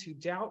come to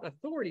doubt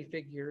authority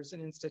figures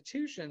and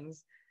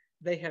institutions,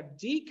 they have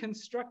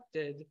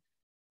deconstructed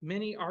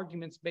many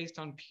arguments based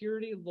on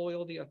purity,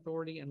 loyalty,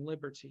 authority, and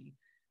liberty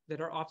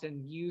that are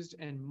often used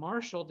and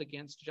marshaled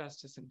against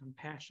justice and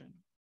compassion.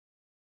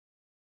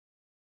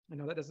 I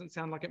know that doesn't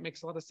sound like it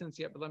makes a lot of sense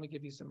yet, but let me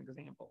give you some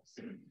examples.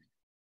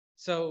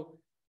 So,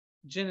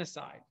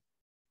 genocide.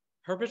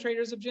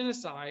 Perpetrators of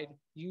genocide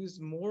use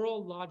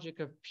moral logic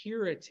of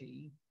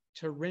purity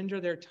to render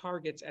their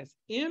targets as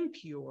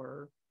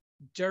impure,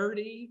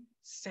 dirty,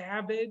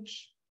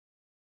 savage,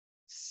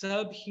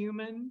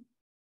 subhuman,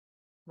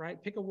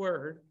 right? Pick a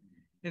word.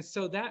 And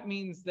so that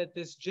means that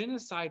this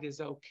genocide is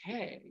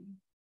okay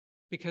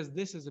because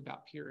this is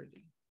about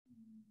purity.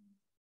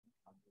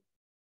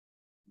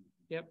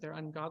 Yep, they're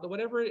ungodly,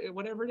 whatever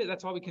it is.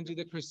 That's why we can do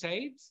the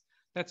Crusades.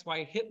 That's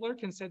why Hitler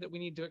can say that we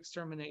need to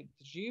exterminate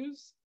the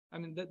Jews. I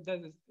mean,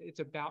 it's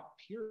about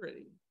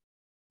purity,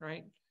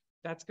 right?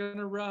 That's going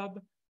to rub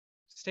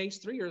stage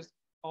 3ers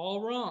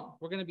all wrong.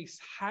 We're going to be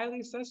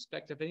highly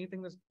suspect of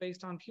anything that's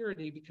based on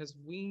purity because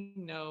we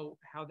know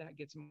how that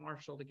gets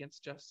marshaled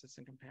against justice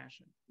and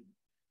compassion.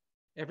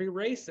 Every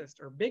racist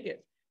or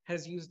bigot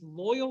has used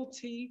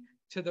loyalty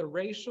to the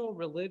racial,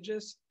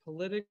 religious,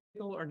 political,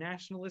 or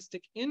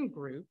nationalistic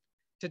in-group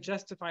to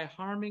justify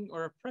harming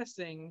or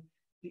oppressing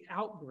the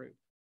out-group,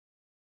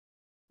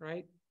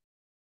 right?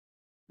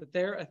 That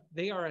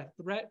they are a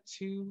threat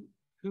to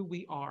who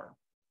we are.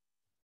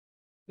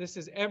 This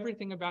is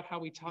everything about how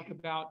we talk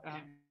about,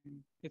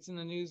 it's in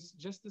the news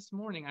just this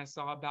morning I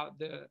saw about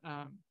the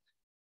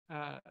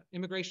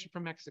immigration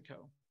from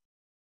Mexico.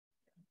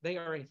 They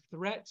are a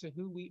threat to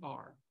who we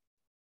are.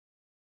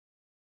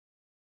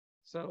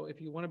 So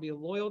if you want to be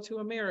loyal to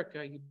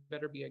America, you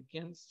better be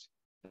against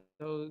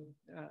those,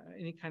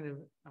 any kind of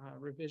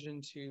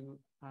revision to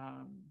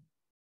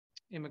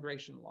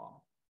immigration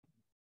law.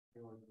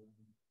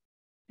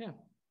 Yeah.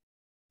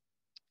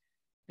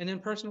 And then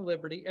personal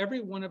liberty. Every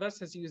one of us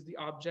has used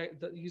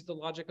the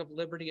logic of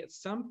liberty at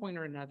some point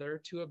or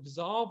another to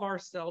absolve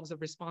ourselves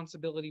of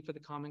responsibility for the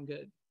common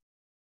good.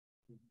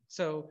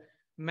 So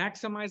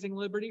maximizing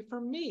liberty for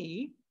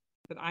me,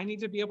 that I need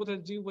to be able to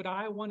do what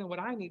I want and what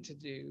I need to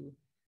do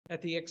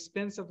at the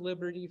expense of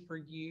liberty for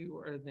you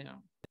or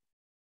them,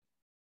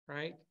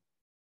 right?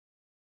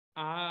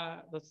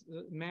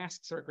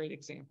 Masks are a great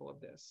example of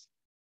this.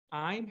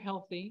 I'm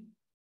healthy,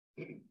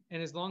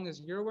 and as long as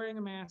you're wearing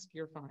a mask,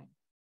 you're fine.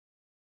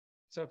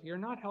 So if you're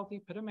not healthy,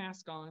 put a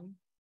mask on,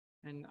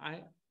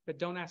 but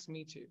don't ask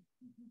me to.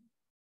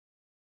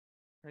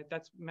 Right?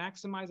 That's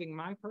maximizing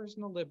my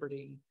personal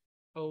liberty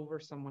over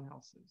someone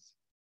else's.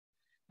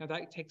 Now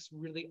that takes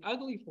really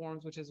ugly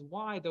forms, which is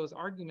why those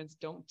arguments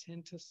don't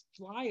tend to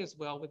fly as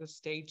well with a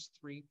stage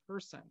 3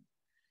 person,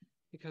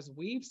 because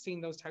we've seen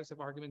those types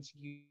of arguments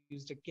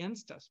used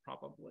against us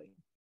probably,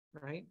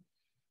 right?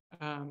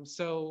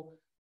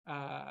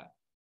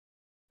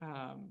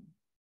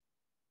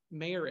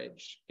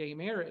 Marriage, gay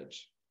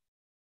marriage.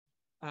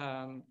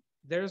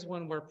 There's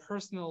one where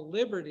personal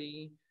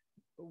liberty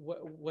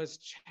was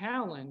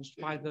challenged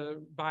by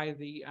the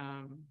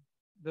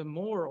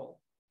moral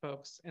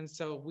folks, and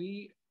so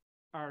we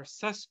are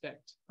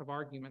suspect of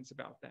arguments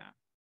about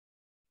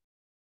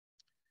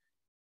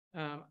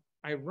that.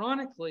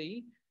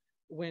 Ironically,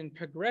 when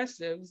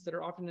progressives that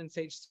are often in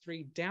stage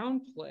 3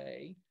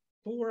 downplay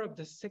 4 of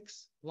the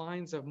 6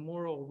 lines of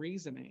moral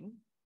reasoning,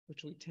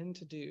 which we tend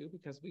to do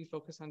because we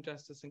focus on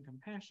justice and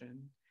compassion,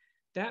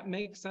 that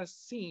makes us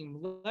seem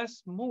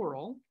less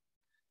moral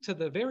to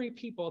the very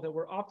people that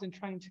we're often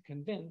trying to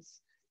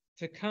convince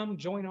to come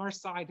join our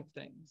side of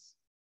things.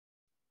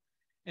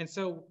 And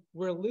so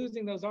we're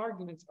losing those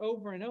arguments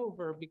over and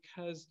over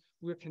because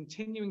we're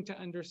continuing to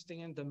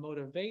understand the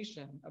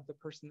motivation of the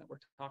person that we're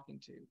talking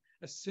to,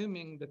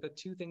 assuming that the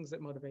 2 things that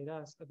motivate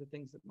us are the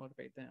things that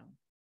motivate them,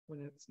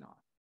 when it's not.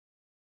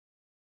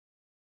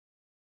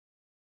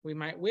 We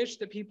might wish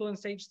that people in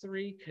stage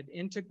 3 could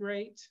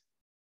integrate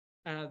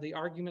the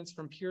arguments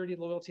from purity,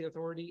 loyalty,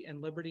 authority, and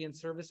liberty in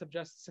service of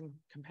justice and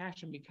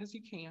compassion, because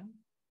you can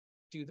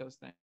do those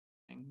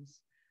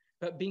things.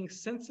 But being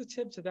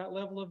sensitive to that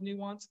level of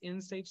nuance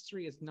in stage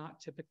 3 is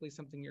not typically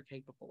something you're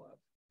capable of,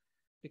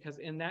 because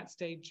in that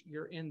stage,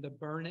 you're in the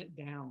burn it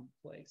down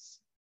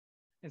place.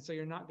 And so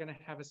you're not going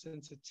to have a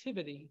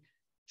sensitivity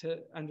to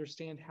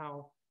understand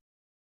how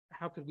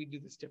could we do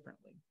this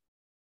differently.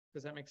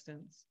 Does that make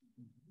sense?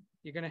 Mm-hmm.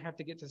 You're going to have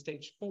to get to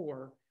stage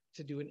 4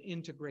 to do an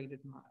integrated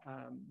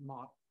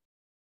model.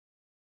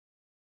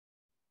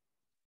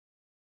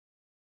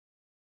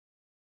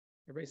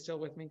 Everybody still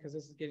with me? Because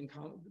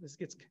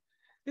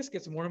this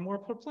gets more and more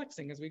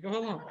perplexing as we go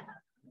along.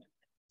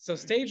 So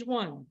stage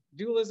 1,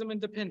 dualism and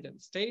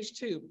dependence. Stage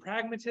 2,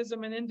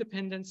 pragmatism and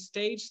independence.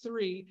 Stage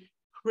 3,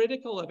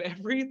 critical of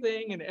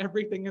everything, and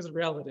everything is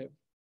relative,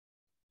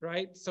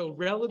 right? So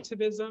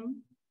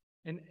relativism,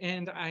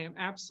 and I am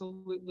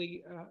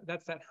absolutely,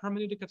 that's that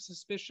hermeneutic of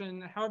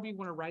suspicion, however you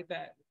want to write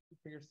that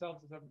for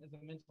yourselves as a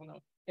mental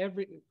note.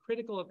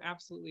 Critical of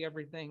absolutely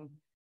everything,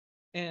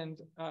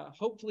 and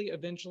hopefully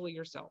eventually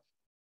yourself.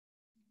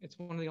 It's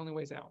one of the only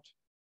ways out.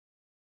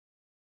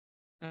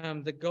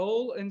 The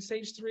goal in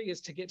stage 3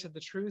 is to get to the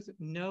truth,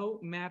 no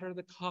matter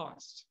the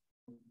cost.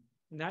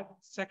 And that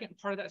second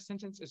part of that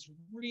sentence is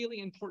really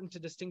important to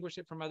distinguish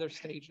it from other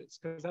stages,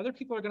 because other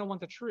people are going to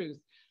want the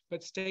truth,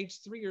 but stage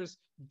 3ers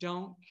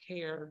don't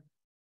care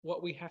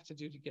what we have to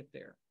do to get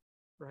there,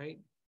 right?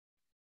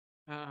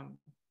 I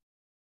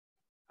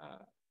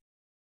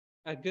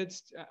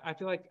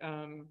feel like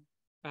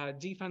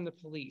defund the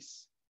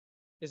police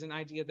is an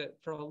idea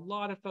that for a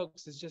lot of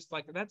folks is just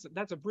like, that's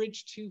a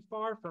bridge too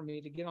far for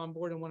me to get on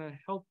board and want to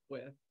help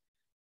with.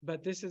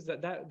 But this is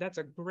that's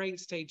a great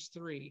stage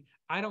 3.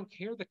 I don't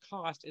care the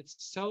cost. It's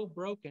so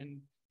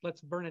broken. Let's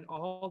burn it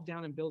all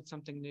down and build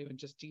something new and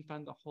just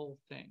defund the whole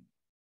thing,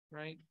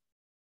 right?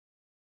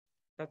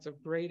 That's a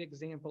great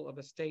example of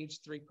a stage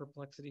 3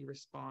 perplexity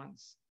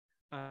response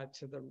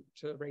to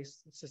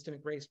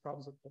systemic race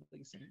problems with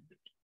policing.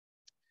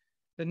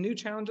 The new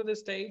challenge of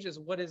this stage is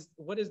what is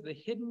the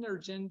hidden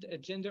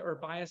agenda or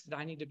bias that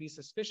I need to be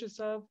suspicious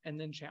of and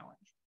then challenge,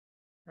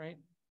 right?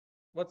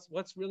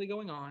 What's really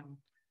going on?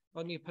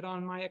 Let me put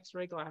on my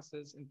X-ray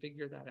glasses and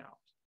figure that out.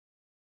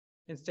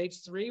 In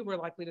stage 3, we're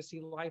likely to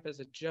see life as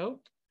a joke,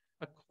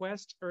 a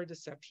quest, or a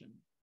deception.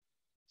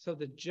 So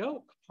the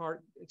joke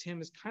part, Tim,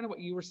 is kind of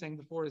what you were saying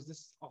before, is this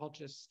is all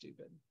just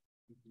stupid.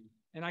 Mm-hmm.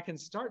 And I can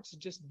start to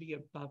just be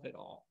above it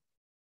all,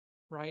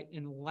 right?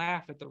 And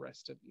laugh at the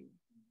rest of you,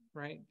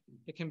 right?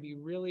 It can be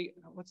really,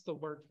 what's the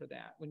word for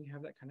that? When you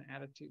have that kind of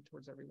attitude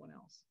towards everyone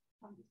else.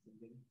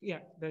 Condescending. Yeah,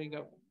 there you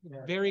go.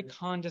 Very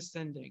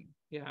condescending,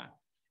 yeah.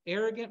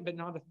 Arrogant, but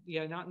not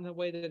in the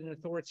way that an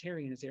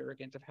authoritarian is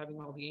arrogant of having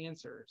all the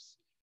answers,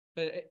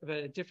 but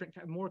a different,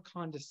 more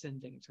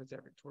condescending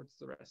towards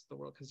the rest of the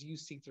world because you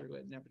see through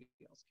it and everybody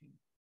else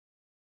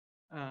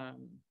can.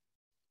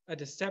 A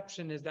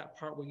deception is that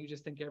part where you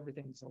just think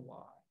everything's a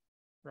lie,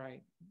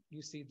 right?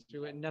 You see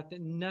through it,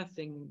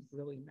 nothing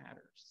really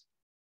matters.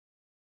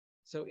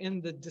 So in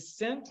the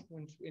dissent,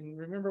 and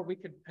remember we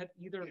could put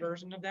either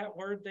version of that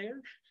word there,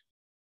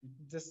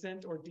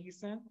 dissent or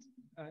descent.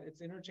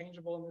 It's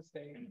interchangeable in this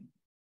stage.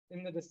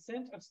 In the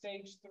descent of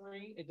stage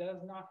 3, it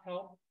does not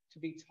help to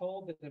be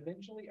told that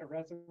eventually a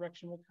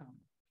resurrection will come.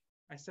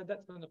 I said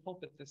that from the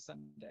pulpit this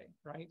Sunday,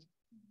 right?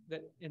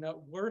 That in a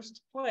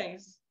worst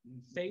place,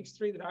 stage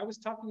 3 that I was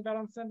talking about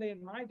on Sunday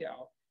in my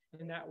doubt,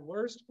 in that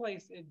worst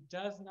place, it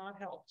does not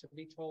help to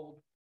be told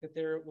that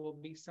there will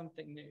be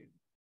something new,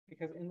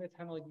 because in the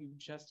tunnel, you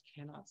just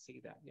cannot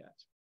see that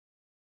yet.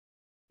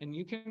 And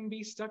you can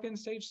be stuck in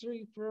stage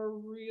 3 for a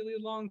really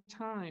long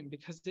time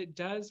because it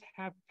does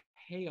have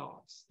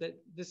payoffs. That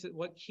this is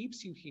what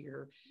keeps you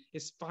here,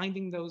 is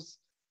finding those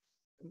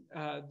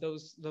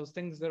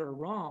things that are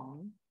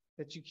wrong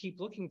that you keep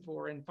looking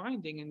for and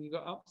finding, and you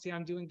go, oh, see,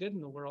 I'm doing good in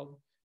the world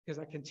because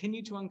I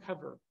continue to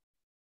uncover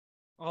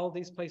all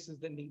these places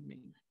that need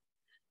me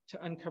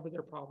to uncover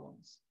their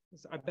problems.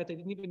 So I bet they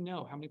didn't even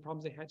know how many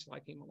problems they had till I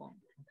came along.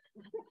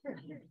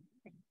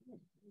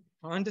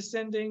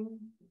 Condescending.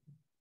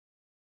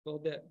 A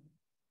little bit.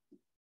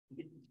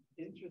 It's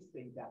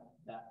interesting that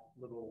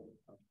little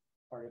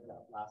part of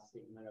that last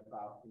statement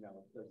about,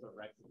 there's a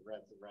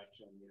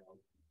resurrection,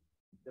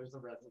 there's a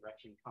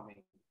resurrection coming.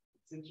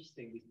 It's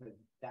interesting because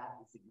that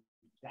is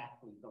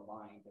exactly the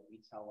line that we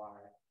tell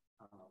our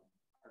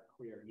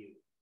queer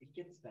youth. It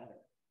gets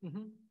better.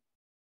 Mm-hmm.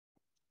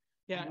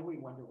 Yeah. And we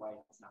wonder why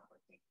it's not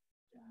working.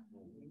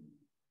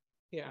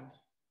 Yeah.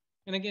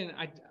 And again,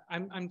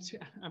 I'm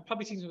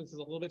probably teaching with a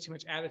little bit too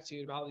much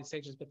attitude about all these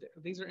stages, but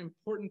these are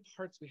important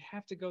parts. We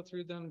have to go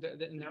through them,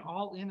 and they're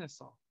all in us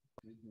all.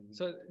 Mm-hmm.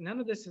 So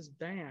none of this is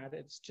bad.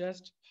 It's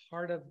just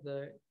part of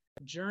the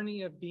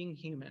journey of being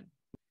human,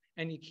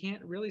 and you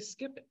can't really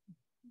skip it.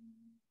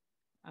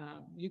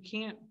 You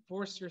can't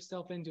force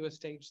yourself into a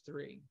stage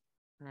 3,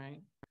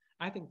 right?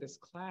 I think this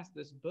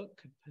book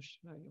could push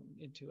you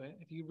into it.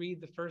 If you read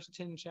the first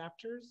 10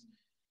 chapters,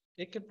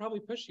 it could probably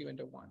push you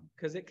into one,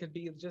 because it could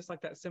be just like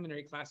that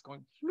seminary class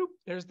going, whoop,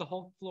 there's the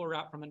whole floor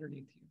out from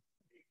underneath you,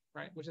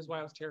 right? Which is why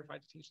I was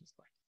terrified to teach this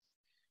class.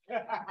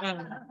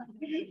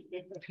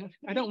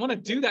 I don't want to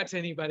do that to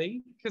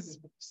anybody because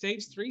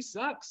stage 3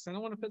 sucks. I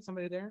don't want to put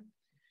somebody there.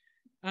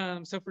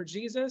 So for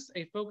Jesus,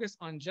 a focus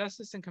on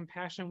justice and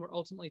compassion were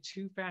ultimately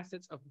 2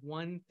 facets of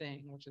one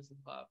thing, which is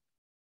love.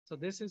 So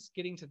this is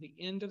getting to the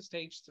end of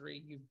stage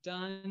 3. You've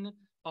done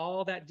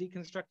all that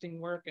deconstructing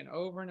work and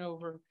over,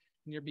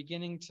 and you're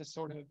beginning to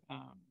sort of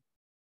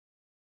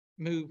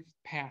move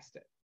past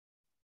it.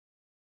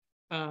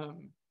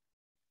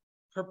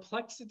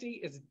 Perplexity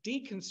is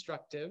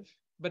deconstructive,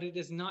 but it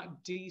is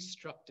not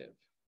destructive.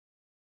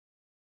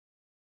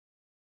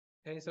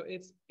 Okay, so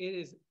it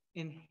is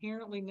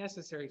inherently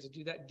necessary to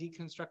do that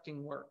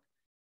deconstructing work,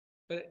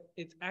 but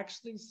it's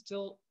actually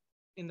still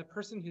in the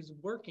person who's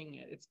working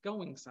it, it's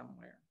going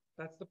somewhere.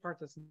 That's the part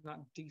that's not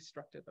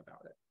destructive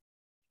about it.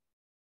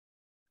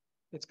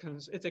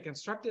 It's a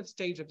constructive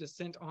stage of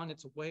descent on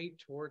its way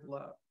toward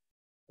love.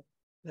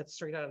 That's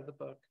straight out of the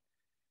book.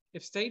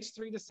 If stage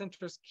 3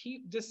 dissenters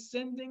keep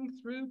descending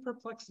through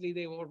perplexity,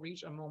 they will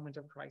reach a moment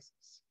of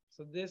crisis.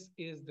 So this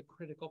is the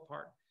critical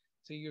part.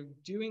 So you're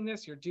doing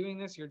this, you're doing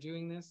this, you're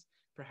doing this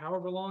for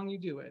however long you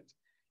do it,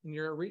 and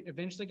you're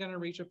eventually going to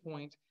reach a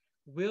point.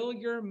 Will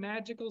your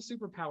magical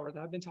superpower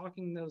that I've been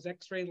talking, those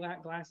X-ray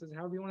glasses,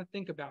 however you want to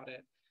think about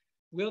it,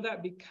 will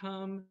that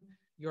become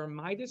your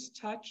Midas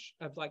touch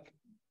of like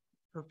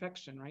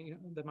perfection, right? You know,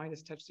 the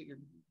Midas touch that you're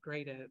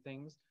great at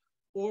things,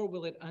 or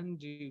will it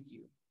undo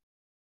you?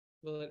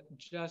 Will it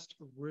just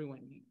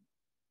ruin you?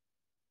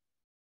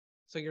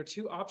 So your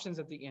two options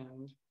at the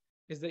end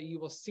is that you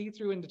will see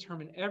through and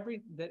determine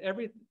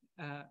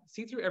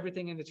see through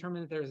everything and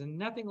determine that there is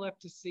nothing left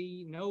to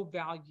see, no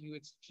value.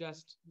 It's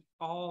just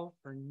all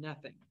for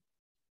nothing.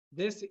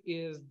 This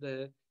is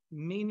the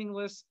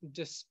meaningless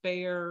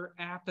despair,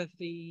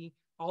 apathy,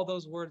 all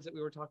those words that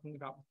we were talking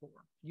about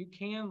before. You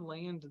can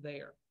land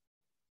there,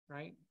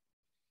 right?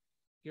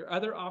 Your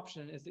other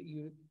option is that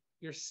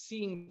you're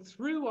seeing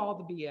through all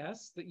the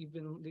BS that you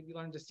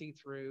learned to see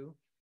through,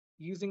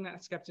 using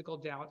that skeptical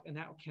doubt, and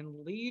that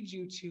can lead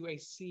you to a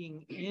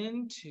seeing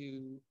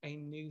into a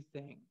new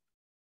thing.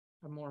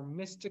 A more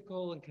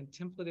mystical and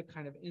contemplative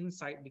kind of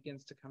insight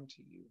begins to come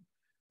to you,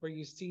 where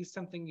you see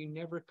something you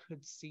never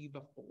could see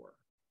before.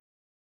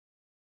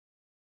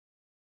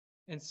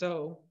 And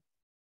so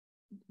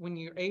when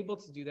you're able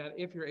to do that,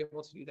 if you're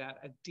able to do that,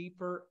 a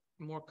deeper,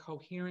 more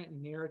coherent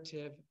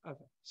narrative of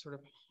sort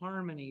of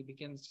harmony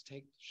begins to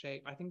take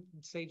shape. I think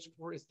stage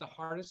 4 is the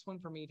hardest one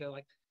for me to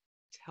like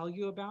tell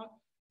you about,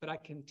 but I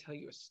can tell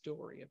you a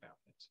story about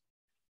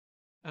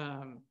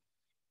it.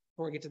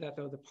 Before we get to that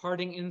though, the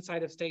parting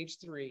insight of stage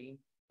 3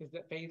 is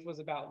that faith was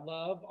about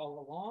love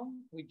all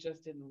along. We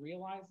just didn't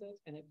realize it,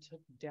 and it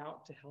took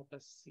doubt to help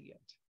us see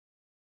it.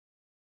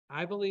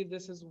 I believe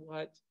this is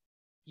what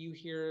you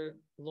hear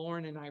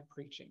Lauren and I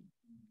preaching,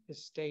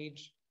 is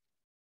stage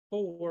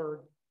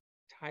 4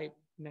 type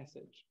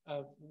message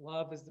of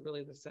love is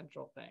really the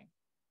central thing,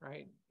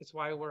 right? It's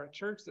why we're a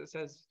church that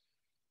says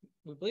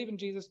we believe in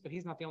Jesus, but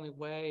he's not the only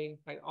way,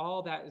 right?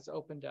 All that is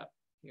opened up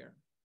here.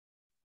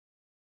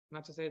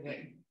 Not to say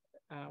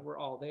that we're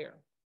all there.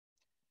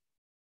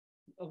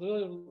 A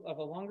little of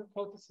a longer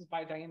quote. This is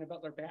by Diana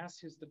Butler Bass,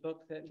 who's the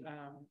book that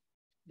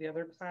the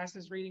other class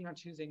is reading on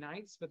Tuesday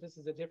nights, but this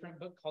is a different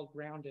book called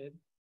Grounded.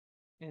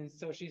 And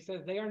so she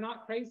says, they are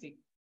not crazy.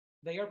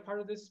 They are part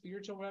of this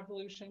spiritual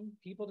revolution,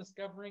 people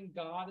discovering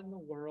God in the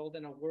world,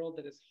 and a world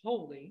that is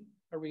holy,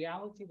 a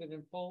reality that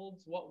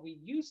unfolds what we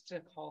used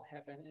to call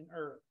heaven and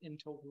earth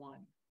into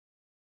one.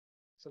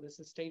 So this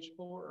is stage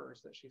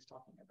 4ers that she's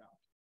talking about.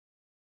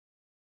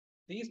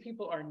 These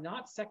people are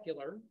not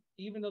secular,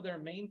 even though their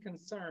main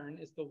concern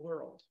is the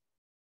world.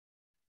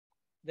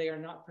 They are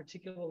not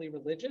particularly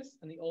religious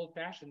in the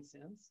old-fashioned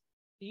sense,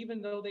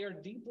 even though they are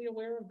deeply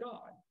aware of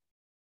God.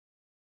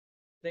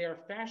 They are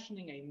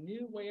fashioning a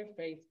new way of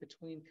faith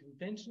between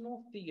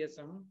conventional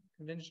theism,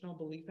 conventional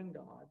belief in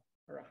God,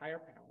 or a higher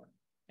power,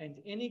 and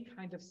any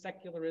kind of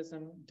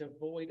secularism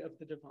devoid of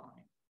the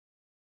divine.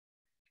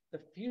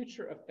 The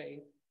future of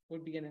faith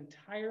would be an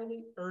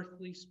entirely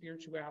earthly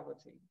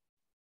spirituality,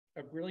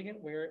 a brilliant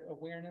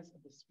awareness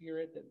of the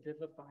spirit that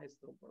vivifies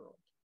the world.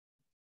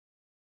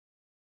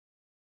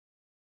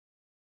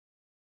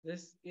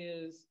 This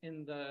is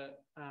in the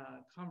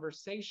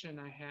conversation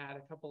I had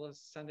a couple of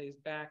Sundays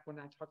back when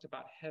I talked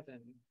about heaven.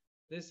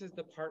 This is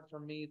the part for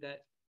me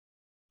that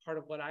part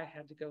of what I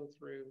had to go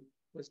through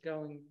was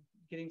getting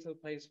to the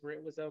place where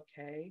it was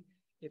okay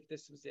if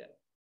this was it.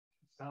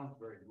 Sounds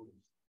very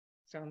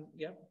Buddhist.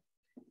 Yep.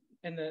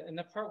 And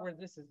the part where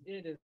this is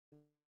it is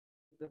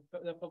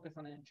the focus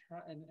on an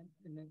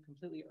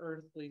completely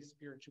earthly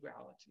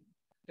spirituality,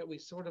 that we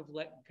sort of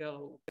let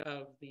go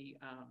of the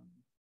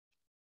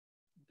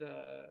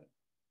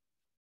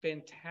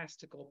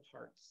fantastical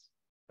parts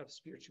of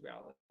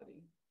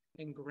spirituality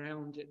and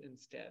ground it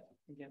instead.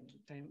 Again,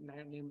 the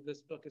name of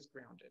this book is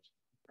Grounded,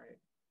 right?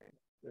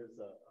 There's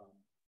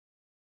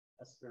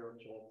a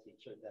spiritual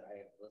teacher that I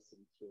have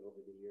listened to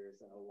over the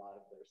years, and a lot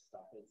of their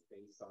stuff is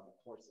based on the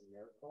Course in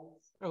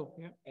Miracles. Oh,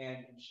 yeah.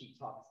 And she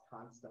talks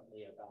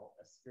constantly about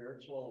a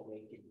spiritual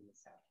awakening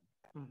is happening.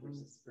 Mm-hmm.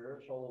 There's a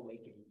spiritual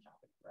awakening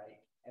happening, right?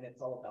 And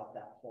it's all about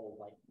that whole,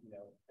 like,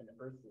 an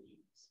earthly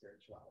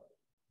spirituality.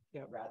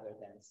 Yep. Rather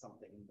than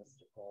something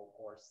mystical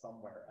or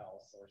somewhere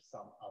else or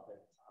some other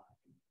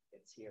time.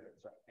 It's here,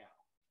 it's right now.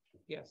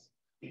 Yes.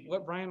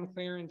 What Brian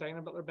McLaren,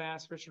 Diana Butler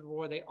Bass, Richard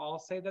Rohr, they all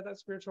say that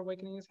spiritual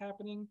awakening is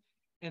happening,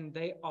 and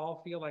they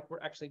all feel like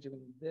we're actually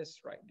doing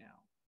this right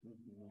now.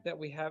 Mm-hmm. That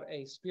we have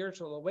a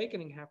spiritual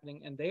awakening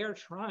happening, and they are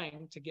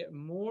trying to get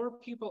more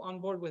people on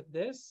board with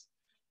this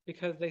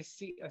because they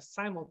see a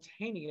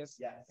simultaneous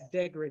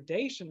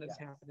degradation that's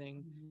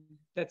happening.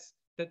 Mm-hmm.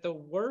 That the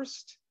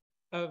worst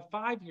of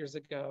 5 years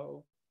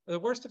ago, the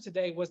worst of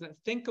today wasn't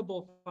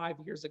thinkable 5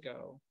 years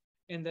ago,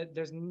 and that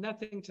there's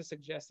nothing to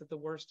suggest that the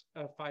worst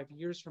of 5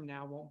 years from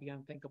now won't be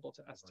unthinkable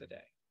to us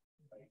today.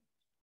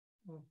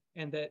 Right.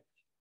 And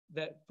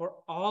that for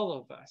all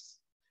of us,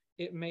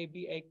 it may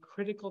be a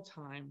critical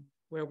time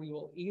where we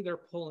will either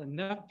pull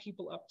enough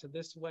people up to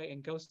this way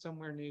and go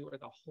somewhere new, or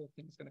the whole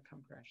thing's going to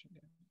come crashing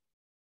down.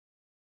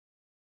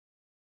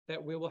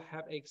 That we will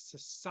have a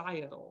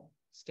societal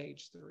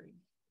stage 3,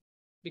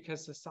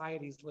 because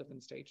societies live in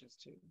stages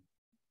too.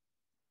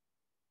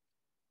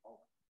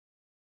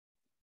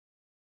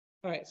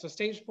 All right, so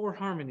stage 4,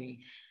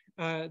 harmony.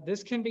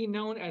 This can be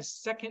known as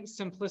second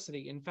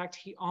simplicity. In fact,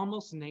 he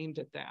almost named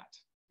it that.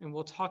 And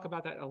we'll talk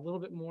about that a little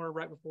bit more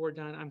right before we're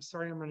done. I'm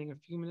sorry I'm running a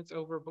few minutes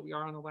over, but we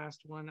are on the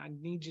last one. I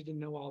need you to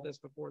know all this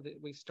before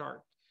we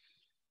start.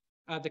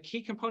 The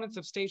key components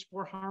of stage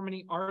 4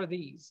 harmony are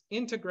these: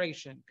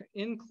 integration,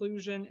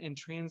 inclusion, and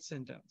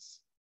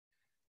transcendence.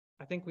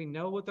 I think we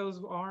know what those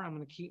are. I'm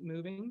going to keep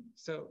moving.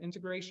 So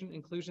integration,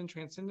 inclusion,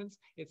 transcendence,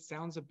 it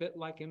sounds a bit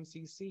like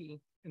MCC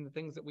in the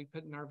things that we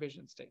put in our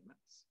vision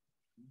statements.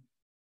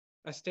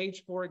 A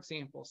stage 4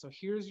 example. So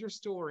here's your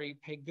story.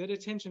 Pay good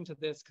attention to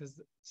this,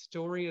 because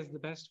story is the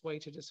best way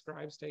to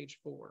describe stage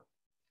 4.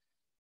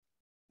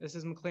 This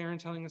is McLaren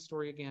telling the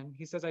story again.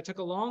 He says, I took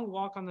a long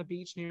walk on the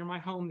beach near my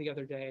home the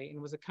other day and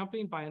was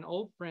accompanied by an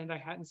old friend I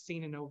hadn't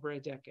seen in over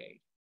a decade.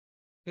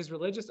 His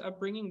religious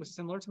upbringing was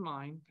similar to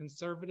mine,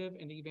 conservative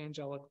and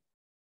evangelical.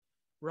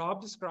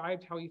 Rob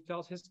described how he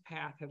felt his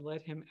path had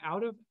led him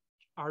out of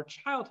our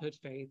childhood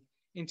faith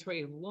into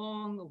a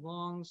long,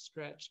 long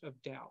stretch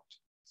of doubt.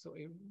 So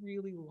a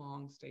really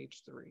long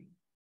stage 3.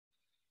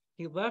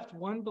 He left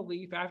one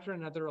belief after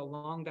another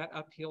along that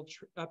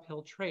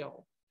uphill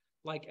trail,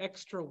 like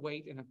extra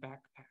weight in a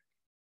backpack.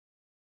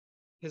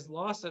 His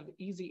loss of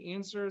easy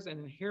answers and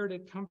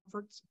inherited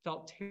comforts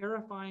felt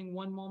terrifying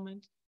one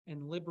moment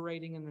and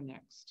liberating in the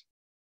next.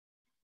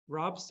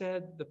 Rob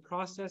said the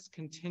process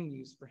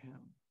continues for him.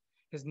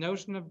 His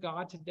notion of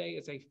God today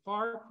is a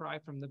far cry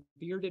from the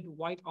bearded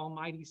white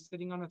almighty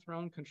sitting on a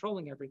throne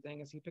controlling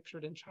everything as he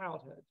pictured in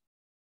childhood.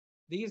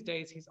 These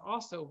days, he's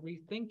also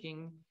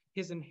rethinking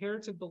his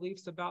inherited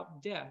beliefs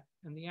about death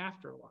and the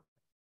afterlife,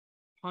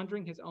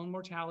 pondering his own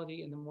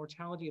mortality and the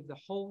mortality of the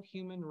whole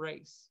human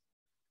race,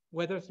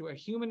 whether through a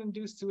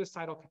human-induced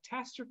suicidal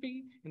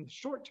catastrophe in the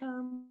short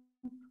term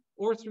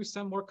or through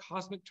some more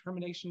cosmic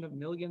termination of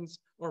millions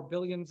or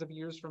billions of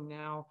years from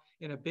now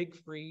in a big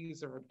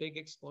freeze or a big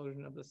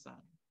explosion of the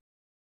sun.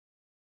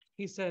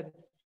 He said,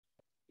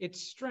 it's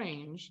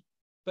strange,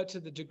 but to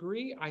the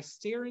degree I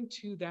stare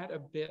into that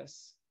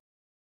abyss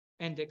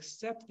and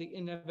accept the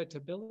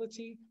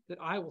inevitability that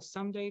I will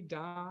someday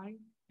die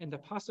and the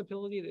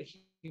possibility that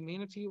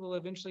humanity will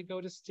eventually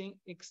go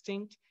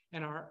extinct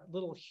and our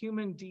little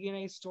human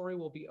DNA story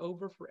will be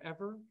over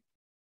forever,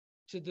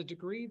 to the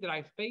degree that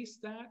I face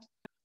that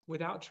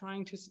without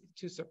trying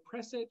to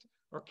suppress it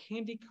or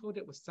candy coat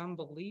it with some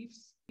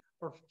beliefs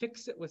or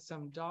fix it with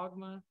some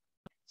dogma,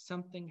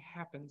 something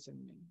happens in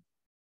me.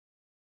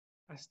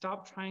 I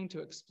stop trying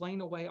to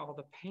explain away all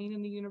the pain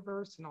in the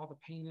universe and all the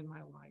pain in my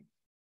life.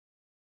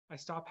 I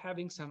stop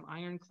having some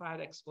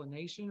ironclad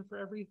explanation for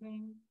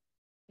everything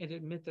and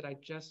admit that I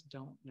just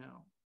don't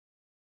know.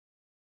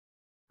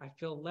 I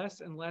feel less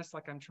and less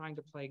like I'm trying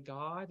to play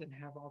God and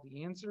have all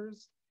the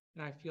answers,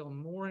 and I feel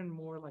more and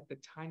more like the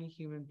tiny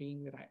human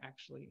being that I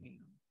actually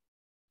am.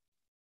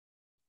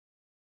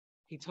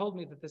 He told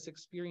me that this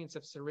experience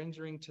of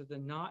surrendering to the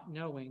not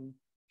knowing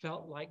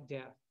felt like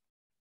death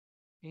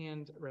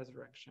and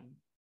resurrection.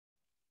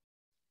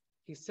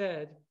 He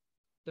said,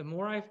 the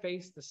more I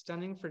face the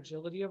stunning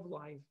fragility of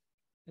life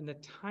and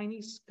the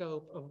tiny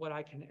scope of what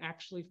I can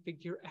actually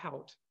figure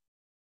out,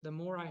 the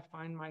more I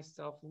find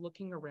myself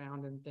looking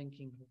around and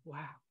thinking,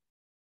 wow,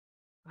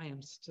 I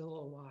am still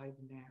alive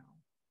now.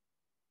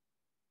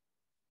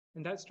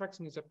 And that strikes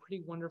me as a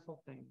pretty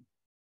wonderful thing,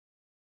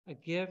 a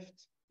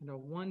gift and a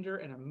wonder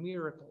and a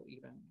miracle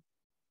even.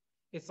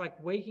 It's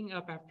like waking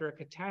up after a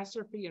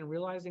catastrophe and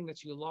realizing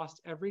that you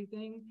lost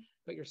everything,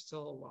 but you're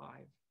still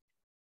alive.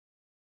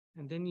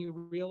 And then you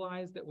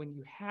realize that when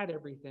you had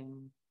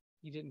everything,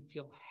 you didn't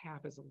feel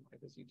half as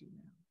alive as you do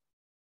now.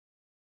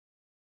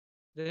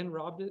 Then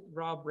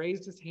Rob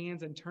raised his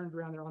hands and turned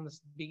around there on the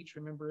beach,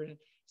 remember, and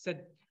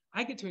said,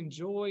 I get to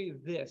enjoy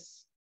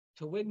this,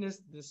 to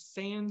witness the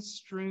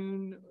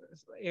sand-strewn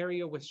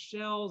area with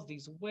shells,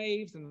 these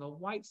waves and the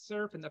white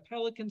surf and the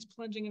pelicans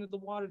plunging into the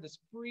water, this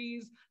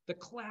breeze, the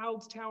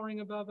clouds towering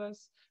above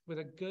us, with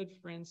a good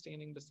friend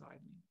standing beside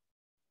me.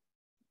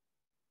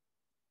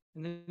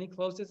 And then he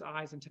closed his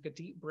eyes and took a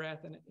deep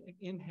breath and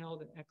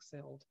inhaled and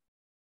exhaled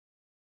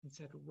and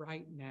said,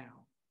 right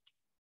now,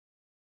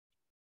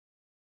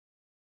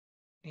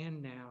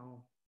 and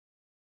now,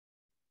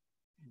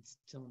 and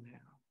still now.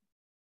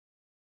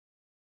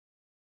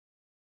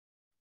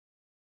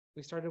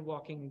 We started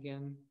walking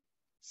again,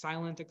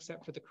 silent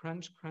except for the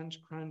crunch,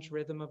 crunch, crunch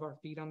rhythm of our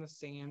feet on the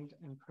sand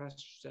and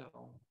crushed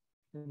shell.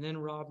 And then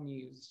Rob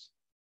mused.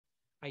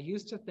 I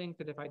used to think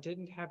that if I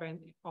didn't have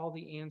all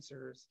the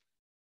answers,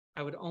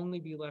 I would only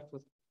be left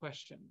with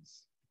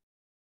questions.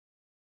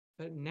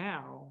 But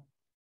now,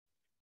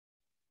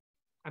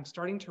 I'm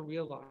starting to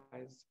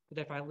realize that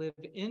if I live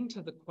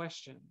into the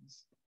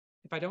questions,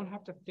 if I don't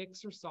have to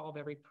fix or solve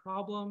every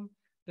problem,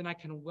 then I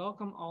can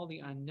welcome all the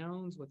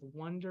unknowns with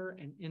wonder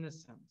and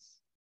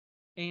innocence.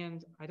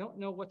 and I don't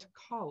know what to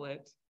call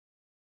it,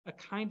 a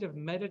kind of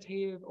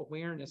meditative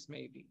awareness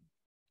maybe,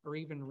 or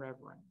even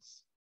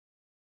reverence.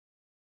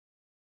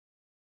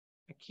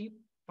 I keep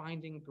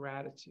finding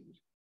gratitude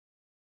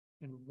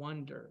and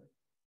wonder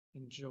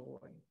and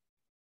joy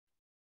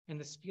and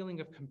this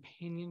feeling of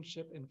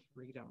companionship and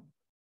freedom.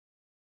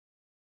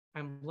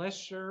 I'm less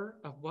sure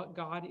of what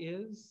God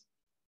is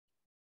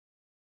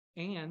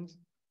and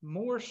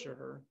more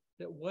sure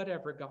that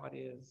whatever God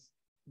is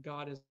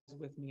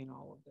with me in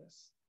all of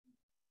this.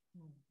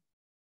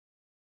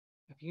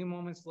 A few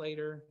moments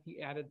later,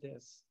 he added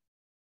this.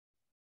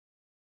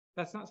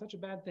 That's not such a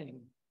bad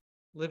thing.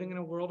 Living in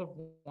a world of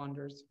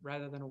wonders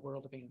rather than a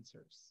world of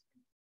answers.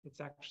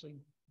 It's actually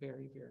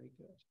very, very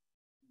good.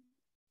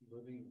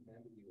 Living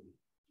ambiguity.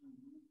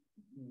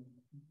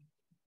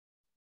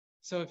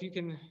 So if you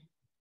can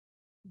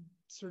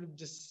sort of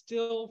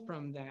distill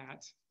from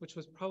that, which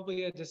was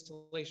probably a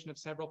distillation of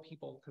several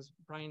people, because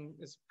Brian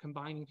is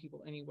combining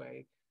people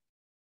anyway,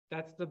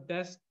 that's the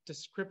best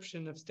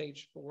description of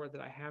stage 4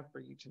 that I have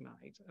for you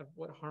tonight of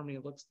what harmony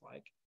looks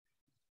like.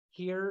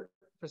 Here,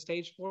 for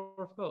stage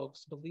 4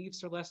 folks,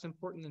 beliefs are less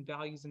important than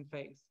values and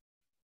faith.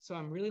 So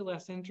I'm really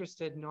less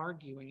interested in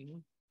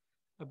arguing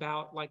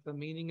about like the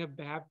meaning of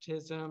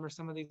baptism or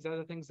some of these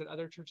other things that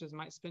other churches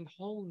might spend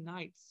whole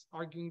nights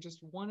arguing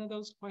just one of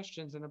those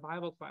questions in a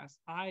Bible class.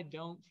 I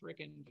don't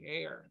freaking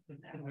care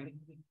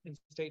in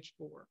stage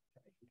 4,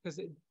 because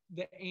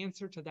the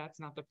answer to that's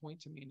not the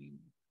point to me anymore,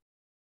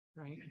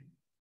 right?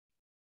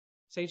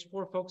 Stage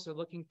 4 folks are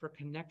looking for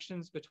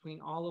connections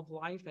between all of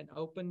life and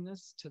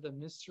openness to the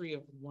mystery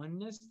of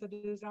oneness that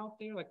is out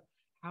there. Like,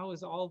 how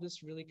is all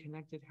this really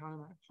connected? How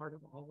am I part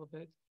of all of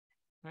it?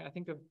 Right? I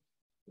think of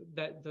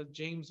that the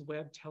James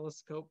Webb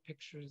telescope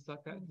pictures,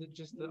 like that,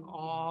 just the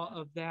awe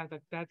of that,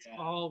 like that's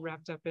all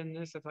wrapped up in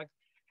this. Of like,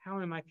 how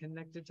am I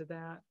connected to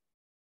that?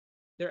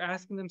 They're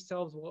asking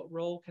themselves, what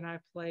role can I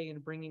play in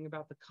bringing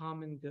about the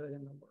common good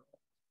in the world?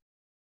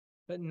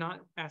 But not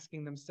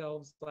asking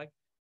themselves, like,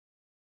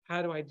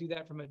 how do I do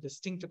that from a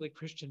distinctively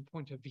Christian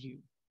point of view,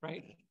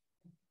 right?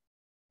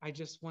 I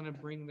just want to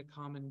bring the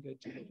common good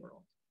to the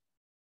world.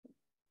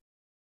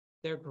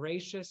 They're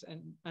gracious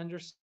and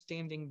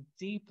understanding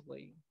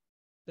deeply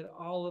that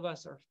all of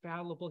us are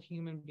fallible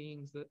human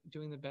beings that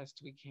doing the best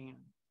we can.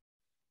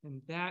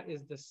 And that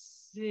is the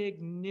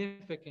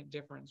significant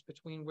difference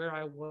between where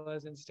I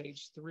was in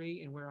stage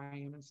 3 and where I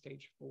am in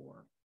stage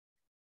 4,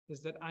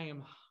 is that I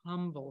am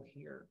humble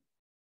here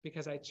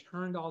because I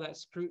turned all that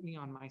scrutiny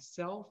on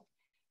myself,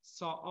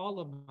 saw all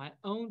of my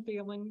own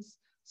failings,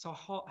 saw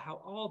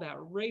how all that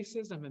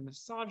racism and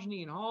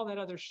misogyny and all that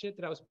other shit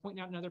that I was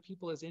pointing out in other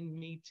people is in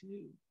me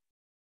too.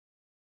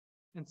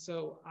 And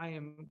so I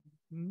am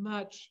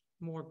much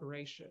more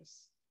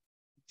gracious,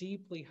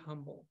 deeply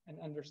humble and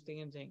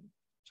understanding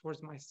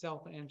towards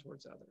myself and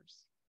towards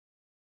others.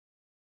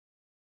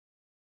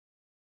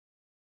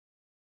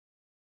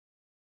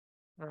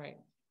 All right.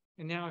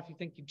 And now if you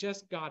think you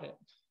just got it,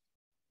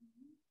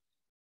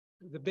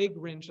 the big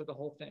wrench of the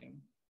whole thing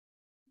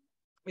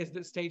is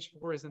that stage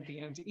 4 isn't the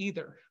end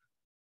either.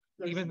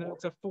 Even though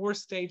it's a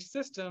 4-stage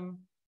system,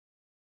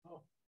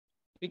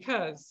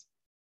 because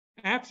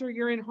after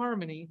you're in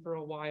harmony for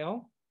a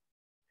while,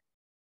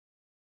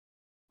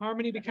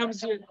 harmony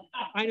becomes your,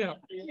 I know.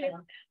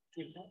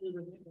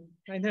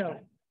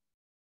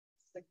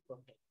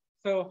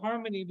 So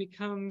harmony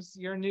becomes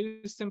your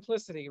new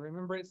simplicity.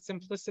 Remember, it's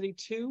simplicity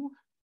 2.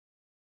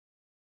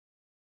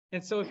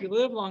 And so if you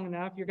live long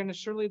enough, you're going to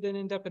surely then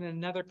end up in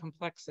another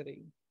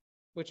complexity,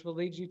 which will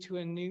lead you to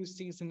a new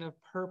season of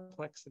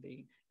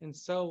perplexity, and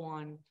so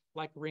on,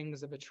 like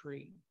rings of a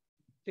tree.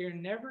 So you're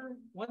never,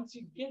 once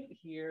you get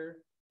here,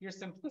 your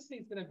simplicity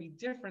is going to be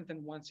different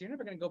than once. You're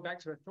never going to go back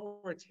to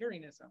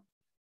authoritarianism,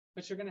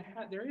 but you're going to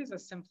have, there is a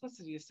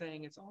simplicity of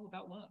saying it's all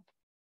about love,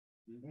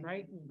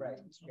 right? Right.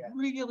 It's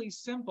really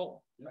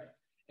simple. Right.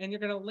 And you're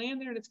going to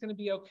land there and it's going to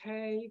be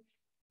okay.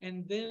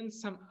 And then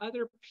some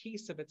other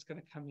piece of it's going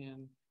to come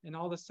in, and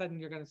all of a sudden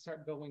you're going to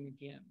start going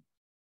again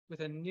with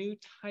a new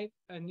type,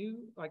 a new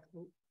like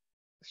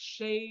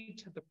shade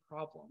to the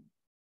problem,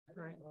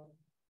 right?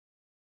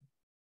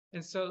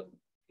 And so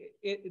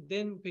it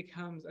then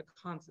becomes a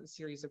constant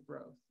series of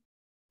growth.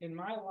 In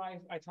my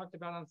life, I talked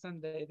about on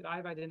Sunday that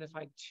I've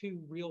identified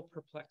 2 real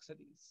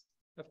perplexities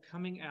of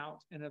coming out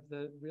and of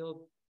the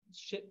real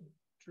shit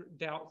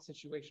doubt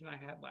situation I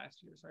had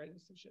last year. Sorry,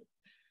 this is shit.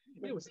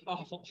 It was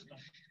awful.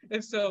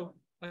 And so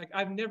like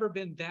I've never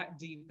been that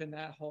deep in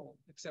that hole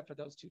except for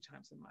those 2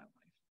 times in my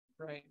life,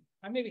 right?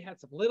 I maybe had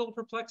some little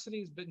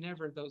perplexities, but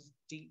never those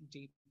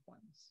deep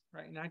ones,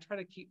 right? And I try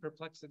to keep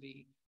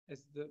perplexity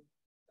as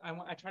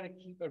I try to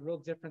keep a real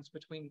difference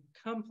between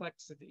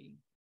complexity,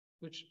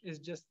 which is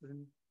just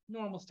the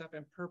normal stuff,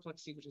 and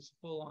perplexity, which is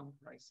full-on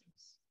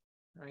crisis,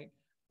 right?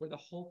 Where the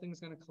whole thing's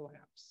going to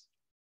collapse,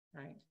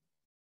 right?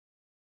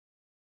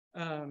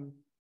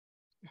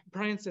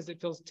 Brian says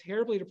it feels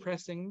terribly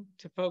depressing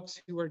to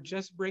folks who are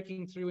just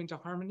breaking through into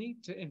harmony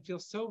and feel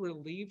so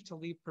relieved to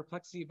leave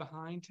perplexity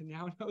behind to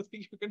now know that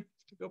you're going to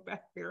have to go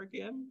back there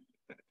again.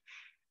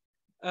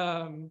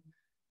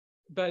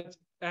 but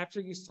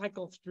after you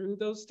cycle through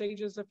those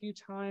stages a few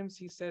times,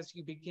 he says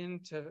you begin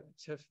to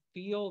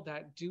feel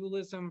that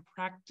dualism,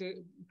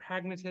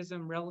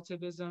 pragmatism,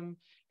 relativism,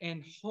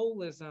 and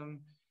holism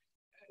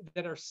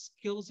that are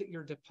skills at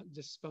your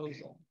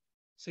disposal.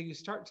 So you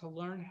start to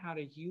learn how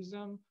to use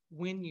them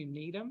when you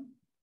need them,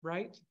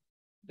 right?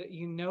 That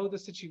you know the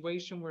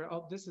situation where,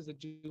 oh, this is a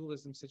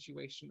dualism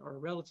situation or a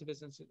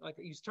relativism. Like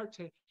you start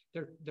to,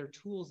 they're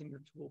tools in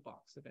your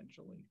toolbox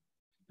eventually.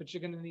 But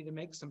you're going to need to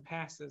make some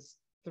passes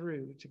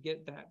through to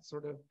get that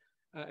sort of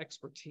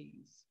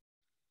expertise.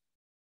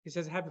 He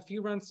says, have a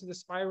few runs through the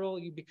spiral,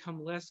 you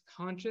become less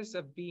conscious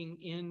of being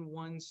in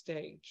one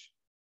stage.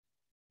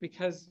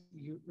 Because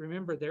you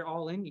remember, they're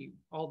all in you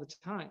all the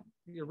time.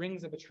 Your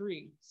rings of a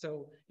tree.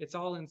 So it's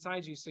all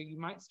inside you. So you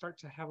might start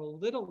to have a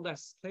little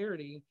less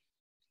clarity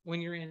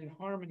when you're in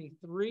harmony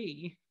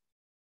 3,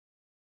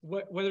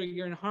 whether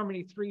you're in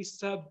harmony 3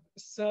 sub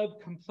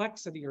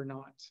complexity or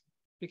not,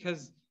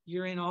 because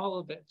you're in all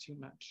of it too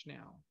much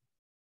now.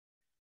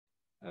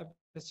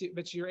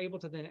 But you're able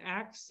to then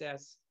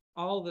access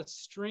all the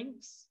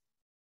strengths.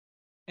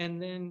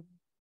 And then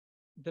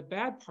the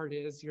bad part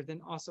is you're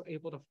then also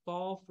able to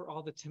fall for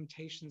all the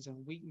temptations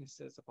and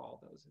weaknesses of all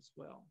those as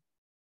well,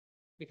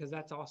 because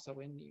that's also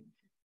in you,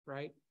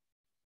 right?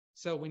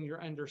 So when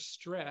you're under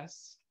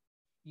stress,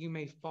 you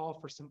may fall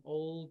for some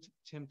old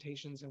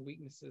temptations and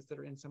weaknesses that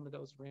are in some of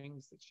those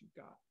rings that you've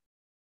got.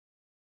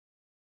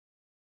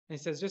 And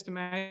he says, just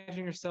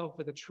imagine yourself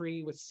with a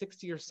tree with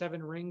 60 or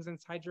 7 rings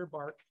inside your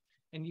bark,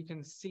 and you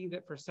can see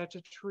that for such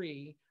a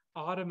tree,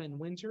 autumn and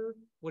winter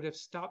would have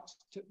stopped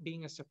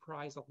being a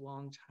surprise a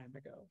long time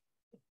ago.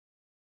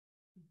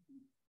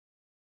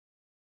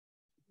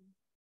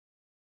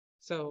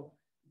 So,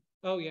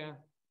 oh yeah,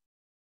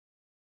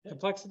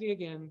 complexity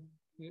again,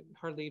 you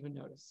hardly even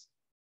notice,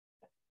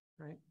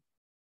 right?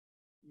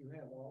 You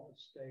have all the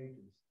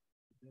stages,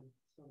 and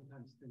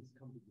sometimes things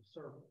come to the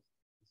surface,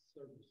 a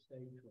certain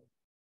stage.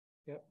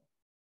 Yep.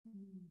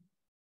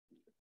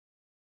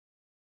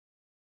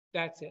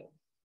 That's it.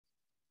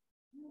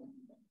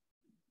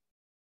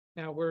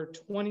 Now we're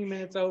 20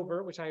 minutes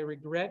over, which I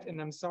regret, and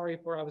I'm sorry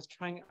for. I was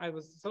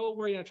so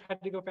worried. I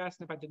tried to go fast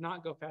enough. I did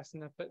not go fast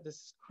enough, but this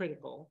is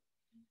critical.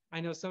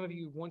 I know some of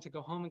you want to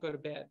go home and go to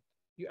bed.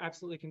 You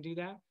absolutely can do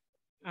that.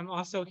 I'm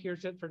also here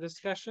for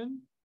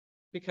discussion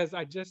because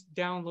I just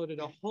downloaded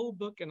a whole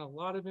book and a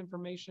lot of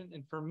information.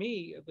 And for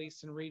me, at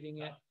least in reading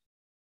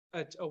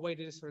it, a way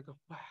to just sort of go,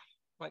 wow,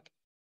 like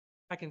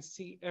I can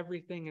see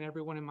everything and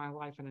everyone in my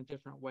life in a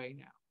different way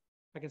now.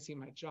 I can see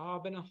my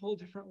job in a whole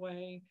different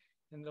way.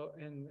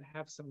 And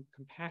have some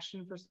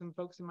compassion for some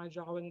folks in my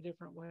job in a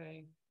different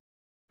way.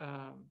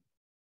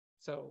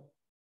 So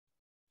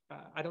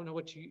I don't know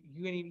what you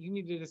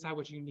need to decide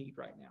what you need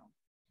right now.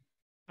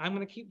 I'm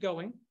going to keep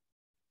going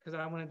because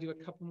I want to do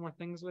a couple more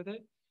things with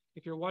it.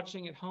 If you're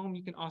watching at home,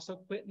 you can also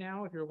quit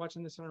now. If you're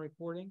watching this on a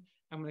recording,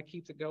 I'm going to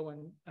keep it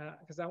going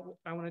because I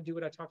want to do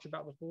what I talked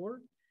about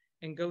before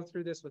and go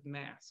through this with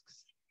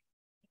masks.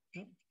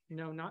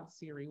 No, not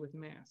Siri, with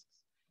masks.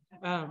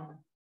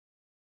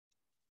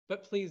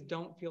 But please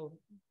don't feel,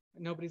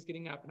 nobody's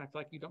getting up, and I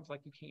feel like you don't feel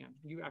like you can.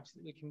 You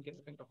absolutely can get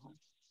up and go home.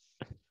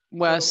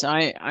 Wes, so,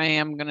 I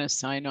am going to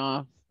sign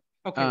off.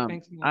 Okay,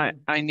 thanks.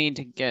 I need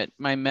to get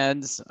my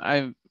meds.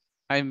 I've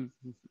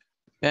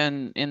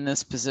been in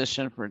this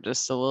position for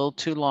just a little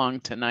too long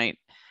tonight,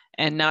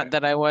 and not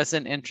that I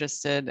wasn't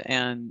interested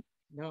and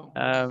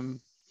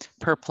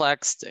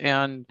perplexed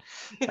and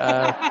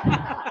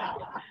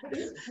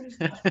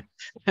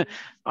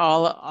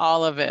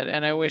all of it,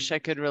 and I wish I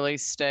could really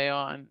stay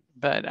on,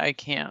 but I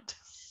can't.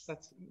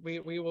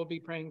 We will be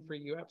praying for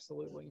you,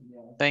 absolutely.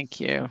 Thank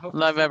you.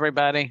 Love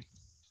everybody.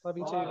 Love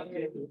you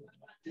too.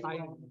 Bye.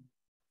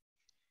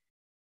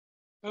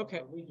 Okay.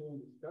 Are we doing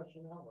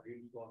discussion now, or are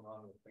you just going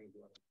on with things?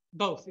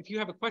 Both. If you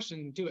have a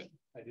question, do it.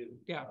 I do.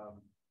 Yeah.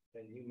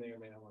 And you may or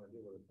may not want to do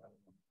it.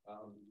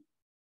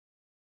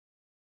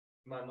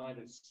 My mind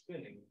is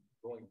spinning,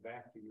 going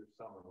back to your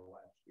summer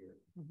last year,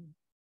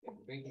 and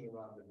thinking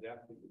about the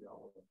depth that you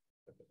dealt with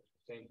at the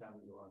same time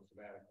you were on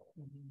sabbatical,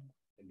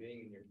 and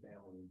being in your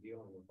family and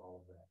dealing with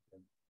all of that,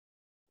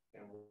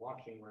 and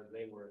watching where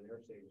they were in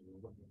their stages and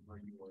looking where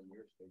you were in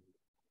your stages.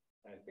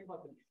 And I think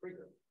about the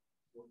trigger.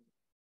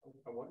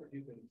 I wonder if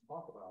you can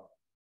talk about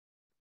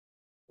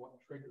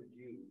what triggered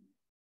you,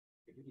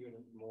 if you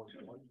even more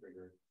than one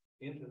trigger,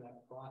 into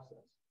that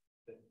process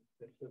that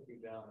took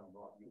you down and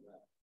brought you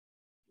back.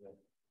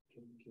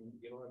 Can you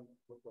get on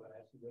with what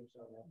I asked you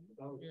on that?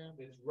 Yeah.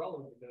 It's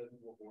relevant because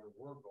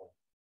we're going.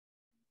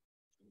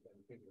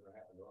 And things that are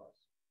happening to us.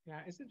 Yeah,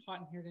 is it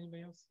hot in here to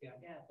anybody else? Yeah.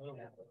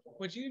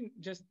 Would you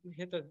just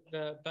hit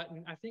the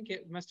button? I think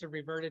it must have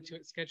reverted to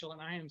its schedule,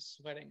 and I am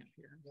sweating up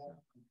here. So.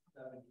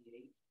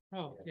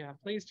 Oh, yeah,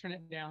 please turn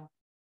it down.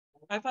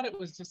 I thought it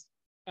was just,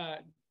 I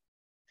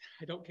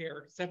don't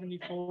care,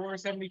 74,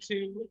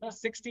 72,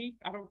 60,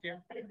 I don't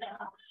care.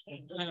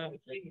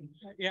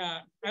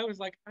 Yeah, I was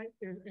like,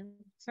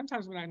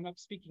 sometimes when I'm up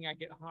speaking, I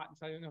get hot,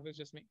 so I don't know if it's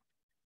just me.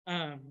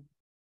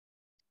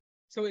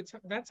 So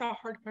that's a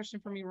hard question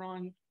for me,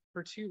 Ron,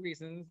 for 2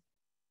 reasons.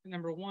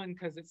 number one,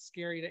 because it's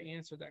scary to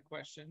answer that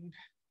question.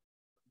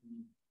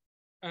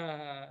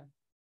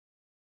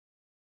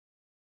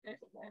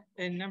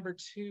 And number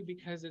two,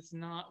 because it's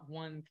not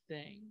one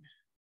thing.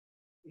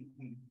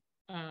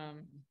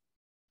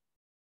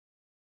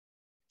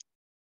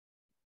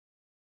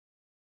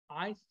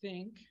 I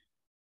think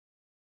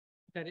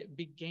that it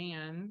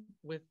began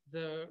with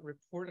the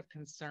report of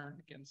concern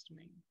against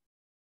me.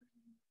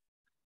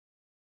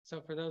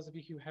 So for those of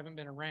you who haven't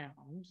been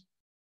around,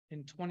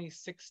 in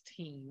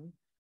 2016,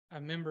 a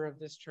member of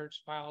this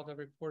church filed a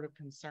report of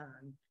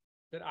concern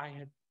that I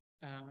had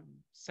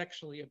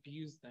sexually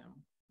abused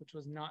them, which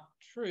was not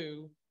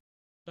true,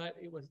 but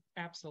it was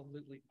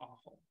absolutely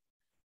awful.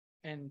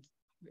 And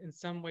in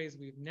some ways,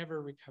 we've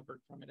never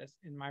recovered from it as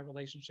in my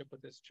relationship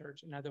with this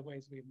church. In other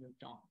ways, we've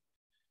moved on.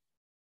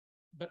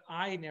 But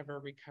I never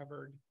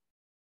recovered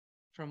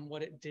from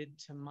what it did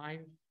to my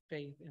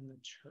faith in the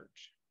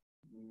church.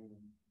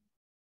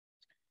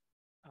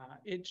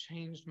 It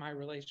changed my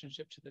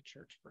relationship to the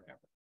church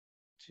forever,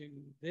 to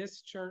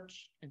this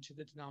church and to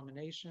the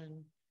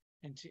denomination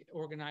and to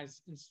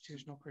organized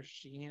institutional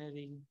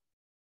Christianity.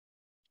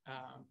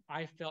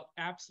 I felt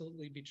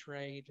absolutely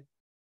betrayed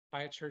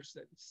by a church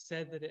that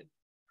said that it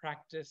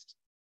practiced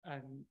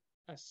an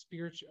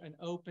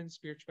open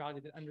spirituality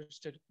that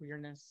understood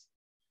queerness,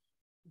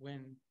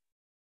 when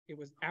it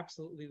was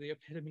absolutely the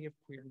epitome of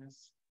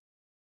queerness.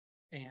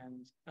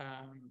 And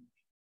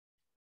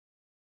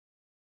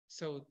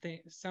so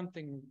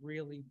something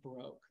really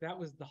broke. That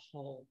was the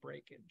whole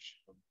breakage.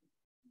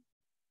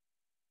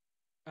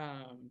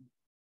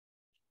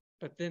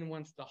 But then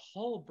once the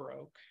hull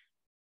broke,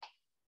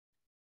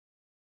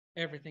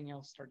 everything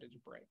else started to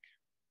break,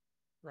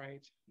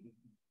 right?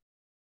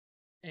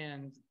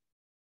 And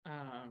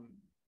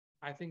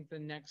I think the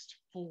next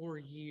 4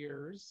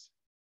 years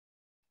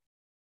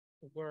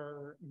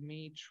were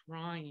me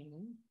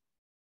trying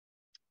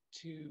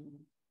to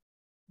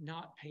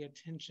not pay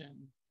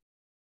attention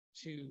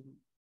to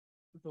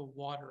the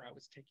water I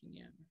was taking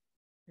in,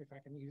 if I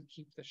can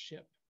keep the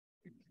ship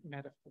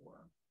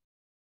metaphor.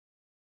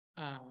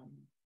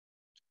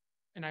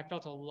 And I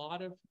felt a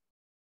lot of,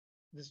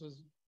 this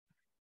is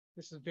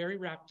very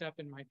wrapped up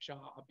in my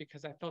job,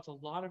 because I felt a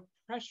lot of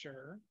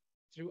pressure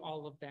through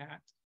all of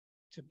that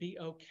to be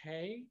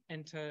okay,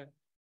 and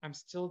I'm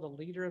still the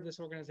leader of this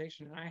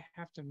organization, and I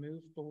have to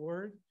move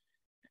forward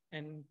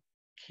and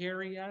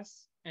carry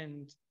us,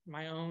 and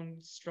my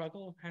own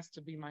struggle has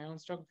to be my own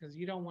struggle, because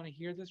you don't want to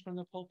hear this from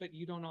the pulpit.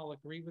 You don't all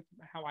agree with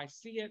how I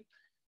see it.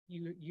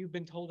 You've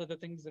been told other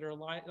things that are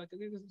like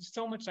there's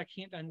so much I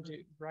can't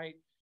undo, right?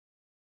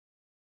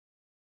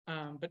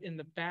 But in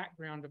the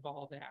background of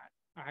all that,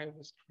 I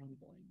was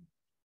crumbling.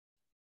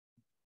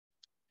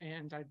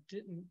 And I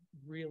didn't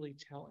really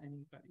tell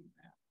anybody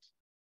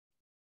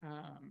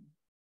that.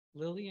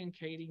 Lily and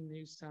Katie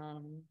knew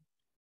some.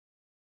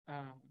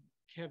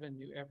 Kevin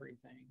knew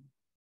everything.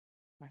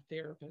 My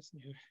therapist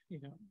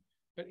knew,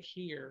 but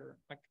here,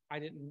 like, I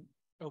didn't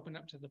open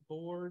up to the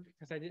board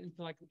because I didn't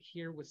feel like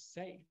here was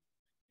safe.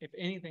 If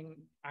anything,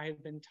 I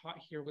had been taught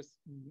here was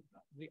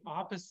the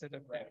opposite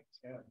of that.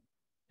 Yeah.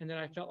 And then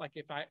I felt like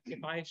if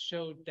I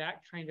showed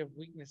that kind of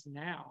weakness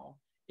now,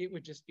 it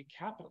would just be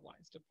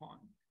capitalized upon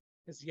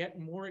as yet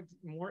more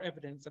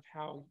evidence of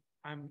how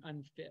I'm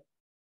unfit.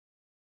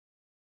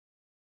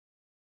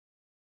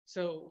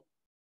 So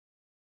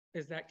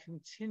as that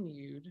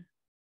continued,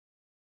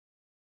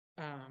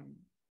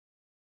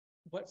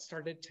 what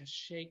started to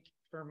shake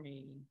for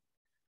me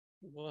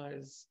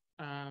was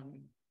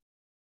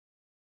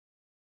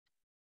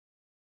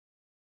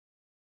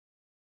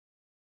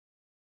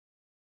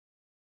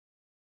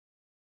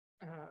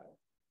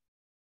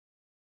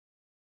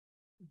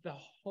the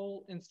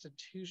whole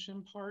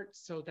institution part.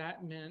 So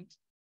that meant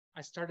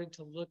I started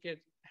to look at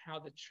how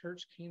the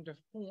church came to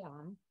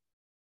form,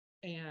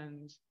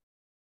 and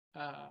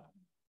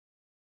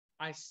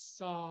I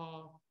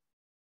saw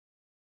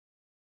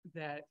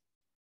that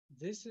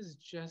this is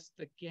just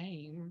the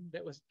game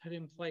that was put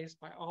in place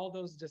by all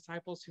those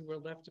disciples who were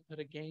left to put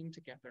a game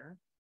together.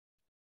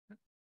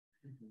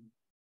 Mm-hmm.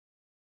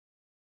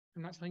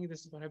 I'm not telling you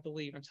this is what I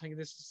believe. I'm telling you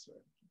this is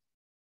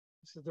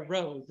the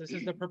road. This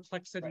is the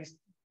perplexities.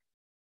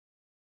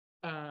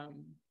 Right.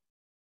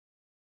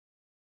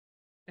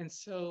 And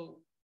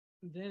so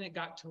then it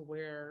got to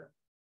where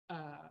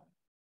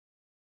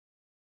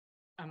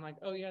I'm like,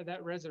 oh yeah,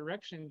 that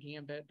resurrection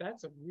gambit,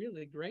 that's a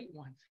really great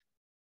one.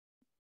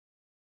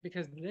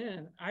 Because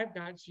then I've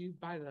got you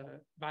by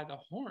the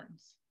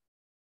horns.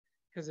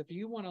 Because if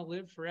you want to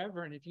live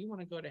forever and if you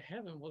want to go to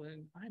heaven, well,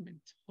 then I'm in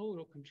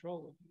total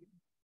control of you.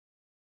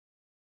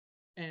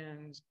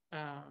 And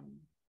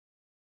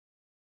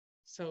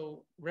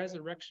so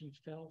resurrection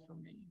fell for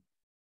me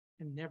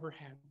and never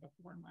had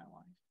before in my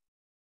life.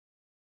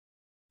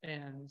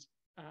 And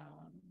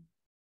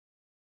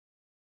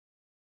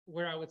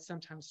where I would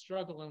sometimes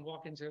struggle and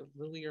walk into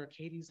Lily or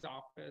Katie's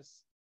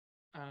office,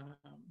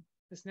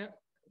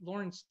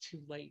 Lauren's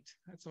too late.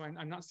 So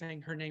I'm not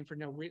saying her name for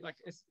no reason.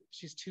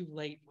 She's too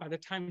late. By the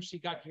time she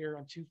got here,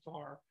 I'm too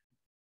far.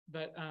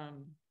 But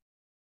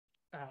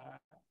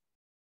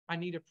I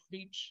need to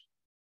preach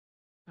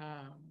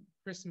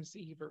Christmas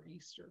Eve or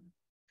Easter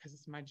because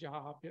it's my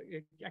job.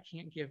 I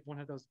can't give one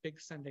of those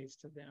big Sundays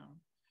to them.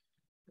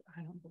 But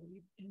I don't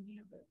believe any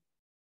of it.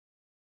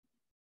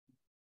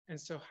 And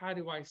so how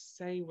do I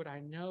say what I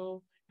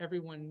know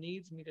everyone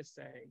needs me to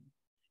say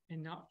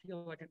and not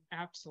feel like an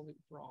absolute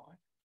fraud?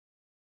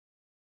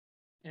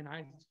 And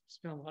I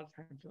spent a lot of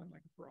time feeling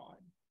like a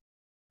fraud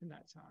in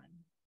that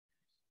time.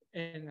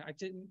 And I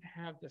didn't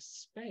have the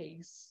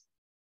space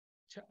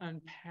to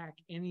unpack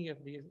any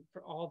of these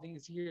for all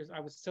these years. I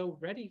was so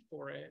ready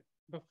for it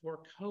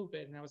before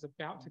COVID, and I was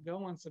about to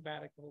go on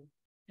sabbatical,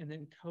 and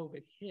then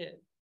COVID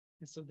hit.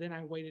 And so then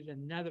I waited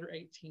another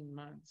 18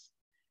 months.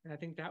 And I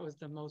think that was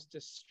the most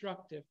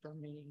destructive for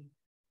me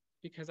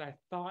because I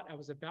thought I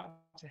was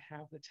about to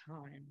have the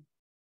time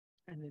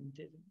and then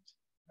didn't.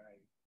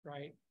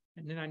 Right?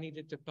 And then I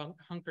needed to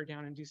hunker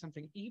down and do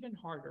something even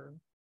harder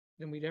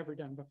than we'd ever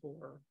done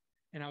before.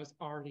 And I was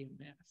already a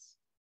mess.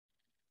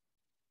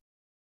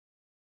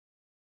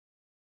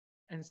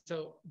 And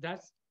so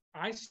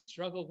I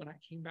struggled when I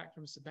came back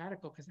from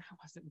sabbatical because I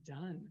wasn't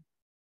done.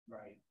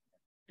 Right.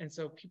 And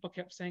so people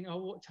kept saying, oh,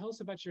 well, tell us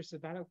about your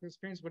sabbatical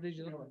experience. What did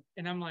you learn?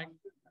 And I'm like,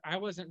 I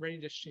wasn't ready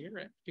to share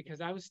it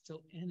because I was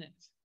still in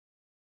it.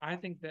 I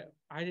think that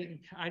I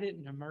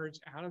didn't emerge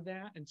out of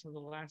that until the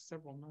last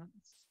several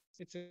months.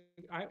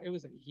 It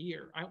was a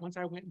year. Once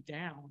I went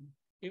down,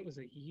 it was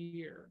a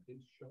year. It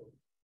showed.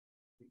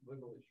 It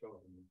literally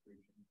showed in the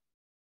preaching.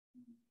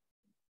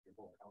 Your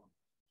whole count,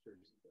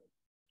 seriously.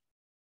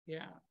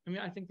 Yeah, I mean,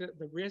 I think that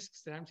the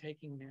risks that I'm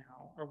taking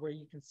now are where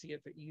you can see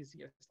it the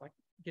easiest, like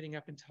getting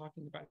up and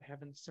talking about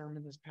heaven's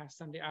sermon this past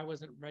Sunday. I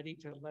wasn't ready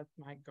to let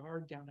my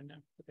guard down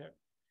enough with it.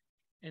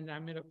 And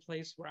I'm at a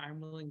place where I'm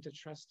willing to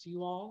trust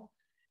you all.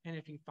 And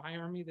if you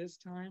fire me this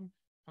time,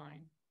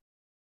 fine.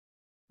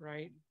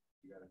 Right?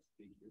 You gotta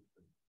speak your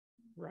truth.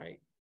 Right.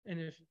 And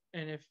if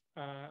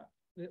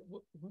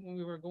when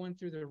we were going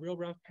through the real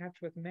rough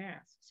patch with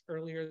masks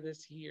earlier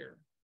this year,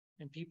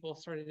 and people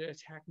started to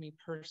attack me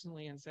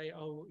personally and say,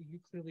 oh, you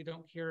clearly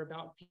don't care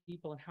about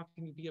people, and how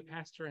can you be a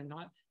pastor and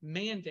not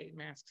mandate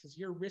masks because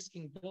you're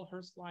risking Bill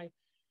Hurst's life?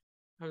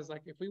 I was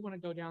like, if we want to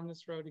go down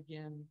this road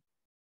again,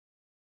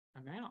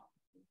 I'm out.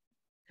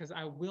 Because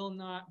I will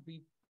not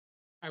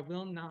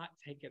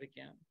take it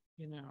again,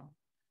 you know.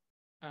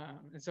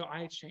 And so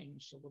I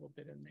changed a little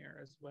bit in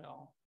there as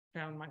well.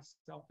 Found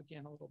myself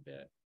again a little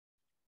bit.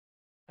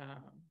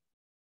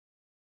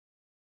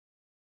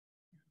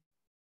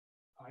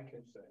 I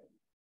can say,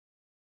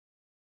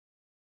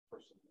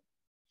 personally,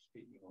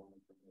 speaking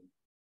only for me,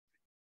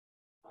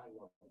 I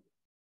love you.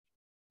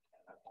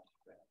 And I want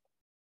that.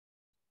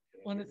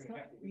 Well, it's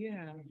not,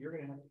 yeah. You're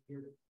going to have to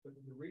hear it. But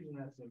the reason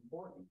that's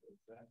important is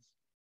that's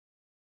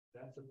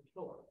a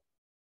pillar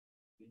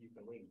that you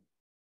can lean on.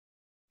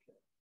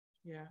 Okay.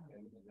 Yeah.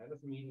 And that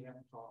doesn't mean you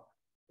have to talk.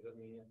 It doesn't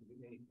mean you have to do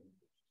anything.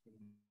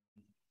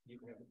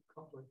 You can have the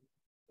comfort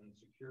and the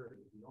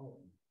security of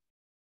knowing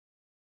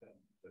that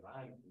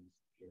I'm secure.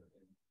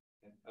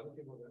 And other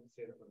people are going to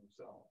say that for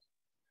themselves.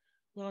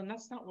 Well, and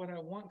that's not what I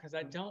want because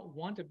I don't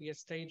want to be a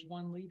stage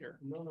one leader.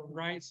 No.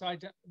 Right. So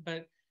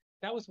but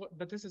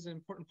this is an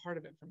important part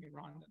of it for me,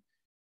 Ron,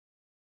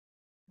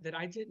 that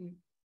that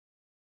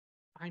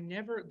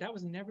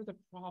was never the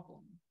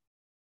problem.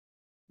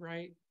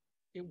 Right.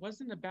 It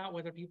wasn't about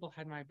whether people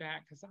had my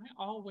back because I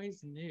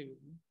always knew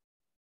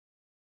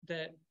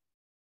that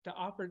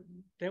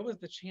there was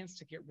the chance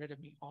to get rid of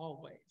me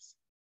always.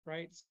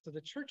 Right. So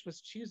the church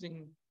was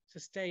choosing to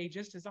stay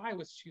just as I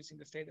was choosing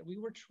to stay, that we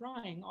were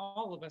trying,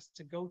 all of us,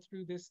 to go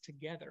through this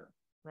together,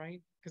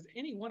 right? Because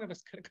any one of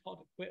us could have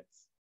called it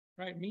quits,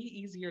 right? Me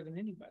easier than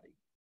anybody.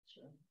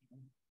 Sure.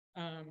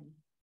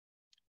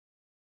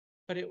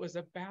 But it was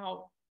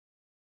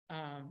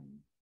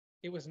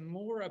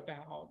more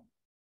about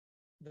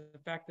the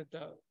fact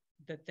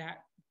that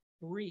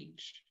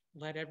breach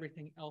let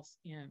everything else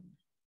in.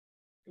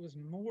 It was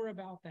more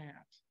about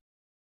that.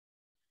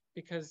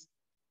 Because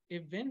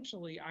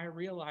eventually I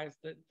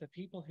realized that the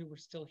people who were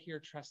still here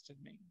trusted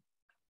me,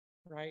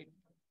 right?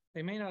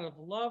 They may not have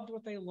loved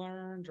what they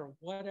learned or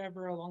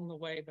whatever along the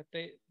way, but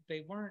they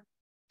weren't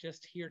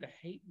just here to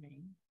hate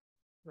me,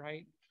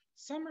 right?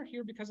 Some are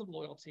here because of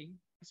loyalty,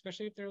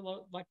 especially if they're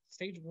like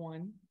stage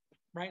one,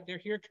 right? They're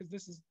here because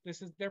this is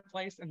their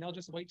place and they'll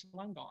just wait till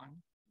I'm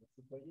gone.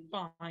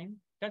 Fine.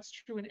 That's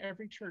true in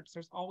every church.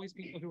 There's always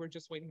people who are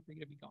just waiting for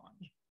you to be gone.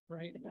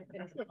 Right?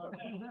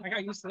 I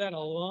got used to that a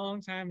long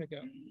time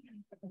ago.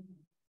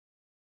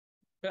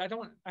 But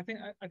I think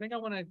I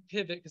want to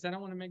pivot because I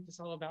don't want to make this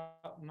all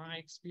about my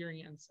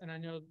experience. And I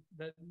know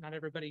that not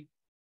everybody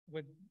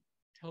would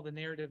tell the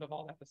narrative of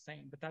all that the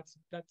same, but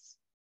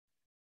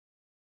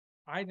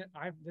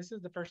this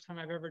is the first time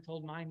I've ever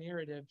told my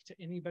narrative to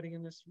anybody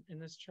in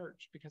this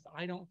church because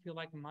I don't feel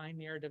like my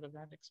narrative of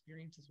that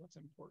experience is what's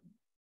important.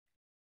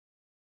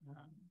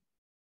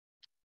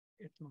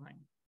 It's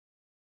mine.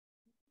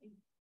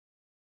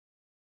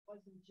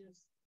 Wasn't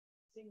just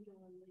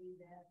singularly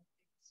that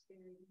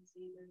experience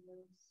either. There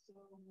was so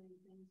many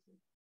things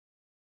that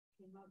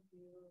came up to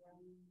you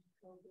around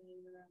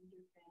COVID, around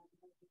your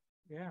family.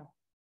 Yeah.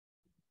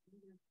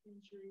 Your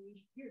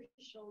injury, your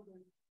shoulder,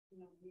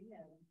 we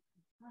had a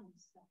ton of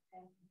stuff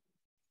happen.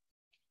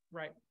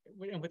 Right.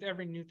 And with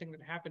every new thing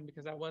that happened,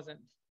 because I was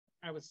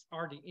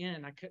already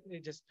in,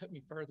 it just put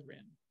me further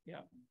in.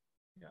 Yeah.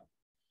 Yeah.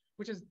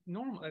 Which is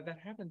normal. That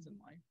happens in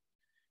life.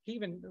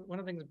 One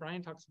of the things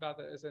Brian talks about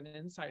that as an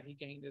insight he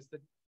gained is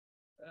the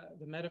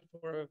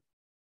metaphor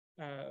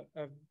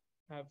of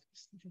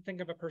think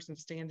of a person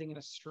standing in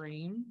a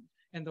stream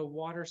and the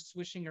water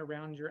swishing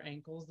around your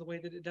ankles the way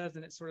that it does,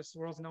 and it sort of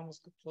swirls and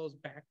almost flows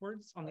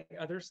backwards. On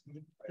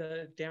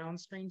the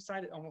downstream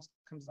side, it almost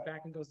comes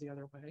back and goes the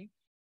other way.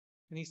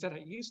 And he said,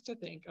 I used to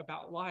think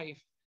about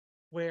life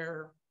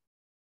where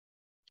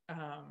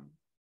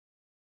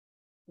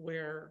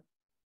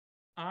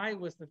I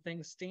was the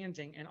thing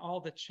standing and all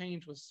the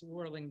change was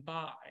swirling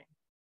by.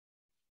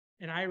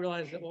 And I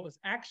realized that what was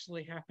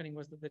actually happening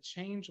was that the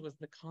change was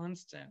the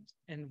constant,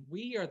 and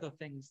we are the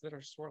things that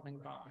are swirling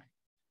by.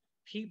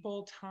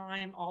 People,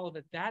 time, all of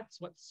it, that's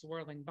what's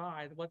swirling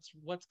by.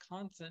 What's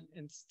constant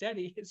and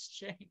steady is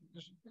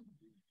change.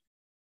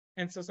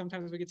 And so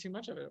sometimes we get too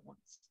much of it at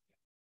once.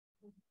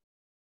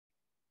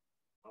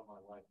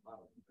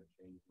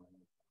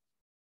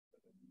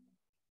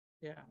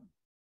 Yeah.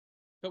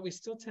 But we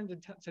still tend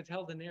to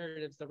tell the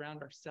narratives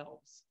around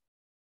ourselves,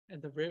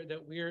 and that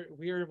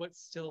we're what's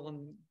still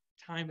in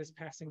time is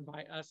passing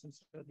by us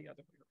instead of the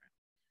other way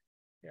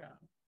around.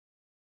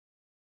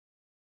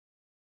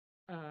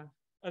 Yeah.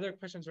 Other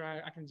questions, or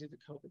I can do the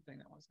COVID thing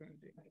that I was going to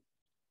do.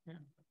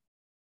 Yeah.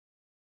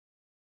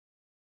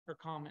 Or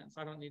comments.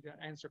 I don't need to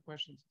answer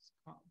questions.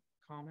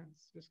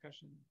 Comments,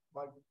 discussion.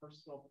 My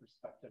personal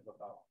perspective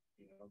about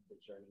the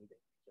journey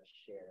that you just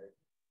shared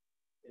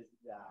is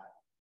that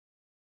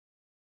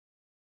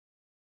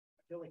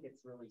I feel like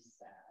it's really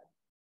sad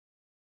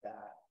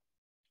that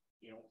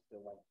you don't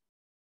feel like,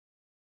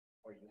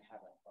 or you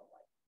haven't felt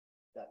like,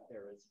 that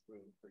there is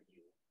room for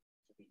you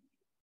to be you.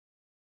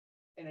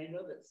 And I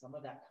know that some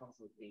of that comes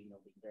with being a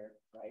leader,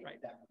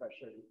 right? That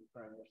pressure that you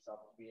put on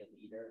yourself to be a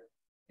leader.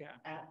 Yeah.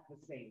 At the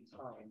same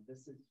time,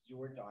 this is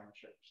your darn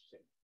church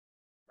too,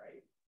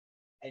 right?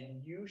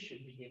 And you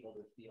should be able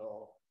to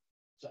feel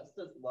just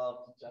as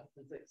loved, just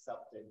as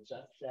accepted,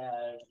 just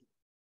as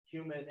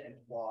human and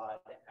flawed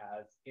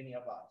as any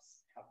of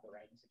us have the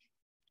right to.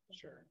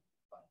 Sure.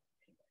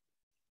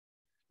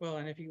 Well,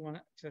 and if you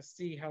want to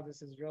see how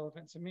this is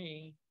relevant to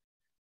me,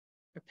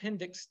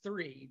 Appendix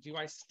 3, do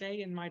I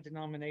stay in my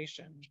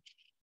denomination?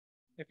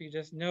 If you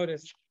just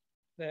notice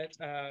that,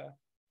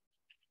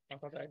 I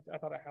thought I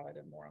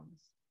highlighted more on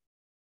this.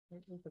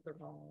 Look at the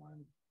wrong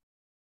one.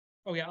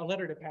 Oh yeah, a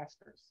letter to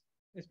pastors.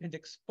 It's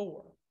Appendix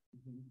 4.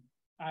 Mm-hmm.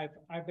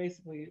 I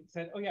basically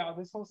said, oh yeah,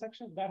 this whole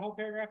section, that whole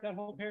paragraph,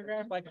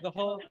 like the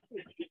whole,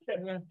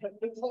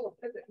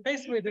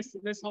 basically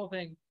this whole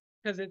thing,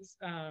 because it's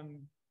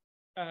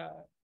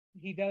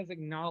he does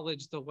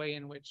acknowledge the way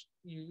in which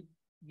you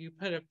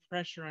put a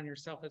pressure on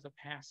yourself as a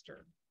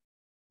pastor.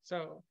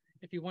 So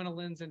if you want to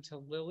lens into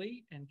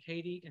Lily and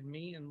Katie and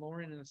me and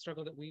Lauren and the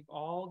struggle that we've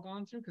all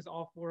gone through, because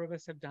all 4 of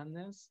us have done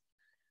this,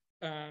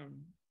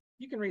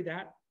 you can read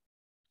that.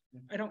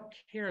 I don't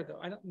care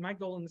though. My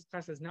goal in this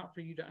class is not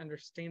for you to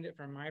understand it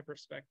from my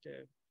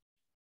perspective,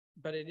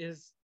 but it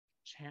is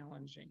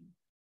challenging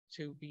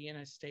to be in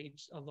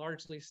a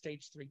largely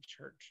stage 3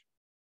 church,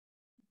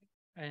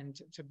 and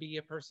to be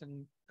a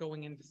person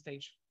going into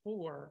stage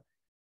 4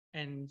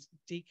 and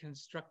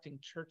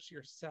deconstructing church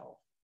yourself.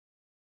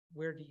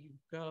 Where do you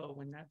go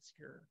when that's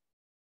your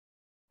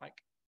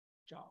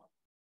job,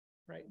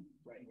 right?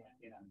 Right.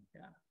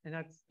 Yeah. And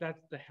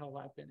that's the hell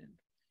I've been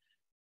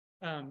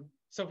in.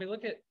 So if we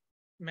look at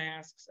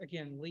masks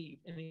again, leave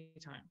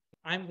anytime.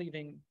 I'm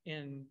leaving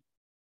in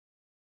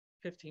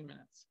 15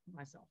 minutes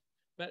myself,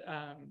 but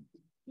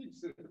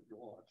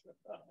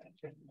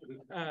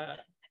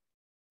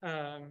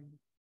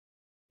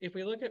if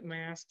we look at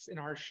masks in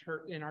our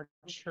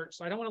church,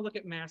 so I don't want to look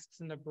at masks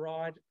in the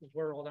broad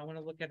world. I want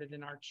to look at it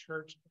in our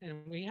church.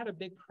 And we had a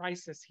big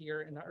crisis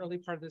here in the early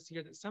part of this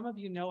year that some of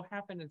you know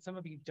happened and some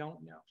of you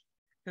don't know,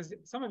 because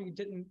some of you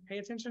didn't pay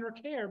attention or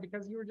care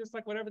because you were just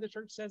like, whatever the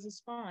church says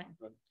is fine.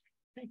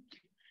 Right.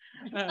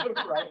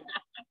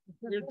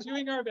 We're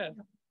doing our best.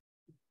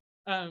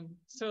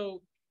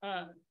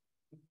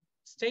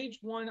 Stage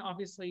 1,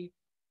 obviously,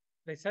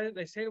 they say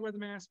to wear the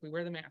mask, we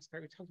wear the mask,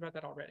 right? We talked about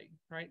that already,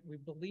 right? We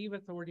believe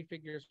authority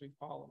figures, we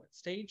follow it.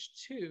 Stage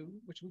 2,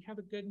 which we have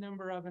a good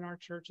number of in our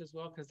church as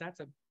well, because that's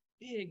a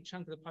big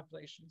chunk of the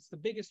population. It's the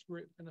biggest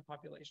group in the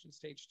population,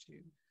 stage 2.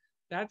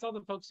 That's all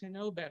the folks who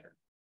know better,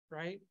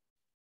 right?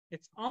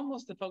 It's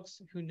almost the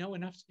folks who know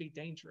enough to be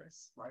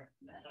dangerous,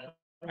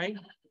 right?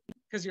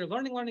 Because you're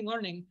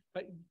learning,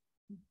 but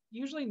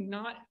usually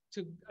not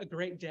to a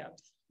great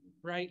depth,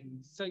 right?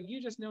 So you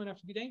just know enough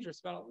to be dangerous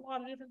about a lot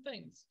of different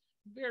things.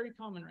 Very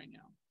common right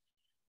now.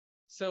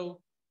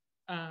 So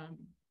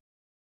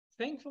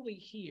thankfully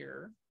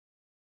here,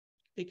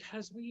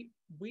 because we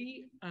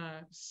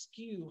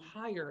skew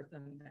higher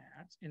than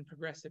that in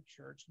progressive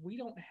church, we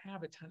don't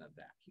have a ton of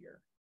that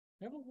here.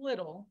 We have a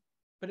little,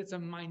 but it's a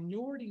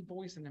minority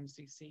voice in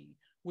MCC,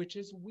 which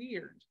is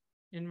weird.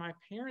 In my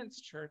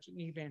parents' church, an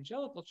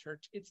evangelical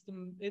church, it's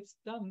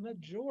the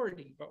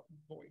majority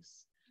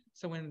voice.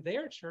 So in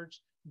their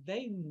church,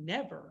 they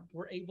never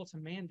were able to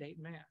mandate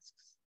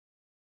masks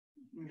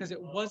because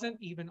it wasn't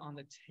even on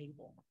the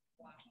table.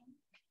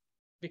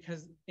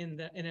 Because in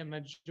a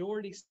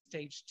majority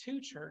stage 2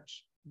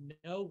 church,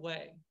 no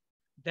way.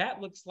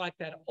 That looks like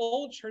that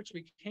old church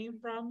we came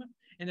from,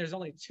 and there's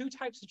only 2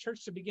 types of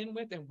church to begin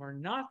with, and we're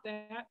not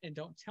that, and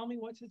don't tell me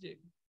what to do.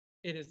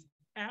 It is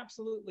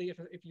absolutely,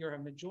 if you're a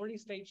majority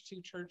stage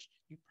 2 church,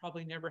 you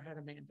probably never had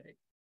a mandate.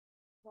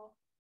 Well,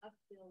 I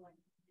feel like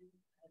you did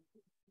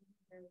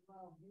very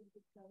well here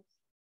because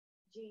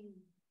Gene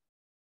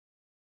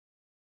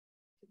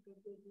took a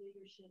good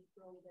leadership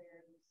role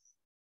there.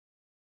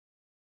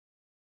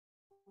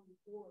 On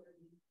the board,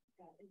 and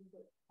got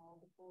input on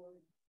the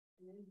board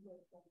and input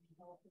from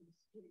health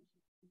institutions.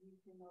 You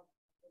came up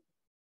with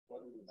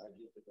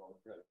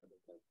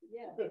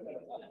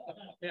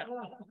yeah.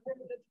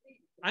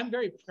 I'm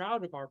very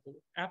proud of our board.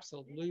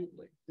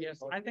 Absolutely. Yes,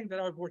 I think that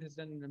our board has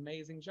done an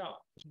amazing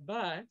job.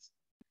 But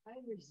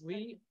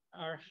we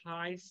are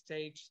high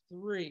stage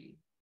 3.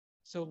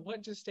 So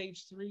what do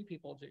stage 3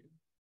 people do?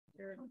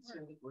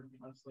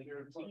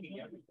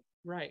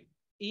 Right.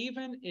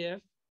 Even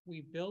if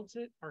we built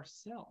it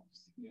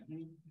ourselves.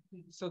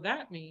 So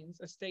that means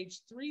a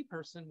stage 3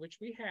 person, which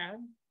we had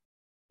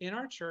in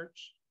our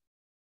church,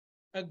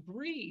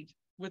 agreed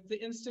with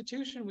the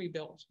institution we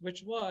built,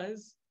 which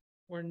was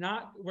we're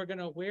going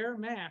to wear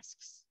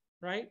masks,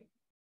 right?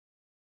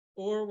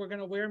 Or we're going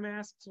to wear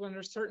masks when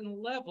there's certain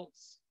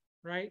levels,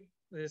 right?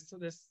 This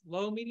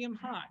low, medium,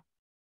 high,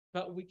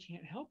 but we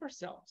can't help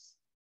ourselves.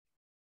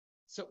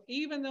 So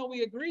even though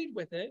we agreed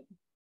with it,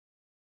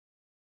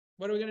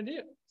 what are we going to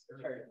do?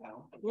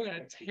 We're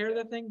going to tear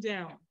the thing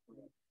down.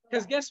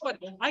 Because guess what?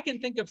 I can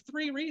think of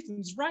 3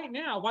 reasons right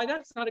now why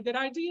that's not a good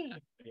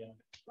idea. Yeah.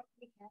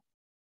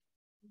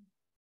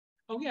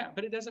 Oh yeah,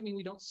 but it doesn't mean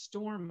we don't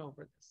storm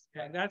over this.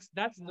 Okay?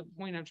 That's the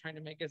point I'm trying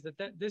to make, is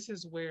that this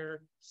is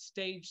where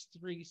stage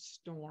 3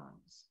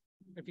 storms.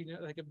 If you know,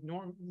 like a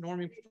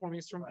norming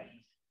performing storm,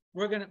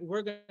 we're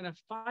gonna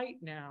fight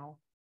now.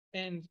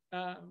 And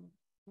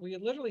we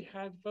literally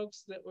had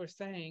folks that were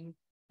saying,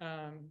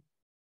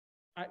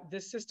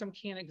 this system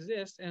can't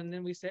exist, and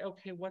then we say,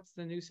 okay, what's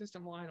the new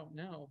system? Well, I don't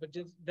know, but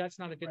that's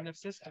not a good enough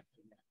system,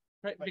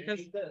 right?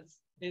 Because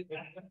it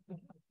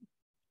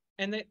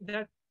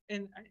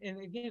and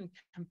again,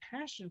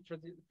 compassion for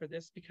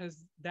this,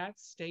 because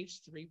that's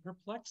stage 3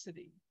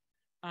 perplexity.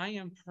 I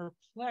am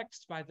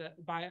perplexed by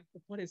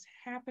what is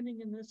happening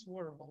in this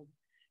world,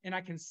 and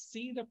I can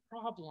see the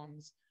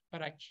problems,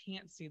 but I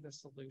can't see the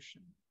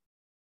solution.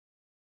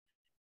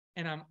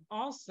 And I'm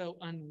also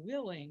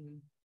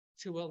unwilling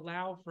to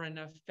allow for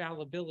enough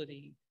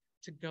fallibility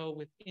to go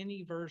with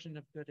any version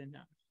of good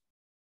enough.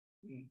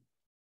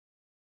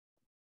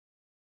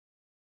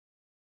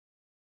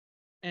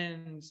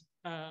 And,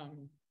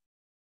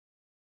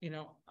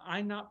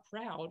 I'm not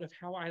proud of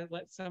how I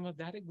let some of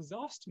that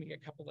exhaust me a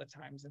couple of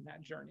times in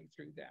that journey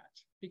through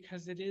that,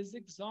 because it is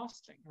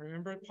exhausting.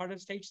 Remember, part of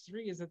stage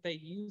 3 is that they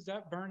use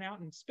up, burn out,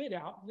 and spit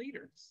out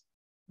leaders,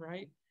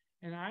 right?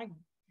 And I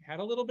had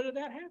a little bit of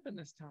that happen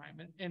this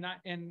time.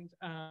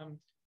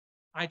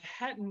 I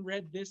hadn't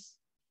read this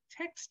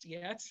text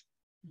yet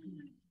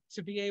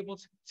to be able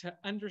to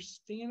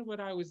understand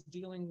what I was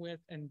dealing with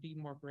and be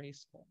more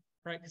graceful,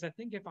 right? Because I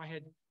think if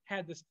I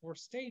had this 4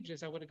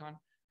 stages, I would have gone,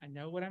 I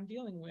know what I'm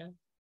dealing with.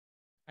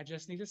 I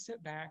just need to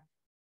sit back,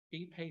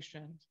 be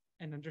patient,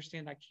 and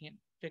understand I can't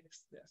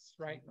fix this,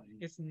 right?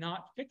 It's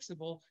not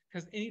fixable,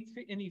 because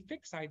any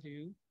fix I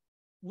do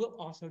will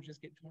also just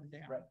get torn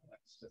down. Right.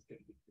 That's just gonna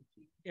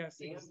be yes.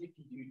 Damned if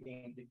you do,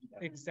 damned if you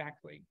don't.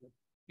 Exactly.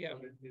 Yeah. So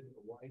did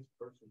a wise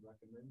person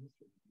recommend this,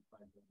 or did you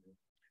find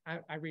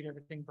that? I read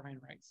everything Brian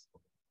writes.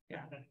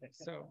 Yeah.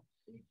 So.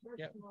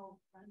 Yep.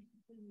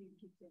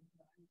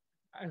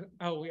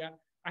 Oh yeah.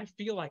 I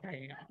feel like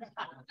I am.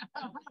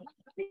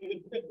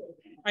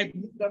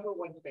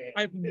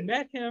 I've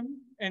met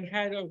him and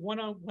had a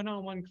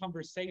one-on-one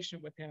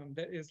conversation with him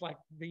that is like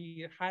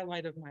the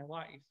highlight of my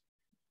life.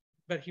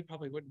 But he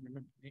probably wouldn't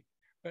remember me.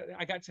 But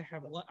I got to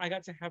have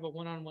a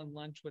one-on-one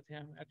lunch with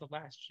him at the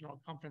last general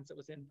conference that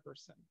was in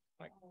person,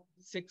 like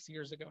 6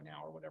 years ago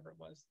now, or whatever it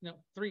was. No,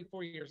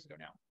 3-4 years ago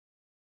now.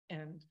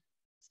 And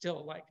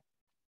still, like,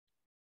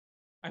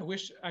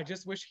 I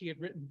just wish he had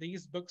written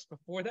these books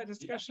before that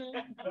discussion.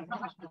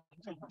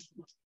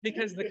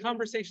 Because the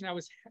conversation I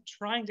was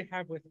trying to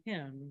have with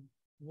him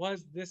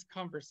was this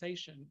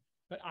conversation,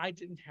 but I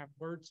didn't have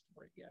words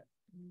for it yet.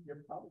 You're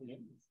probably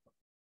in this.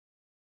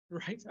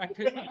 Right, I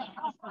could.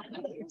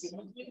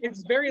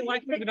 It's very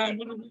likely that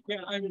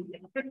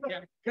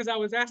because I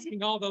was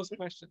asking all those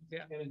questions.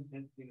 Yeah. And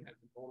the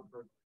older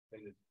person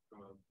thing is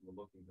from a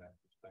looking back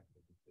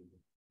perspective.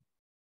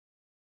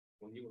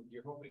 When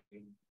you're hoping,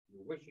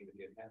 you're wishing that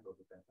you had handled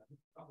it that time, it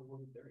probably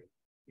wasn't there.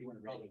 He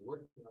wasn't probably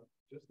working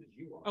just as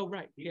you are. Oh,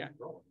 right. He Yeah. was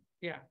growing.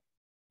 Yeah.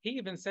 He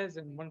even says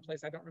in one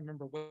place, I don't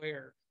remember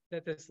where,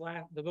 that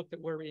the book that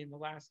we're reading, the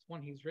last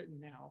one he's written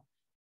now,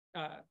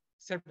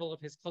 several of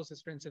his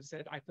closest friends have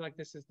said, I feel like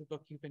this is the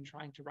book you've been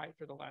trying to write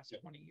for the last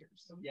 20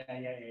 years. Yeah.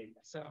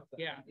 So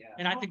yeah.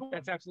 And I think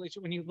that's absolutely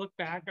true. When you look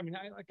back, I mean,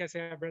 like I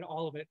say, I've read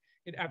all of it.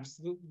 It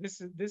absolutely,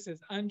 this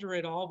is under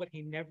it all, but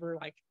he never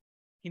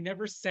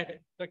said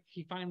it. Like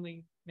he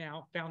finally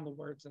now found the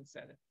words and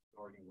said it.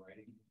 Are you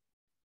writing?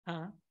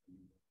 Huh?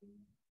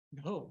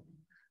 No.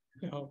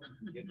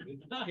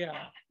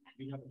 Yeah.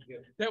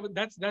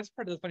 That's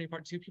part of the funny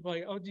part too. People are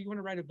like, oh, do you want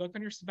to write a book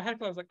on your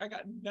sabbatical? I was like, I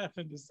got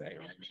nothing to say.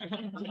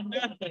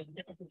 Nothing.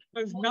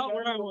 That's not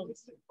where I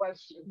was.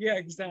 Yeah,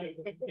 exactly.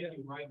 Yeah.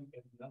 Writing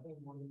is nothing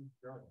more than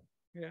a journal.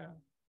 Yeah.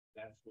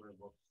 That's where a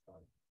book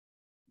starts.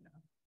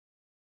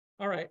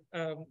 All right,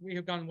 we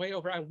have gone way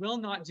over. I will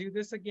not do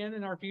this again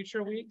in our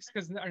future weeks,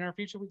 because in our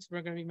future weeks,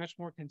 we're going to be much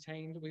more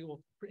contained. We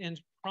will end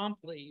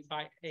promptly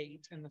by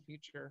 8 in the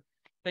future.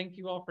 Thank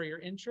you all for your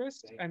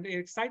interest. And it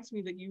excites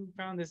me that you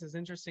found this as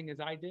interesting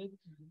as I did.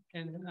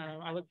 And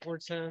I look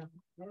forward to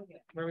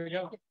where we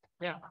go.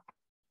 Yeah.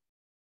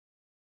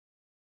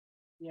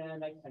 Yeah,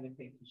 and I kind of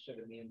think you should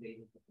have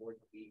mandated the board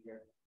to be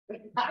here.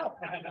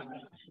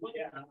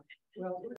 Well,